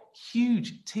got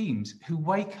huge teams who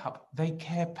wake up, they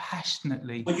care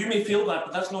passionately. Well, you may feel that,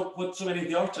 but that's not what so many of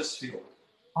the artists feel.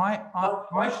 Why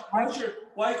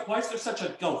is there such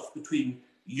a gulf between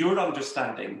your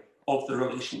understanding of the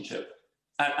relationship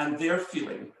and their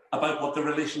feeling about what the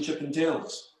relationship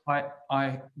entails?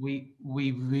 We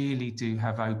really do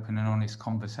have open and honest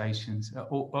conversations at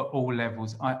all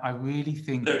levels. I really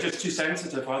think they're just too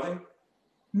sensitive, are they?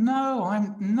 No,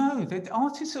 the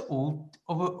artists are all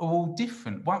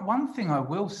different. One thing I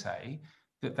will say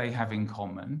that they have in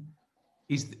common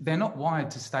is they're not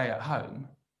wired to stay at home.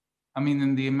 I mean,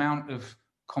 and the amount of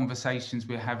conversations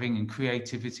we're having and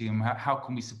creativity, and how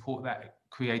can we support that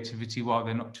creativity while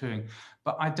they're not touring.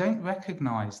 But I don't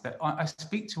recognise that. I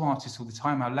speak to artists all the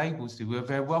time. Our labels do. We're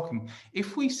very welcoming.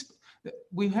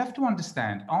 We have to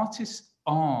understand artists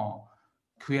are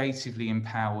creatively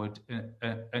empowered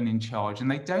and in charge, and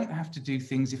they don't have to do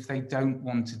things if they don't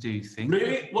want to do things.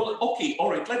 Really? Well, okay, all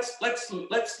right. Let's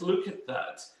look at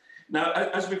that. Now,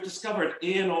 as we've discovered,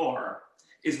 A&R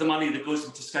is the money that goes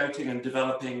into scouting and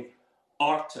developing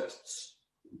artists.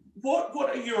 What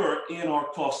are your A&R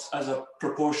costs as a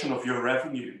proportion of your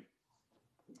revenue?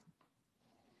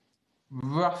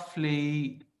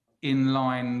 Roughly in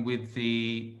line with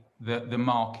the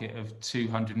market of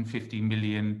 250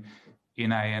 million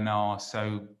in A&R,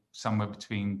 so somewhere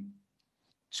between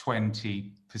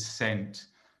 20%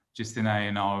 just in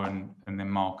A&R and then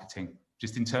marketing,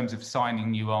 just in terms of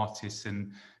signing new artists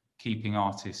and keeping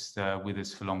artists with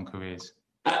us for long careers.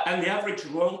 And the average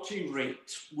royalty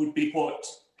rate would be what?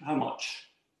 How much?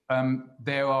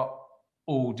 There are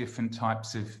all different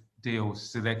types of deals.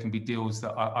 So there can be deals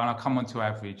that, and I'll come on to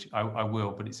average, I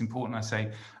will, but it's important I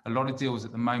say a lot of deals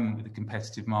at the moment with the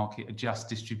competitive market are just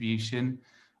distribution.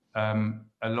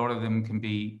 A lot of them can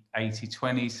be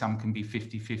 80-20, some can be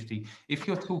 50-50. If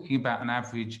you're talking about an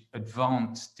average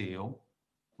advance deal,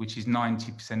 which is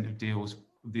 90% of deals,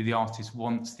 the artist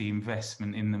wants the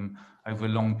investment in them over a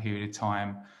long period of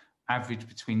time, average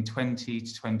between 20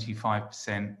 to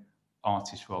 25%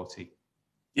 artist royalty.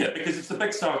 Yeah, because it's the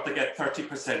big stars that get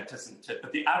 30%, isn't it?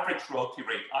 But the average royalty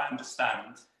rate, I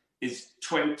understand, is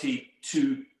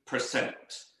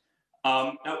 22%.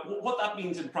 Now, what that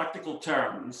means in practical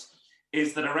terms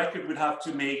is that a record would have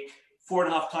to make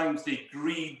 4.5 times the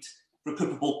agreed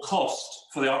recoupable cost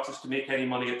for the artist to make any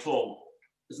money at all.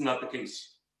 Isn't that the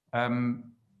case?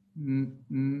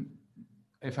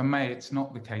 If I may, it's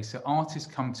not the case. So artists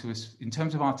come to us, in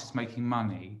terms of artists making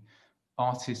money,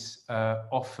 artists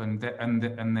often,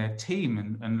 and their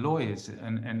team and lawyers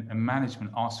and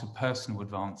management ask for personal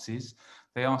advances.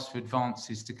 They ask for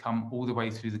advances to come all the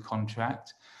way through the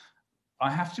contract. I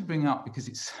have to bring up, because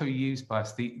it's so used by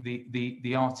us,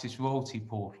 the artist royalty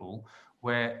portal,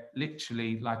 where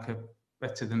literally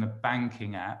better than a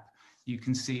banking app, you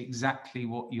can see exactly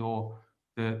what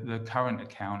the current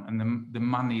account and the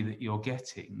money that you're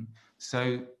getting.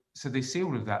 So they see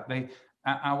all of that.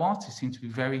 Our artists seem to be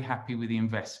very happy with the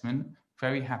investment,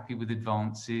 very happy with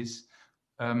advances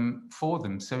for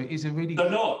them. So it is a really... They're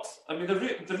not. I mean, they're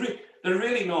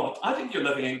really not. I think you're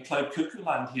living in cloud cuckoo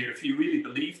land here if you really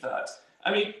believe that.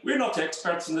 I mean, we're not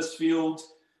experts in this field.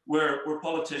 We're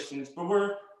politicians, but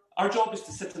our job is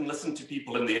to sit and listen to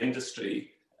people in the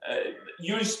industry.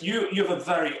 You have a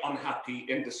very unhappy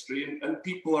industry, and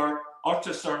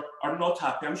artists are not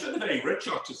happy. I'm sure the very rich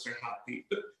artists are happy,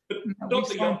 but not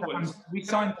the young ones.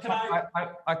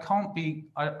 I can't be.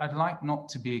 I'd like not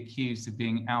to be accused of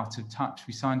being out of touch.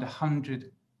 We signed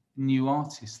 100 new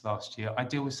artists last year. I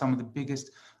deal with some of the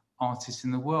biggest artists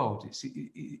in the world.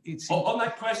 It's on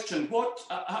that question,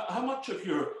 how much of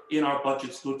your A&R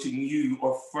budgets go to new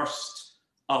or first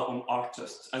album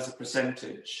artists as a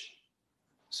percentage?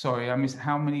 Sorry, I missed.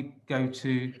 How many go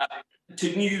to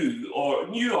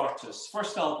new artists,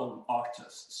 first album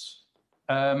artists?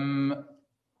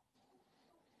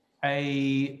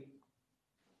 A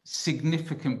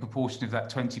significant proportion of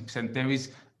that 20%. There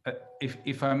is,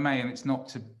 if I may, and it's not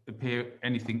to appear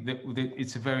anything, that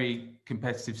it's a very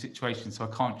competitive situation, so I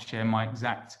can't share my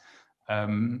exact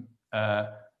A&R.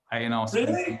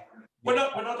 Really? We're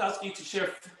not asking you to share.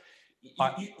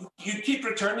 You keep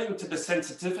returning to the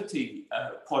sensitivity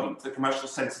point, the commercial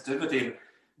sensitivity.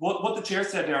 What the chair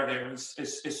said earlier is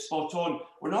spot on.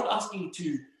 We're not asking you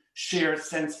to share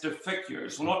sensitive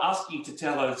figures. We're not asking you to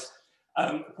tell us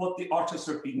what the artists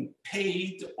are being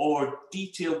paid or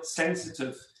detailed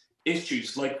sensitive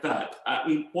issues like that. I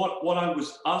mean, what I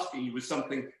was asking you was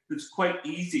something that's quite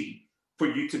easy for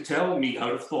you to tell me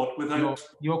out of thought without...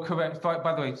 You're correct. By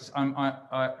the way,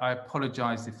 I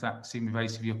apologise if that seemed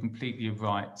evasive. You're completely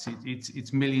right.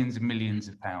 It's millions and millions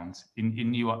of pounds in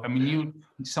new... I mean,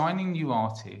 signing new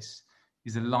artists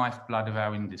is the lifeblood of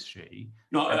our industry.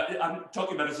 No, I'm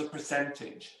talking about as a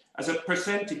percentage. As a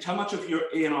percentage, how much of your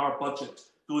A&R budget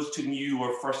goes to new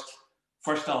or first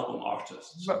album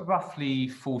artists? Roughly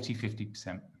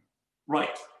 40-50%.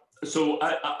 Right. So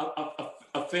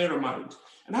a fair amount.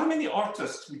 And how many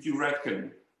artists would you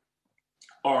reckon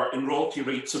are in royalty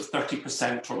rates of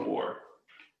 30% or more?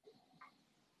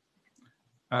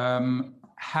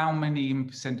 How many in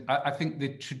percent? I think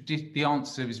the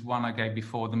answer is one I gave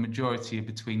before. The majority are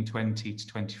between 20 to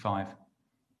 25.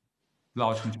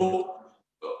 Large majority.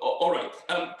 All right.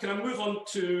 Can I move on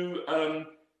to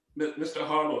Mr.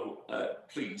 Harlow,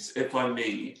 please, if I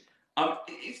may?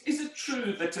 Is it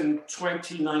true that in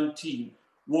 2019,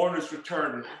 Warner's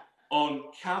return on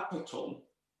capital,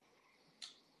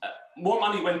 more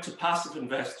money went to passive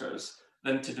investors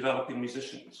than to developing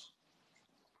musicians?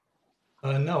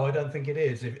 No, I don't think it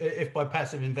is. If by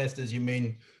passive investors you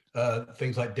mean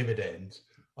things like dividends,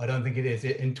 I don't think it is.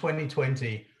 In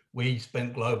 2020, we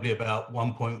spent globally about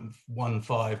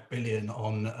 1.15 billion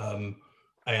on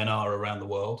A&R around the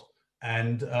world,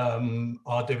 and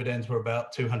our dividends were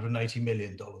about $280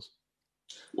 million.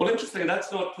 Well, interesting.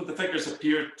 That's not what the figures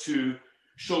appear to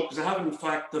show, because I have, in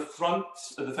fact, the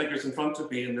figures in front of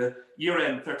me, and the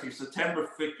year-end 30 September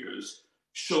figures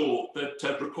show that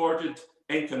recorded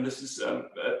income, this is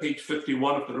page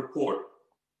 51 of the report,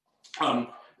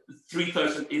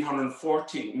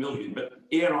 3,840 million, but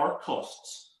A&R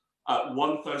costs at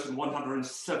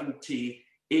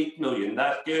 1,178 million.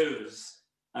 That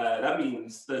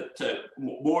means that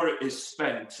more is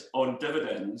spent on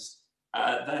dividends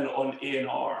than on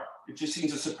A&R. It just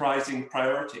seems a surprising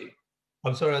priority.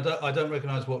 I'm sorry, I don't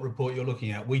recognise what report you're looking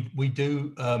at. We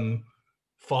do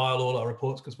file all our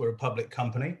reports because we're a public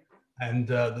company, and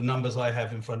the numbers I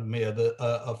have in front of me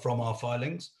are from our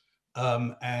filings,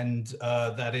 and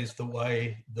that is the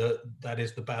way that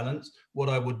is the balance. What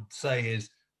I would say is,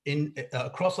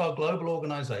 across our global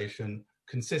organisation,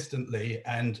 consistently,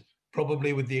 and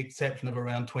probably with the exception of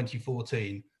around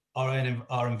 2014,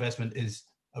 our investment is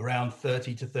around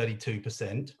 30 to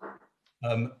 32%.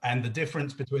 And the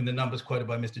difference between the numbers quoted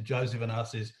by Mr. Joseph and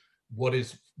us is what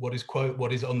is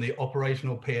on the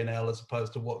operational P&L as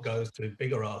opposed to what goes to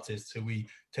bigger artists who we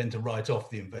tend to write off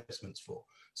the investments for.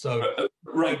 So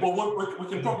right. Well, we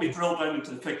can probably drill down into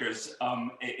the figures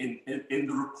in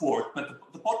the report, but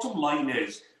the bottom line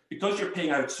is, because you're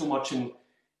paying out so much in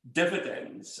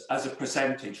dividends as a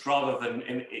percentage rather than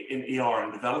in AR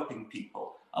and developing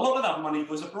people, a lot of that money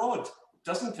goes abroad,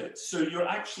 doesn't it? So you're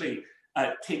actually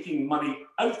taking money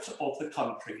out of the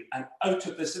country and out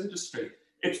of this industry.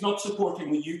 It's not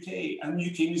supporting the UK and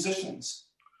UK musicians.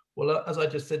 Well, as I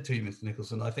just said to you, Mr.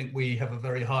 Nicholson, I think we have a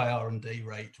very high R&D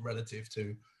rate relative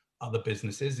to other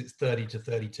businesses. It's 30 to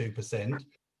 32%,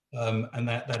 and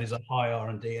that is a high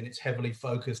R&D, and it's heavily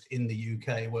focused in the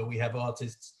UK, where we have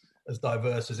artists as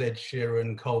diverse as Ed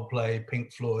Sheeran, Coldplay,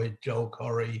 Pink Floyd, Joel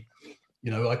Corey. You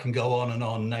know, I can go on and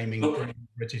on naming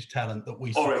British talent that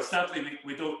we. All right, sadly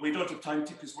we don't have time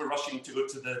to, because we're rushing to go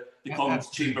to the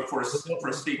Commons chamber for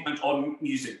a statement on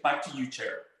music. Back to you,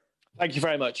 Chair. Thank you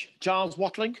very much, Giles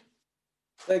Watling.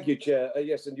 Thank you, Chair.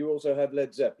 Yes, and you also have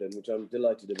Led Zeppelin, which I'm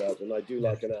delighted about, and I do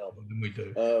like an album. We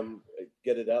do.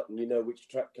 Get it out, and you know which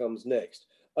track comes next.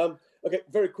 Okay,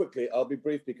 very quickly, I'll be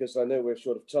brief because I know we're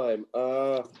short of time.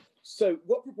 So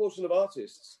what proportion of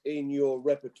artists in your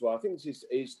repertoire, I think this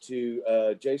is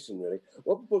to Jason really,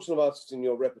 what proportion of artists in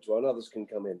your repertoire, and others can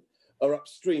come in, are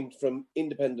upstreamed from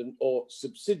independent or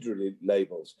subsidiary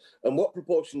labels? And what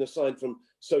proportion are signed from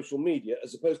social media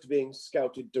as opposed to being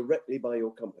scouted directly by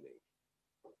your company?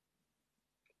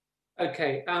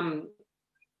 Okay, Sony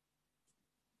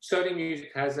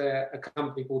Music has a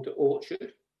company called The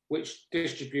Orchard, which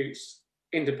distributes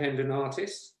independent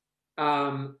artists.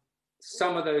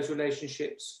 Some of those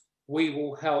relationships we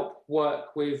will help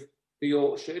work with The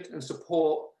Orchard and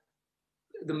support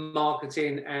the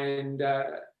marketing and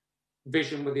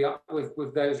vision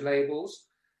with those labels.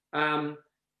 And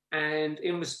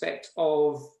in respect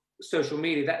of social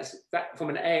media, that from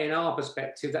an A&R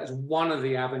perspective, that's one of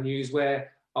the avenues where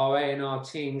our A&R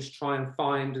teams try and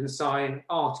find and sign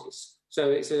artists.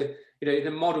 So it's the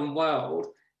modern world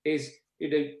is,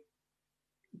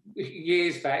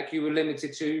 years back you were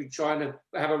limited to trying to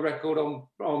have a record on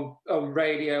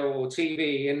radio or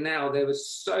TV, and now there are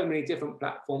so many different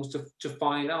platforms to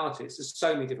find artists. There's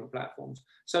so many different platforms.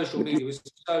 Social media is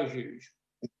so huge.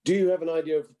 Do you have an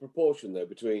idea of the proportion though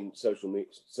between social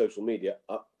media?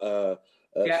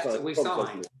 We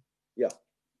sign. Yeah.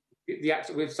 The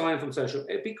actor we've signed from social,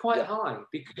 it'd be quite high,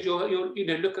 because you're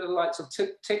look at the likes of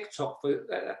TikTok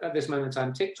at this moment in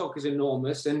time. TikTok is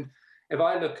enormous, and if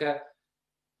I look at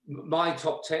my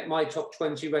top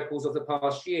 20 records of the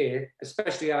past year,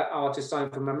 especially artists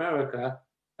signed from America,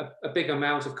 a big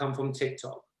amount have come from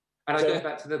TikTok. And I go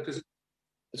back to the.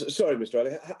 Sorry, Mr.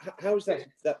 Iley, how is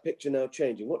that picture now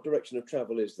changing? What direction of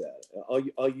travel is there?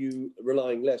 Are you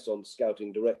relying less on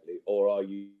scouting directly, or are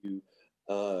you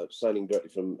signing directly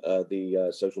from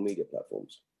the social media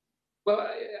platforms? Well,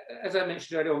 as I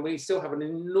mentioned earlier on, we still have an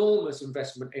enormous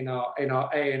investment in our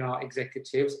A&R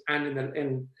executives and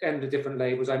in the different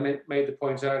labels. I made the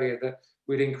point earlier that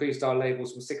we'd increased our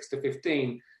labels from 6 to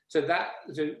 15. If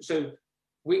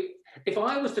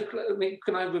I was to,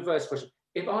 can I reverse question?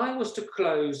 If I was to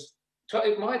close,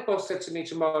 if my boss said to me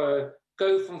tomorrow,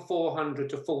 go from 400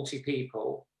 to 40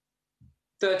 people,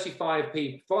 35 of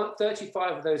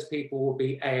those people will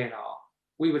be A&R.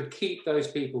 We would keep those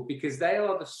people because they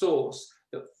are the source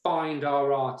that find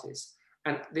our artists.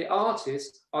 And the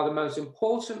artists are the most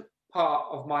important part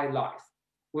of my life.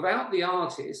 Without the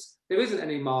artists, there isn't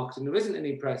any marketing, there isn't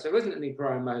any press, there isn't any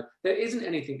promo, there isn't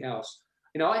anything else.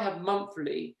 I have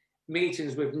monthly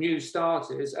meetings with new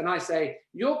starters, and I say,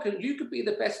 you could be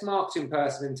the best marketing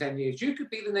person in 10 years, you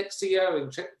could be the next CEO in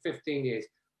 15 years,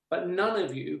 but none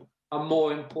of you are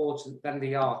more important than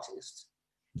the artist.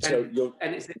 And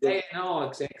it's the A&R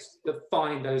execs that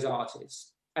find those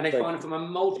artists, and they find them from a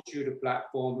multitude of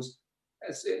platforms,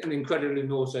 and incredibly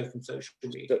more so from social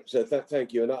media. So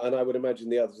thank you, and I would imagine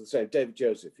the others are the same. David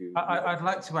Joseph, I'd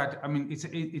like to add.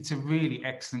 It's a really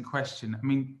excellent question.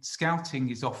 Scouting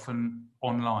is often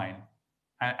online,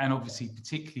 and obviously,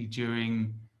 particularly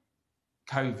during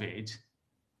COVID,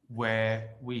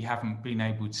 where we haven't been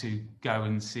able to go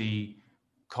and see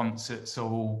concerts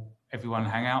or everyone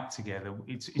hang out together.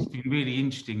 It's been really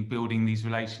interesting building these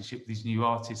relationships with these new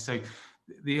artists. So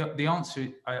the answer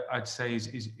I'd say is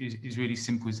really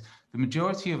simple. Is the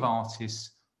majority of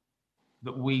artists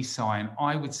that we sign,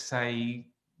 I would say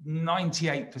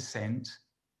 98%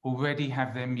 already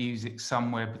have their music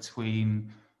somewhere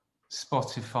between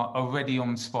already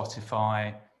on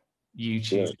Spotify,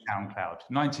 YouTube, SoundCloud.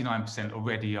 99%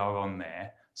 already are on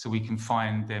there, so we can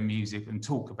find their music and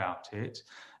talk about it.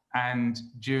 And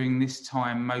during this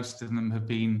time, most of them have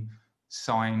been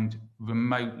signed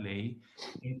remotely.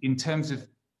 In terms of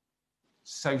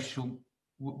social,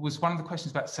 was one of the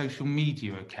questions about social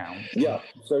media accounts? Yeah,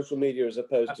 social media as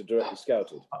opposed to directly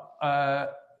scouted.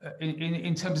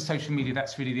 In terms of social media,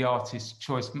 that's really the artist's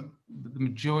choice. The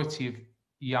majority of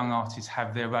young artists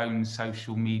have their own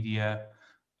social media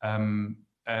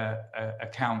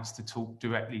accounts to talk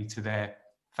directly to their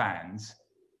fans.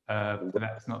 But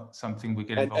that's not something we're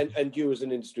getting involved in. And you as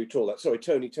an industry tool. Sorry,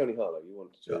 Tony Harlow, you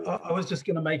wanted to... I was just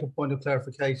going to make a point of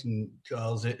clarification,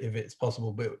 Giles, if it's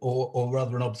possible, or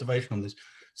rather an observation on this.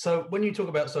 So when you talk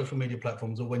about social media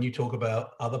platforms, or when you talk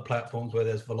about other platforms where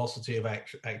there's velocity of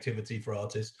activity for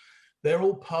artists, they're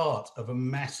all part of a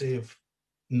massive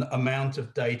amount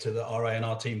of data that our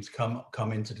A&R teams come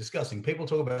into discussing. People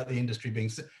talk about the industry being,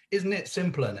 isn't it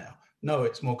simpler now? No,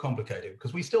 it's more complicated,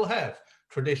 because we still have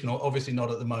traditional, obviously not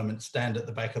at the moment, stand at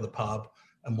the back of the pub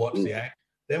and watch the act.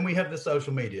 Then we have the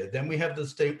social media. Then we have the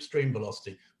stream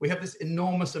velocity. We have this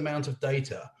enormous amount of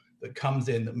data that comes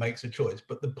in that makes a choice.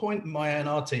 But the point my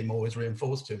A&R team always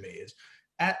reinforced to me is,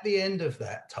 at the end of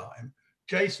that time,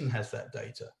 Jason has that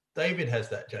data, David has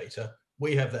that data,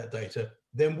 we have that data,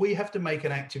 then we have to make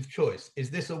an active choice.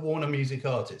 Is this a Warner Music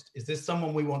artist? Is this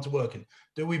someone we want to work in?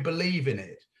 Do we believe in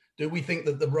it? Do we think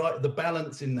that the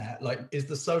balance in that, like, is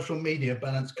the social media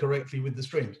balanced correctly with the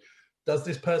streams? Does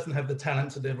this person have the talent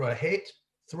to deliver a hit,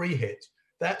 3 hits?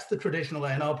 That's the traditional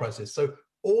A&R process. So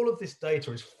all of this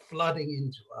data is flooding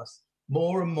into us,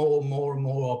 more and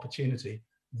more opportunity.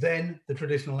 Then the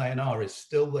traditional A&R is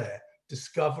still there.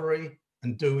 Discovery,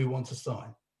 and do we want to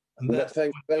sign? And that's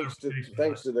thanks to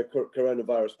the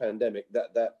coronavirus pandemic,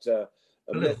 that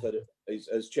method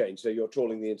has changed. So you're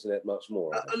trawling the internet much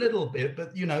more. A little bit,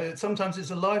 but you know, sometimes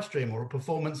it's a live stream or a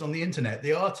performance on the internet.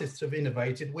 The artists have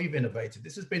innovated, we've innovated.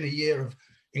 This has been a year of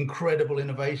incredible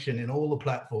innovation in all the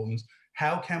platforms.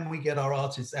 How can we get our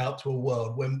artists out to a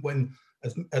world when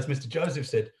as Mr. Joseph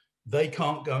said, they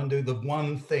can't go and do the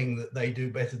one thing that they do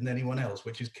better than anyone else,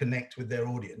 which is connect with their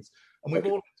audience. And we've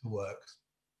all had to work.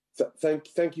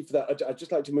 Thank you for that. I'd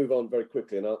just like to move on very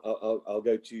quickly, and I'll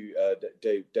go to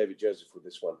David Joseph with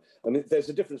this one. I mean, there's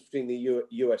a difference between the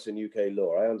US and UK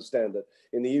law. I understand that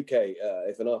in the UK,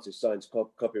 if an artist signs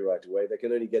copyright away, they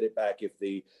can only get it back if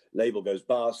the label goes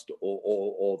bust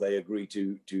or they agree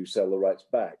to sell the rights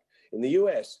back. In the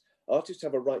US, artists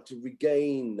have a right to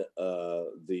regain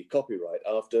the copyright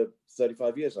after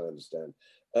 35 years, I understand.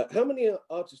 How many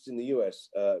artists in the US,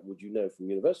 would you know from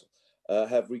Universal,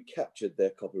 have recaptured their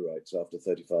copyrights after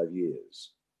 35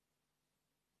 years?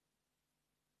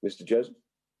 Mr. Joseph?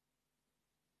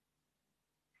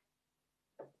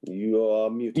 You are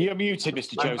muted. You're muted,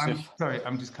 Mr. Joseph. I'm sorry,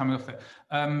 I'm just coming off it.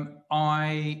 I'd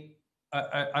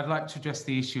like to address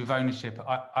the issue of ownership.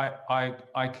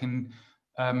 I can,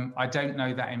 I don't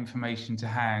know that information to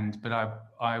hand, but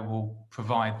I will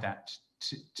provide that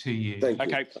to you.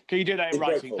 Okay, can you do that in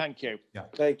writing? Grateful. Thank you. Yeah.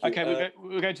 Thank you. Okay,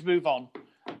 we're going to move on.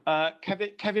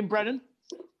 Kevin Brennan?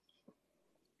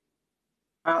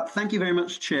 Thank you very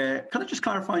much, Chair. Can I just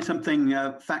clarify something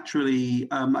factually?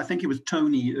 I think it was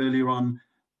Tony earlier on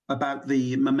about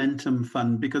the Momentum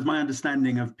Fund, because my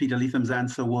understanding of Peter Leatham's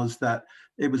answer was that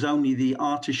it was only the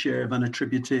artist share of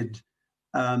unattributed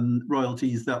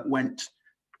royalties that went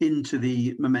into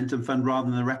the Momentum Fund rather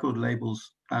than the record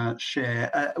label's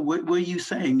share. Were you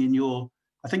saying in your,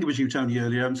 I think it was you, Tony,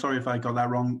 earlier, I'm sorry if I got that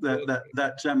wrong,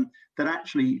 that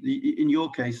actually, in your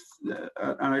case,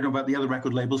 and I don't know about the other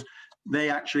record labels, they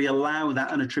actually allow that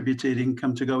unattributed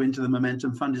income to go into the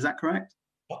Momentum Fund. Is that correct?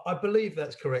 I believe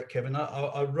that's correct, Kevin.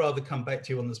 I'd rather come back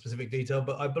to you on the specific detail,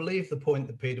 but I believe the point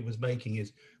that Peter was making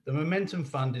is the Momentum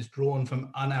Fund is drawn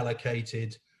from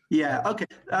unallocated. Yeah, okay.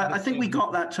 I think we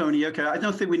got that, Tony. Okay, I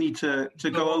don't think we need to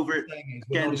go over it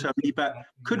again, Tony, but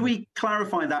could we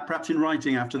clarify that perhaps in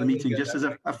writing after the meeting, just as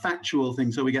a factual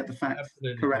thing, so we get the facts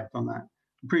correct on that?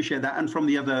 Appreciate that. And from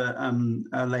the other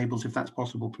labels, if that's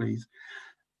possible, please.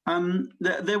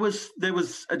 There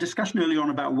was a discussion earlier on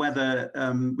about whether,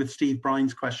 with Steve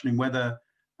Bryan's questioning, whether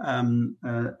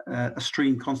a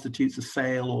stream constitutes a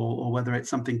sale or whether it's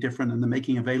something different, and the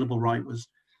making available right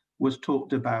was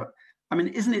talked about. I mean,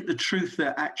 isn't it the truth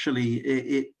that actually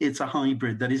it's a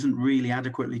hybrid that isn't really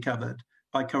adequately covered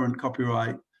by current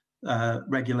copyright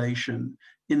regulation,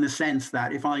 in the sense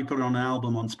that if I put on an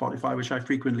album on Spotify, which I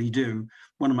frequently do,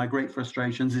 one of my great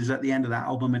frustrations is at the end of that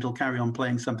album, it'll carry on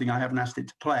playing something I haven't asked it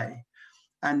to play.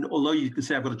 And although you can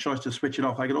say I've got a choice to switch it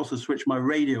off, I could also switch my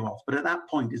radio off. But at that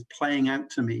point, it's playing out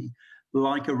to me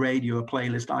like a radio, a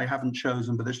playlist I haven't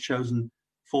chosen, but it's chosen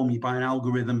for me by an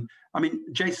algorithm. I mean,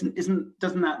 Jason, isn't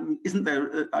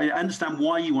there? I understand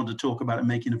why you want to talk about it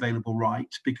making available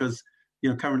right, because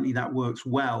currently that works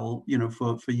well,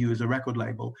 for you as a record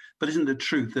label. But isn't the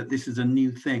truth that this is a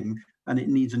new thing and it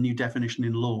needs a new definition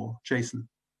in law, Jason?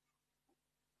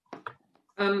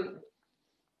 I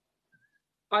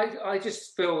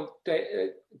just feel,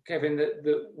 Kevin, that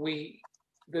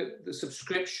the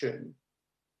subscription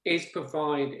is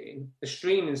providing, the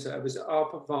streaming service are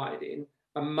providing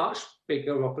a much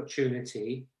bigger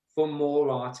opportunity for more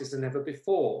artists than ever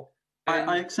before.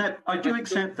 I do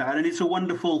accept that, and it's a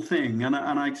wonderful thing, and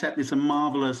I accept it's a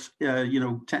marvelous,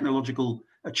 technological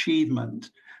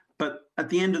achievement. But at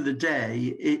the end of the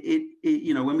day,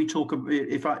 when we talk,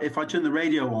 if I turn the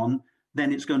radio on, then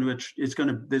there's going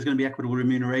to be equitable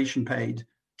remuneration paid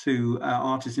to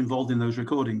artists involved in those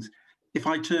recordings. If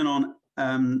I turn on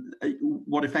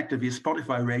what effectively is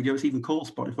Spotify radio, it's even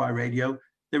called Spotify radio,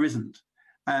 there isn't.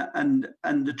 And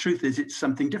the truth is, it's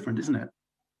something different, isn't it?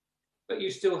 But you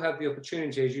still have the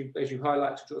opportunity, as you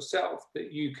highlighted yourself,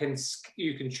 that you can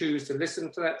choose to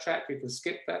listen to that track, you can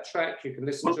skip that track, you can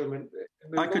listen to them.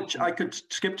 I could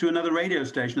skip to another radio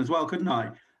station as well, couldn't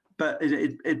I?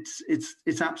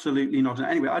 it's absolutely not.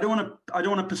 Anyway, I don't want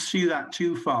to pursue that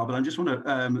too far, but I just want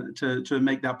to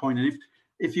make that point. And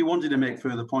if you wanted to make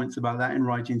further points about that in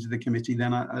writing to the committee,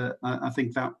 then I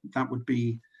think that would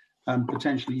be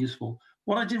potentially useful.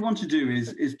 What I did want to do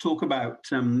is talk about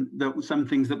some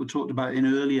things that were talked about in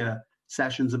earlier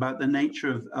sessions about the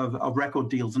nature of record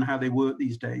deals and how they work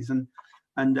these days.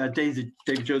 And David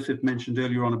Joseph mentioned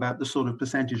earlier on about the sort of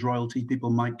percentage royalty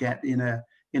people might get in a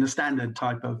standard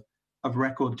type of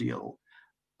record deal.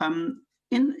 In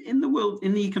the world,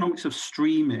 in the economics of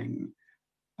streaming,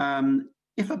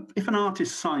 if an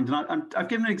artist signed, and I've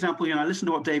given an example here, and I listened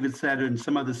to what David said and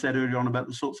some others said earlier on about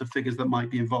the sorts of figures that might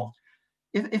be involved.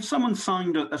 If someone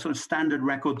signed a sort of standard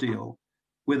record deal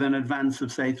with an advance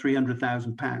of, say,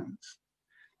 £300,000,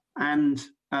 and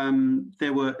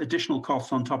there were additional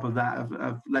costs on top of that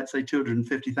of let's say,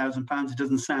 £250,000, it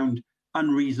doesn't sound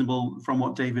unreasonable from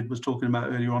what David was talking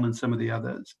about earlier on and some of the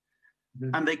others.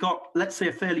 Mm-hmm. And they got, let's say,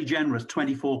 a fairly generous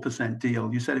 24%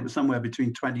 deal. You said it was somewhere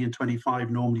between 20 and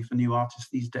 25 normally for new artists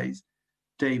these days,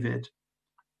 David.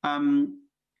 How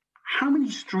many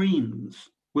streams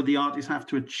would the artist have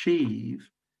to achieve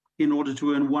in order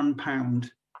to earn £1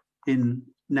 in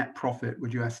net profit,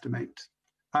 would you estimate?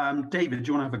 David,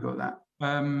 do you want to have a go at that?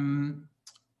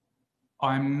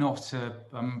 I'm not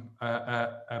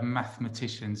a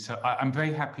mathematician, so I'm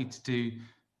very happy to do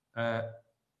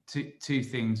two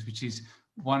things, which is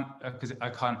one, because I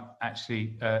can't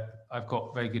actually, I've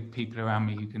got very good people around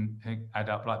me who can add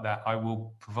up like that. I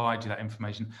will provide you that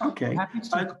information. Okay.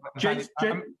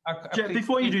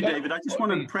 Before you do, David, I just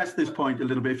want to press this point a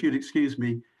little bit, if you'd excuse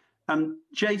me.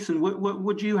 Jason,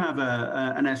 would you have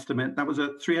an estimate? That was a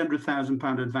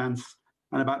 £300,000 advance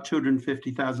and about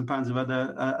 £250,000 of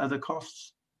other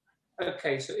costs.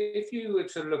 Okay, so if you were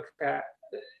to look at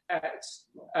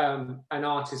an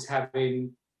artist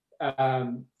having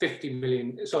 50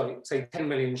 million, sorry, say 10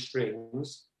 million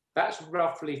streams, that's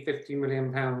roughly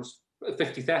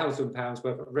 £50,000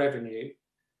 worth of revenue,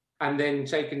 and then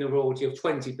taking the royalty of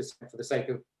 20% for the sake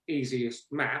of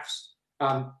easiest maths,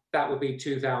 that would be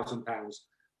 £2,000.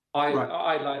 I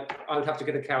would have to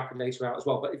get a calculator out as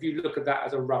well, but if you look at that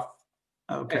as a rough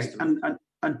estimate.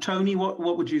 And Tony, what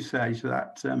would you say to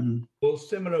that? Well,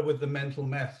 similar with the mental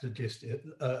math logistics,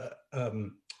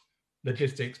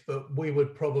 but we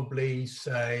would probably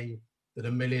say that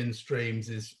 1 million streams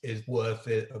is worth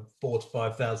it of £4,000 to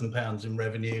 £5,000 in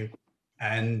revenue,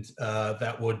 and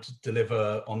that would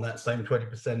deliver on that same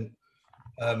 20%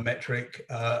 metric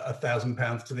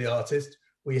 £1,000 to the artist.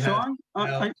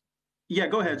 Yeah,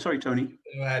 go ahead. Sorry, Tony.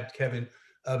 To add, Kevin,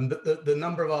 the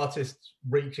number of artists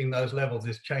reaching those levels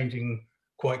is changing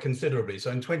quite considerably.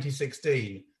 So in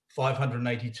 2016,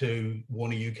 582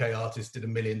 Warner UK artists did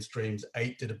 1 million streams,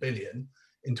 8 did 1 billion.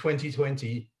 In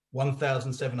 2020,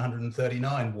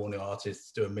 1,739 Warner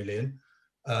artists do 1 million,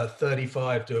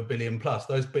 35 do 1 billion plus.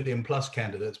 Those billion plus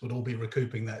candidates would all be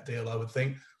recouping that deal, I would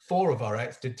think. 4 of our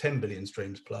acts did 10 billion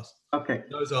streams plus. Okay.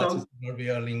 Those artists are going to be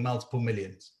earning multiple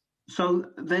millions. So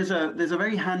there's a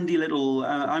very handy little.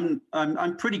 I'm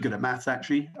pretty good at maths,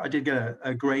 actually. I did get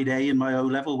a grade A in my O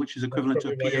level, which is equivalent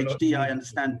to a PhD. I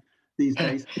understand these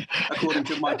days, according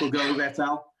to Michael Gove et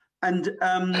al. And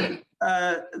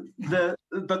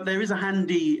but there is a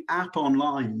handy app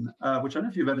online, which I don't know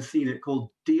if you've ever seen it, called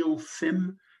Deal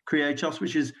Sim Creatos,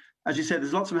 which is, as you said,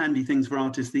 there's lots of handy things for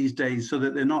artists these days, so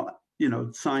that they're not,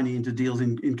 signing into deals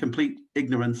in complete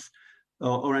ignorance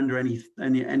or under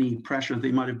any pressure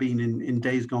they might have been in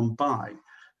days gone by.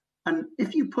 And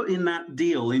if you put in that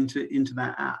deal into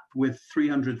that app with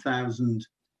 300,000,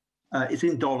 it's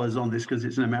in dollars on this because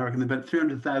it's an American, but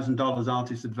 $300,000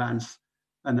 artist advance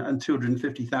and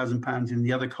 £250,000 in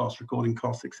the other costs, recording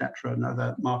costs, etc., and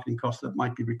other marketing costs that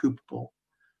might be recoupable.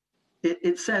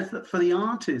 It says that for the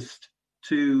artist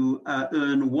to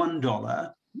earn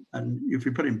 $1, and if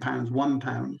you put in pounds,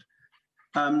 £1,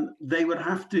 they would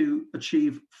have to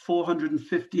achieve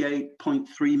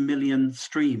 458.3 million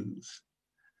streams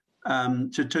to earn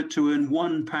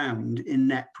 £1 in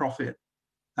net profit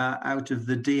out of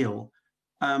the deal.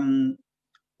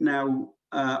 Now,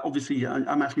 obviously,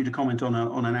 I'm asking you to comment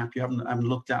on an app you haven't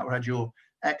looked at or had your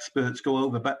experts go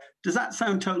over, but does that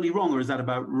sound totally wrong, or is that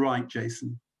about right,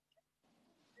 Jason?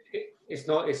 It's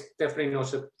not. It's definitely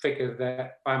not a figure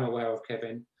that I'm aware of,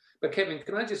 Kevin. But Kevin,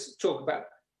 can I just talk about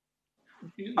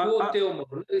your deal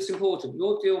model? It's important.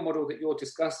 Your deal model that you're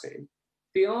discussing,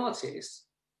 the artist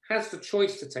has the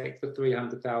choice to take the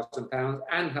 £300,000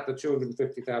 and have the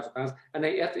 £250,000, and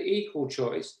they have the equal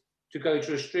choice to go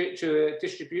to a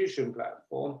distribution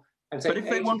platform and take. But if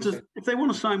they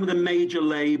want to sign with a major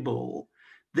label,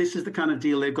 this is the kind of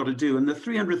deal they've got to do. And the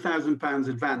 £300,000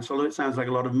 advance, although it sounds like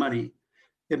a lot of money,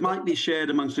 it might be shared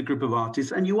amongst a group of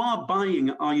artists. And you are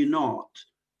buying, are you not,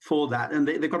 for that? And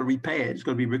they've got to repay it. It's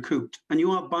got to be recouped. And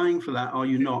you are buying for that, are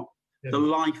you not? The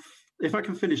life, if I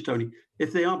can finish, Tony,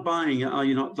 if they are buying it, are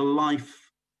you not, the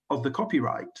life of the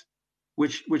copyright,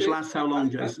 which lasts how long,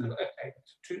 Jason?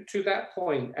 Okay. To that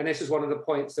point, and this is one of the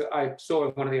points that I saw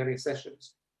in one of the earlier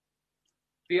sessions,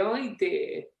 the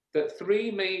idea that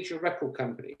three major record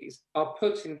companies are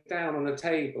putting down on the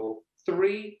table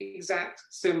three exact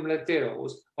similar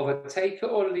deals of a take it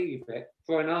or leave it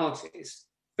for an artist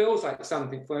feels like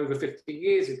something from over 50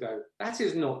 years ago. That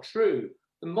is not true.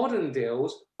 The modern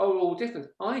deals are all different.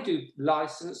 I do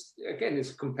license, again,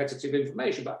 it's competitive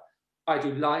information, but I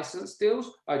do license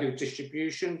deals, I do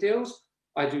distribution deals,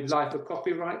 I do life of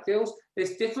copyright deals.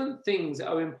 There's different things that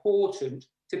are important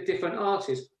to different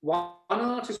artists. One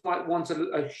artist might want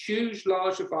a huge,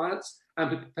 large advance and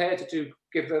be prepared to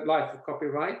give the life of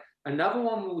copyright. Another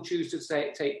one will choose to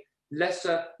take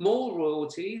lesser, more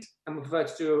royalties and prefer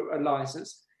to do a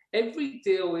license. Every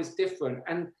deal is different.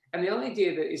 And the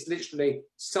idea that it's literally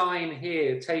sign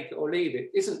here, take it or leave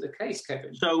it, isn't the case,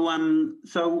 Kevin. So when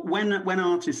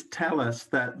artists tell us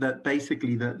that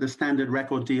basically the standard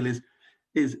record deal is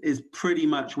pretty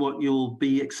much what you'll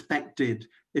be expected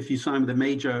if you sign with a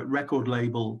major record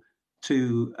label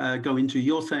to go into,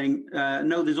 you're saying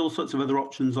no, there's all sorts of other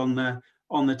options on the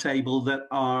table that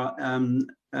are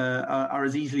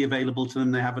as easily available to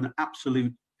them. They have an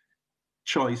absolute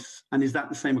choice. And is that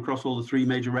the same across all the three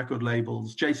major record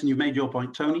labels? Jason, you've made your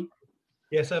point. Tony?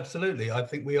 Yes, absolutely. I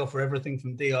think we offer everything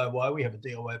from DIY. We have a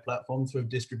DIY platform through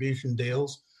distribution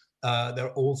deals. There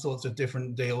are all sorts of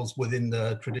different deals within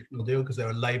the traditional deal because there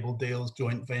are label deals,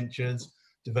 joint ventures,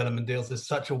 development deals. There's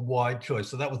such a wide choice.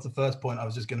 So that was the first point I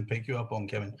was just going to pick you up on,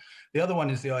 Kevin. The other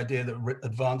one is the idea that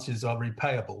advances are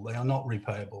repayable. They are not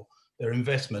repayable. They're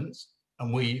investments,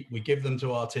 and we give them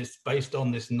to artists based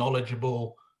on this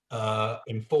knowledgeable,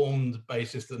 informed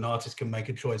basis that an artist can make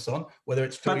a choice on, whether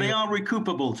it's... But they are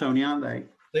recoupable, Tony, aren't they?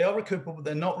 They are recoupable.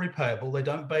 They're not repayable. They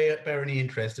don't bear any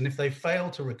interest. And if they fail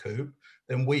to recoup,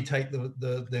 then we take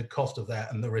the cost of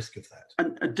that and the risk of that.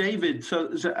 And David,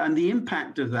 so and the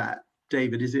impact of that,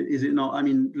 David, is it not? I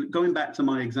mean, going back to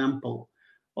my example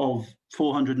of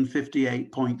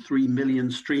 458.3 million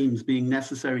streams being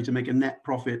necessary to make a net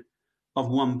profit of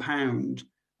 £1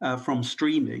 from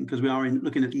streaming, because we are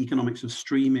looking at the economics of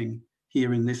streaming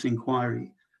here in this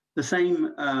inquiry. The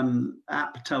same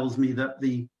app tells me that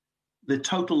the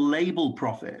total label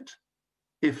profit,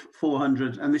 if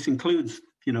 400, and this includes,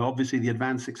 you know, obviously the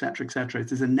advance, et cetera,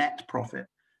 it is a net profit.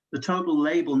 The total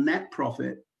label net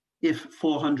profit, if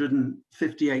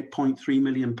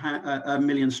 458.3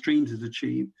 million streams is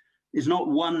achieved, is not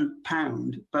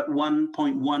 £1, but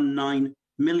 £1.19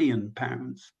 million.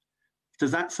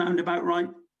 Does that sound about right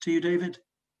to you, David?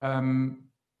 No,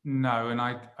 and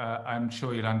I'm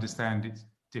sure you'll understand it's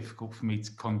difficult for me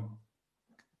to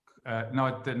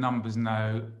no, the numbers,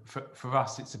 no. For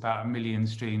us, it's about 1 million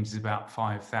streams, is about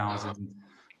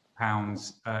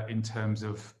 £5,000 in terms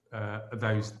of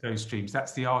those streams.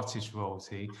 That's the artist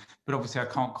royalty. But obviously, I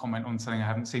can't comment on something I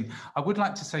haven't seen. I would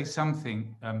like to say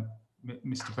something,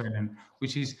 Mr. Brennan,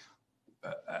 which is,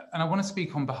 and I want to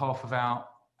speak on behalf of our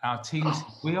teams.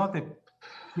 We are the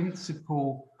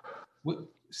principal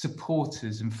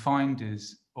supporters and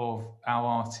finders of our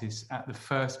artists at the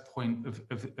first point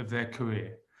of their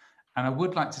career. And I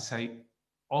would like to say,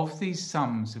 of these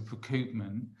sums of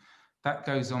recoupment, that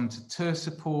goes on to tour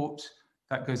support,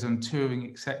 that goes on touring,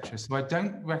 etc. So I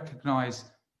don't recognise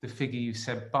the figure you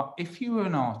said, but if you were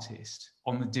an artist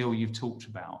on the deal you've talked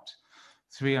about,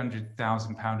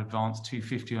 £300,000 advance,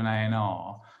 £250 on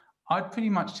A&R, I'd pretty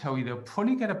much tell you they'll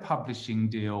probably get a publishing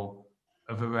deal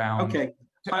of around. Okay,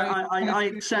 I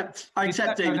accept,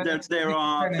 David, that there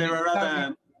are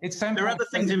other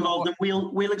things involved, and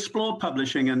we'll explore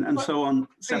publishing and so on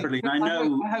separately. And I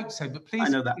hope so, but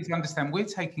please understand, we're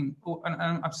taking,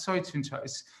 and I'm sorry to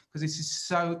interrupt, because this is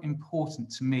so important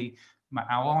to me,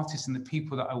 our artists and the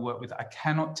people that I work with. I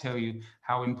cannot tell you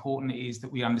how important it is that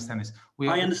we understand this.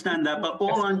 I understand that, but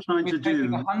all I'm trying to do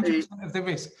 100% of the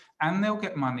risk, and they'll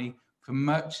get money from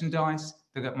merchandise,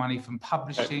 they'll get money from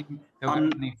publishing, they'll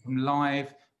get money from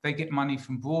live, they get money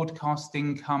from broadcast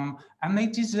income, and they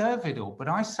deserve it all. But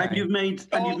I say... And you've made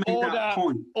that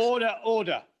point. Order.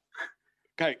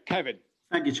 Okay, Kevin.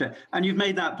 Thank you, Chair. And you've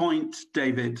made that point,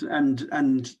 David,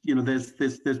 and you know, there's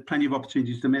plenty of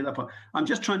opportunities to make that point. I'm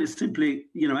just trying to simply,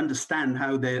 you know, understand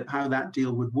how that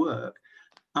deal would work.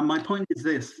 And my point is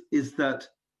this, is that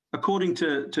according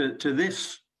to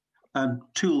this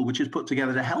tool which is put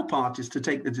together to help artists to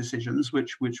take the decisions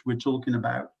which we're talking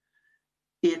about,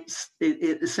 it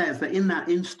says that in that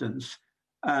instance,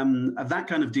 of that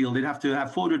kind of deal, they'd have to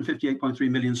have 458.3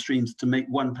 million streams to make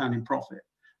 £1 in profit.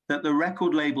 That the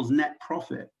record label's net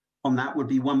profit on that would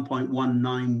be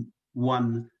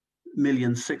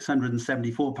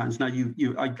 £1.191,674. Now,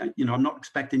 I'm not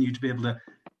expecting you to be able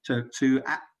to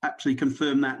actually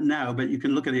confirm that now, but you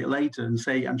can look at it later and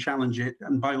say and challenge it.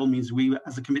 And by all means, we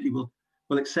as a committee will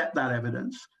accept that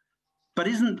evidence. But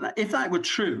if that were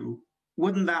true,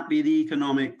 wouldn't that be the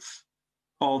economics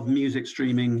of music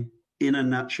streaming in a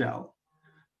nutshell?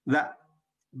 That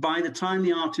by the time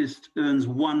the artist earns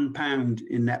 £1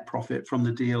 in net profit from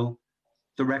the deal,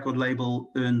 the record label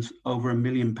earns over £1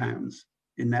 million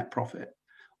in net profit?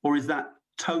 Or is that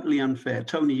totally unfair?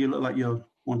 Tony, you look like you're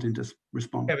wanting to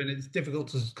respond. Kevin, it's difficult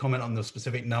to comment on the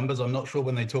specific numbers. I'm not sure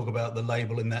when they talk about the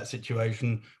label in that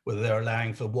situation, whether they're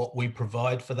allowing for what we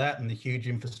provide for that and the huge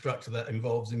infrastructure that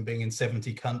involves in being in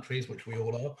 70 countries, which we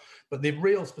all are. But the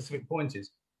real specific point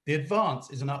is the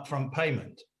advance is an upfront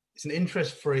payment. It's an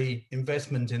interest-free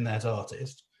investment in that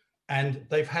artist, and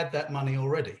they've had that money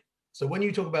already. So when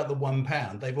you talk about the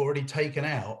 £1, they've already taken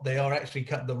out, they are actually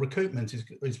cut, the recoupment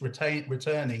is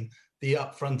returning the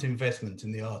upfront investment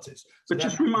in the artist. So but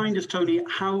just remind us, Tony,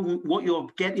 what you're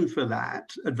getting for that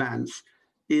advance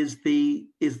is the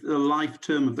life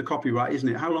term of the copyright, isn't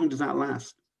it? How long does that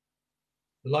last?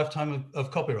 The lifetime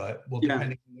of copyright will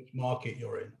depend on which market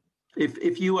you're in.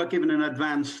 If you are given an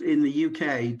advance in the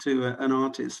UK to an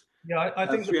artist, I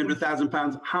think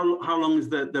 £300,000, how long is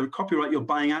the copyright you're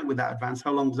buying out with that advance?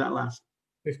 How long does that last?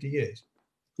 50 years.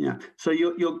 Yeah. So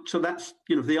so that's,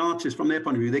 the artist, from their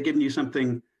point of view, they're giving you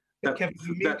something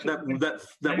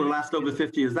that will last over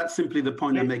 50 years. That's simply the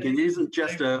point I'm making. It isn't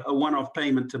just a one-off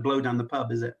payment to blow down the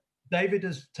pub, is it? David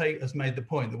has made the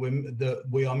point that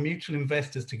we are mutual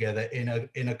investors together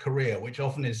in a career, which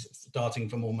often is starting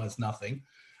from almost nothing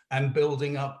and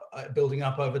building up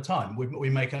over time. We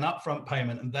make an upfront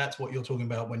payment, and that's what you're talking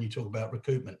about when you talk about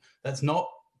recoupment. That's not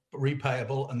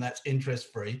repayable, and that's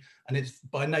interest-free, and it's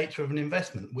by nature of an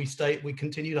investment. We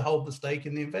continue to hold the stake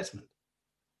in the investment.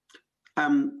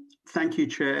 Thank you,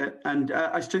 Chair. And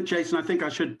Jason, I think I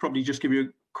should probably just give you a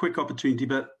quick opportunity,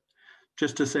 but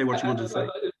just to say what you wanted to say.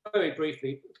 Very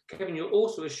briefly, Kevin, you're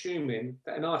also assuming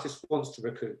that an artist wants to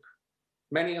recoup.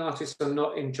 Many artists are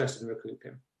not interested in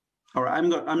recouping. All right, I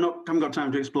haven't got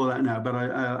time to explore that now, but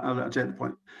I'll take the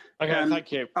point. Okay,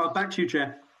 thank you. Back to you,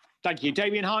 Chair. Thank you.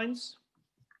 Damien Hines.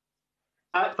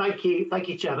 Thank you,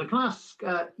 Chairman. Can I ask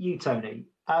you, Tony?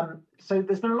 So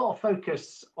there's been a lot of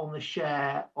focus on the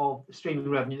share of the streaming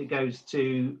revenue that goes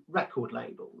to record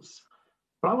labels.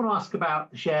 But I want to ask about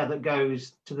the share that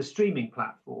goes to the streaming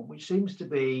platform, which seems to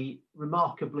be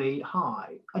remarkably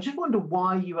high. I just wonder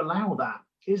why you allow that.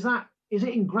 Is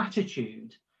it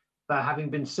ingratitude for having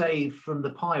been saved from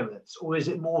the pirates, or is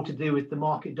it more to do with the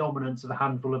market dominance of a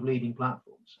handful of leading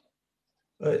platforms?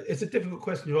 It's a difficult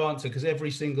question to answer because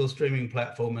every single streaming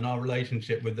platform and our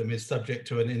relationship with them is subject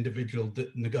to an individual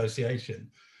negotiation.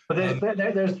 But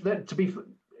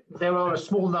there are a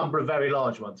small number of very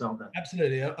large ones, aren't there?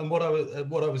 Absolutely. And what I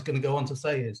was going to go on to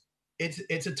say is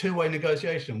it's a two-way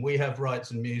negotiation. We have rights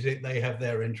in music, they have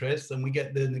their interests, and we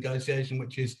get the negotiation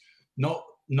which is not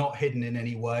hidden in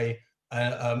any way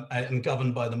and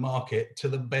governed by the market to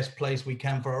the best place we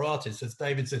can for our artists. As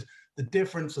David says, the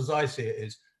difference as I see it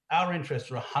is our interests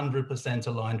are 100%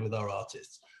 aligned with our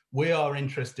artists. We are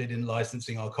interested in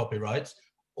licensing our copyrights,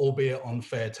 albeit on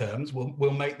fair terms.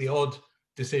 We'll make the odd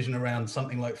decision around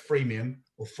something like freemium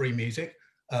or free music,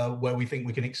 where we think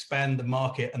we can expand the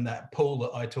market and that pool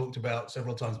that I talked about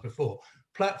several times before.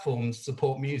 Platforms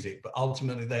support music, but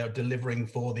ultimately they are delivering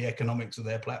for the economics of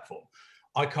their platform.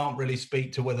 I can't really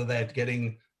speak to whether they're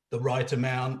getting the right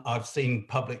amount. I've seen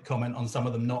public comment on some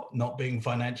of them not being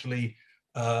financially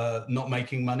not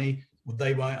making money.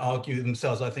 They might argue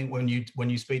themselves. I think when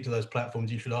you speak to those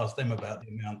platforms, you should ask them about the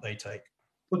amount they take.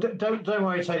 Well, don't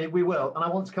worry, Tony, we will. And I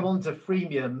want to come on to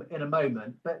freemium in a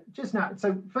moment. But just now,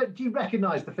 so do you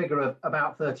recognise the figure of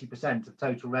about 30% of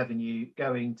total revenue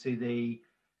going to the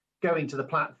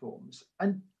platforms?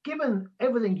 And given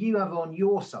everything you have on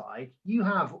your side, you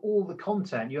have all the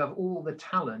content, you have all the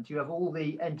talent, you have all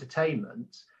the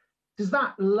entertainment. Does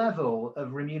that level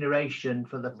of remuneration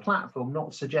for the platform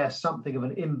not suggest something of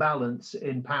an imbalance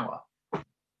in power?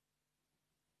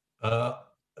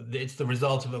 It's the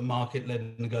result of a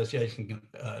market-led negotiation,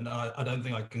 and I don't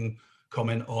think I can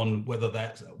comment on whether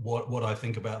that's what I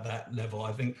think about that level.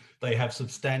 I think they have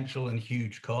substantial and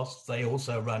huge costs. They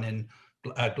also run in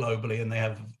globally, and they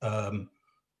have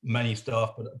many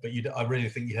staff, but I really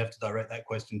think you have to direct that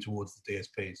question towards the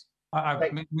DSPs.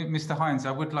 Mr. Hines,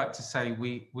 I would like to say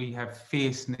we have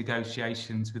fierce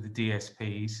negotiations with the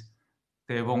DSPs.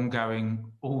 They're ongoing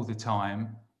all the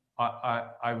time.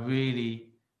 I really,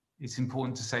 it's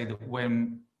important to say that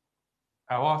when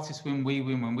our artists win, we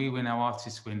win. When we win, our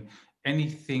artists win.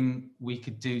 Anything we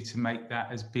could do to make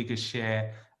that as big a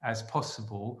share as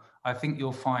possible. I think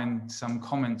you'll find some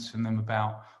comments from them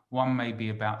about, one may be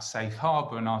about Safe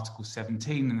Harbour and Article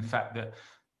 17 and the fact that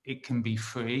it can be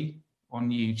free on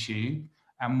YouTube.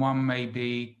 And one may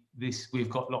be this, we've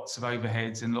got lots of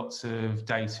overheads and lots of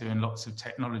data and lots of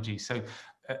technology. So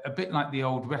a bit like the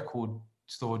old record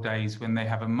store days when they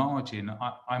have a margin,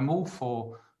 I'm all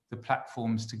for the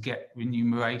platforms to get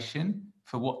remuneration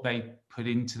for what they put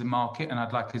into the market. And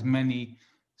I'd like as many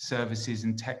services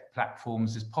and tech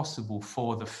platforms as possible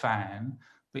for the fan.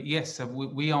 But yes,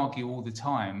 we argue all the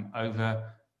time over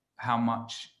how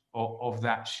much of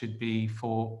that should be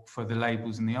for the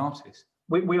labels and the artists.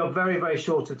 We are very, very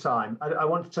short of time. I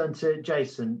want to turn to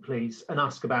Jason, please, and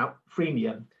ask about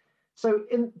freemium. So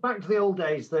back to the old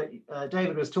days that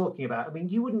David was talking about, I mean,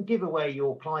 you wouldn't give away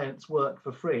your clients' work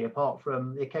for free, apart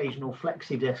from the occasional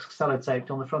flexi disc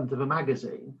sellotaped on the front of a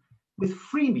magazine. With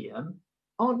freemium,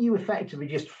 aren't you effectively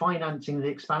just financing the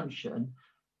expansion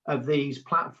of these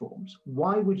platforms?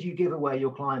 Why would you give away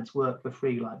your clients' work for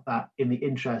free like that in the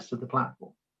interest of the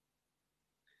platform?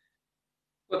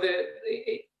 Well,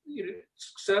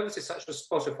 services such as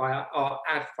Spotify are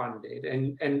ad funded,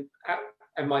 and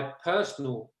my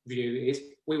personal view is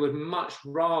we would much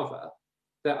rather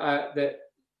that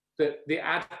the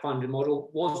ad funded model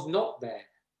was not there.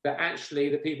 That actually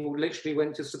the people literally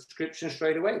went to subscription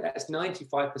straight away. That's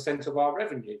 95% of our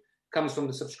revenue comes from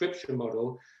the subscription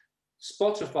model.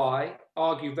 Spotify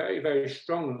argue very, very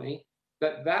strongly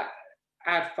that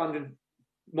ad funded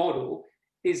model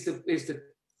is the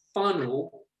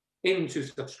funnel into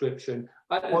subscription.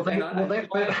 But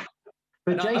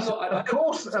Jason, of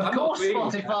course,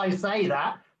 Spotify say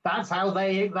that. That's how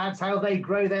they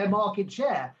grow their market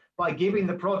share, by giving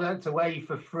the product away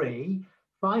for free,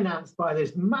 financed by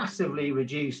this massively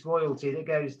reduced royalty that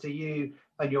goes to you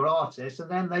and your artists, and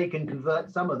then they can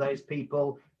convert some of those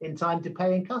people in time to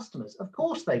paying customers. Of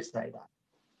course, they say that.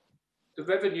 The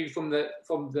revenue from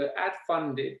the ad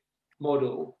funded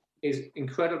model is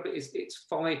incredible. It's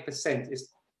 5%.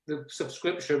 The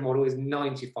subscription model is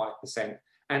 95%.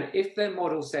 And if their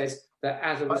model says that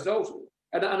as a result,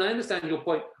 and I understand your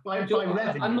point, by revenue,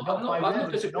 not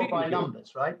by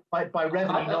numbers, right? By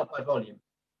revenue, not by volume.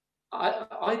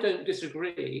 I don't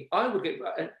disagree. I would get,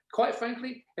 and quite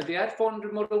frankly, if the ad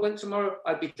funded model went tomorrow,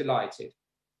 I'd be delighted.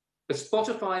 But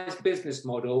Spotify's business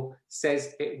model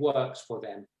says it works for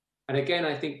them. And again,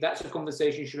 I think that's a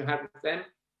conversation you should have with them.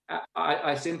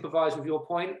 I sympathize with your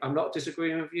point. I'm not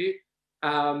disagreeing with you.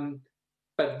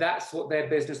 But that's what their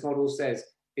business model says,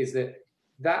 is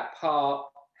that part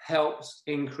helps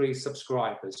increase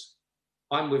subscribers.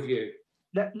 I'm with you.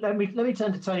 Let me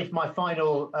turn to Tony for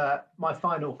my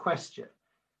final question.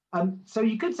 So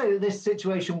you could say that this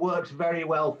situation works very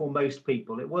well for most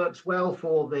people. It works well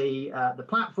for the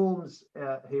platforms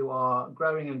who are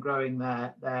growing and growing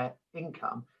their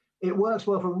income. It works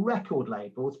well for record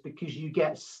labels because you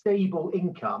get stable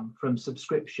income from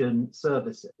subscription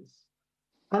services.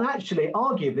 And actually,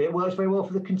 arguably, it works very well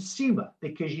for the consumer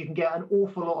because you can get an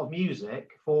awful lot of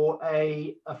music for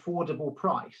an affordable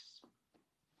price.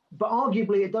 But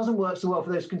arguably, it doesn't work so well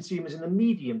for those consumers in the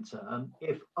medium term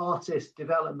if artist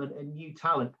development and new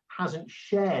talent hasn't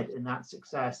shared in that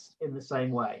success in the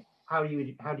same way. How do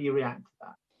you react to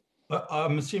that?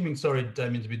 I'm assuming, sorry,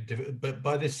 Damien, to be difficult, but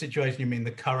by this situation, you mean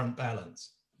the current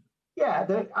balance? Yeah,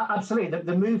 absolutely.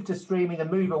 The move to streaming, the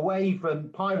move away from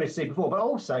piracy before, but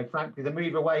also, frankly, the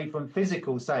move away from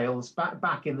physical sales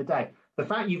back in the day. The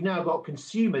fact you've now got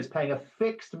consumers paying a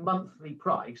fixed monthly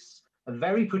price, a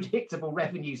very predictable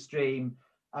revenue stream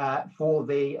for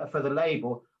the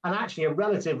label, and actually a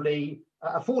relatively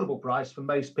affordable price for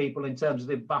most people in terms of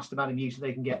the vast amount of use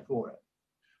they can get for it.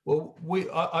 Well,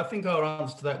 I think our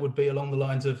answer to that would be along the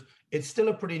lines of, it's still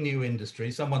a pretty new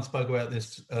industry. Someone spoke about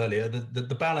this earlier.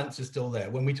 The balance is still there.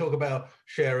 When we talk about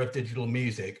share of digital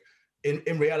music,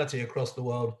 in reality across the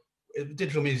world,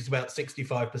 digital music is about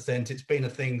 65%. It's been a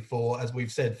thing for, as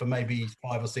we've said, for maybe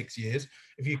 5 or 6 years.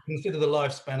 If you consider the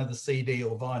lifespan of the CD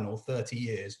or vinyl, 30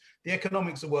 years, the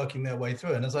economics are working their way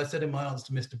through. And as I said in my answer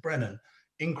to Mr. Brennan,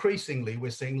 increasingly we're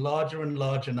seeing larger and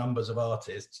larger numbers of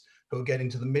artists who are getting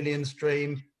to the million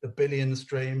stream, the billion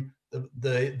stream,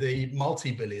 the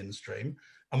multi-billion stream,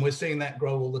 and we're seeing that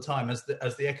grow all the time as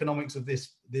the economics of this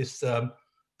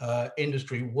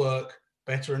industry work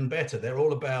better and better. They're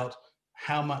all about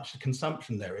how much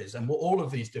consumption there is. And all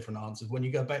of these different answers, when you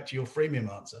go back to your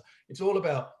freemium answer, it's all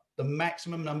about the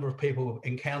maximum number of people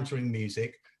encountering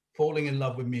music, falling in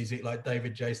love with music like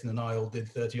David, Jason and I all did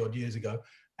 30 odd years ago,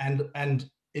 and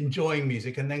enjoying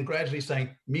music, and then gradually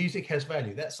saying music has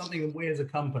value. That's something that we as a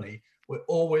company, we're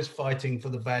always fighting for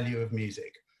the value of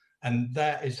music. And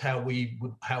that is how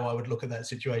I would look at that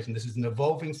situation. This is an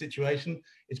evolving situation.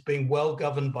 It's being well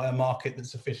governed by a market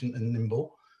that's efficient and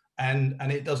nimble,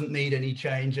 and it doesn't need any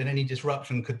change, and any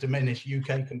disruption could diminish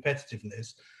UK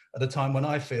competitiveness at a time when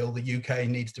I feel the UK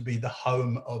needs to be the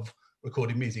home of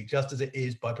recorded music, just as it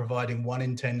is by providing 1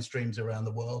 in 10 streams around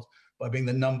the world, by being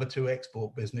the #2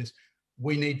 export business.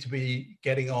 We need to be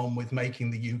getting on with making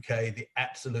the UK the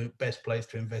absolute best place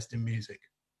to invest in music.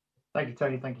 Thank you,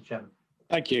 Tony. Thank you, Chairman.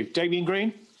 Thank you. Damien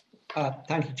Green.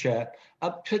 Thank you, Chair.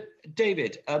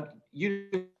 David,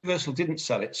 Universal didn't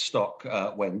sell its stock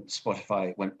when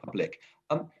Spotify went public.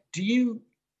 Do you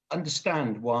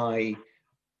understand why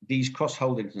these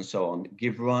cross-holdings and so on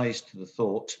give rise to the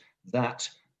thought that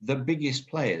the biggest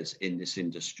players in this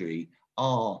industry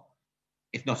are,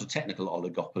 if not a technical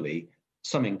oligopoly,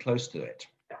 something close to it?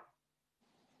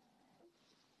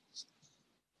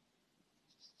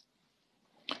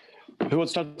 Who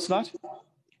wants to answer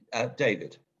that?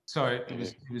 David. Sorry,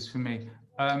 it was for me.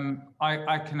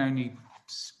 I can only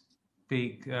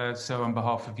speak so on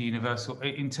behalf of Universal.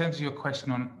 In terms of your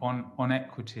question on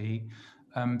equity,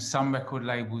 some record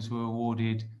labels were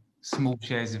awarded small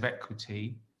shares of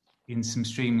equity in some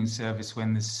streaming service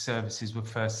when the services were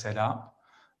first set up.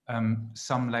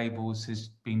 Some labels, has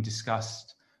been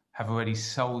discussed, have already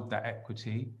sold that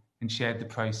equity and shared the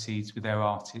proceeds with their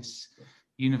artists.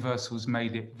 Universal's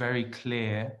made it very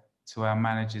clear to our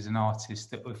managers and artists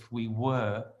that if we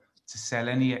were to sell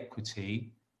any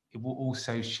equity, it will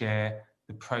also share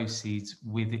the proceeds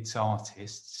with its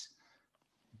artists.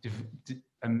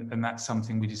 And that's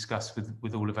something we discussed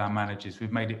with all of our managers.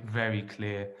 We've made it very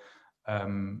clear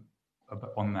on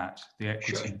that, the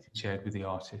equity shared with the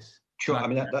artists. Sure, I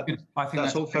mean, I think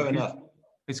that's all fair enough.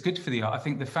 It's good for the art. I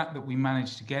think the fact that we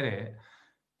managed to get it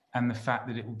and the fact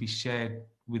that it will be shared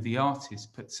with the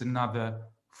artist puts another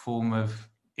form of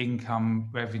income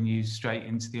revenue straight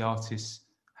into the artist's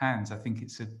hands. I think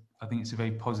it's a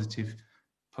very positive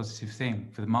thing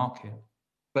for the market.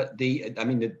 But the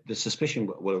suspicion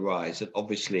will arise that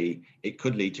obviously it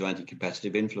could lead to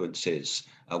anti-competitive influences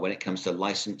when it comes to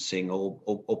licensing or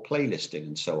playlisting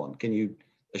and so on. Can you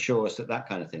assure us that that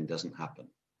kind of thing doesn't happen?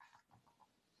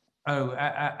 Oh,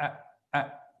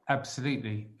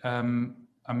 absolutely.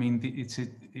 I mean,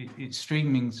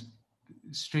 streaming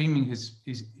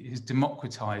has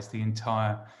democratized the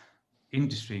entire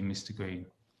industry, Mr. Green,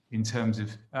 in terms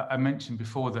of, I mentioned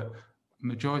before that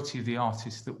majority of the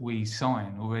artists that we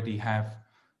sign already have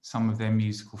some of their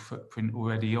musical footprint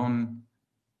already on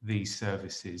these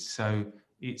services. So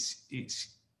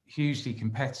it's hugely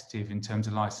competitive in terms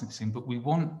of licensing, but we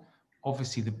want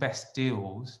obviously the best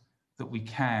deals that we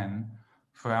can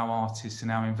for our artists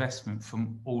and our investment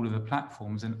from all of the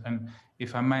platforms. And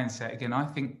if I may say it again, I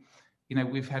think,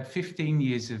 we've had 15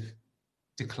 years of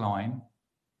decline.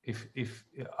 If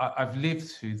I've lived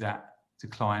through that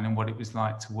decline and what it was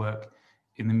like to work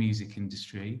in the music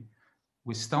industry,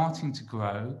 we're starting to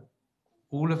grow.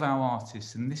 All of our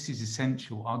artists, and this is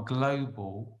essential, are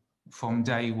global from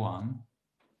day one.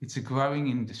 It's a growing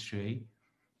industry.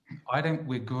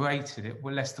 We're great at it.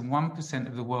 We're less than 1%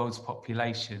 of the world's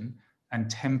population and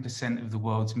 10% of the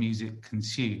world's music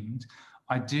consumed.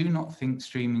 I do not think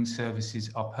streaming services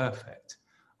are perfect.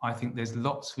 I think there's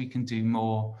lots we can do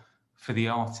more for the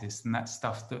artists, and that's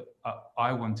stuff that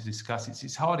I want to discuss.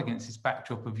 It's hard against this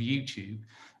backdrop of YouTube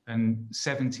and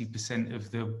 70% of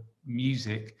the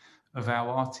music of our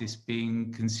artists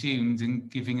being consumed and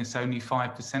giving us only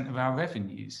 5% of our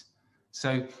revenues.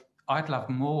 So I'd love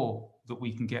more that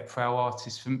we can get for our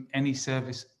artists from any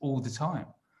service all the time.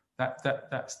 That's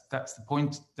the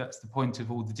point. That's the point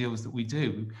of all the deals that we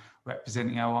do,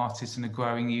 representing our artists in a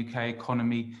growing UK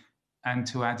economy, and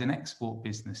to add an export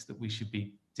business that we should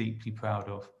be deeply proud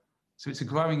of. So it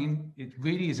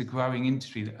really is a growing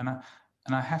industry.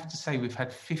 And I have to say, we've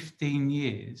had 15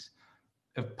 years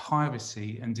of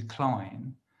piracy and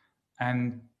decline,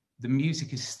 and the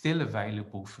music is still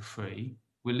available for free.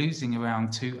 We're losing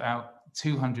around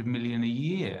 200 million a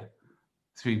year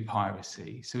through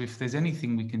piracy. So if there's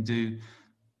anything we can do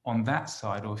on that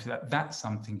side, or if that's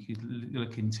something you'd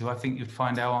look into, I think you'd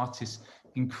find our artists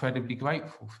incredibly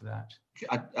grateful for that.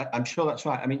 I'm sure that's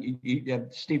right. I mean,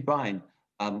 Steve Bryan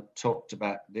talked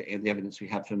about the evidence we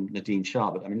had from Nadine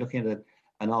Shah, but I mean, looking at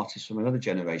an artist from another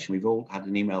generation, we've all had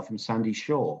an email from Sandy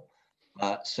Shaw,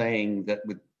 saying that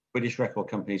with British record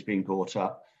companies being bought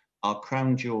up, our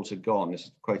crown jewels are gone, this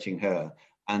is quoting her,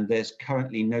 and there's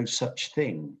currently no such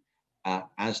thing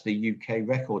as the UK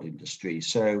record industry.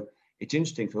 So it's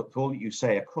interesting for all that you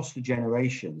say, across the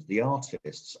generations, the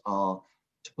artists are,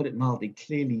 to put it mildly,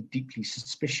 clearly deeply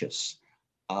suspicious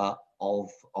of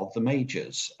the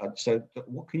majors. So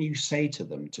what can you say to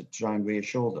them to try and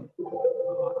reassure them?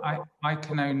 I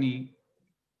can only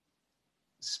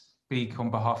speak on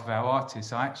behalf of our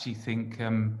artists. I actually think,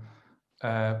 and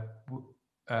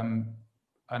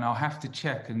I'll have to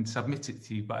check and submit it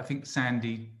to you, but I think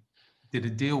Sandy did a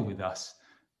deal with us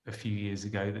a few years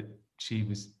ago that she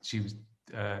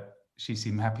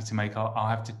seemed happy to make. I'll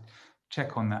have to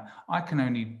check on that. I can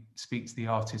only speak to the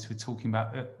artists we're talking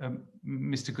about.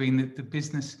 Mr. Green, the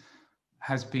business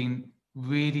has been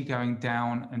really going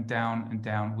down and down and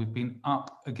down. We've been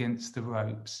up against the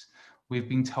ropes. We've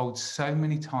been told so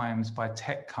many times by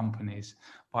tech companies,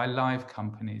 by live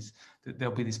companies, that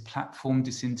there'll be this platform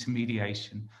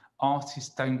disintermediation.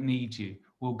 Artists don't need you.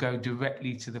 We'll go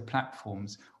directly to the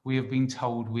platforms. We have been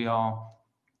told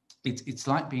it's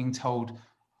like being told,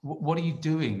 what are you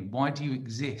doing? Why do you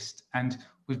exist? And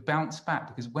we've bounced back,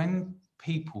 because when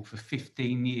people for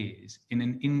 15 years in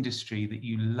an industry that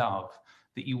you love,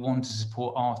 that you want to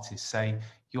support artists, say,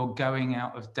 you're going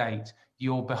out of date,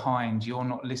 you're behind, you're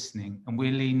not listening, and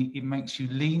it makes you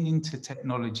lean into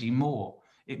technology more.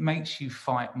 It makes you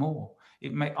fight more.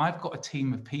 I've got a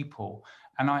team of people,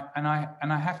 and I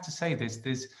have to say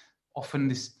there's often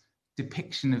this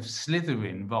depiction of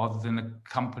Slytherin rather than a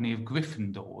company of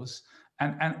Gryffindors.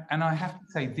 And I have to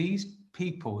say, these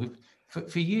people who've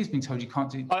for years been told you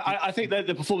can't do. I think that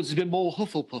the performance has been more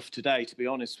Hufflepuff today, to be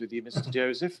honest with you, Mr.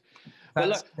 Joseph. But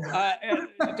look,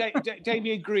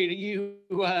 Damien Green, are you?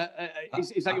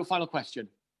 Is that your final question?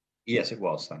 Yes, it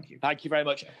was. Thank you. Thank you very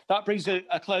much. That brings a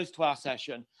close to our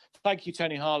session. Thank you,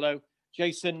 Tony Harlow,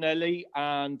 Jason Lee,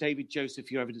 and David Joseph,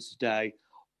 for your evidence today.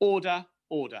 Order,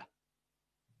 order.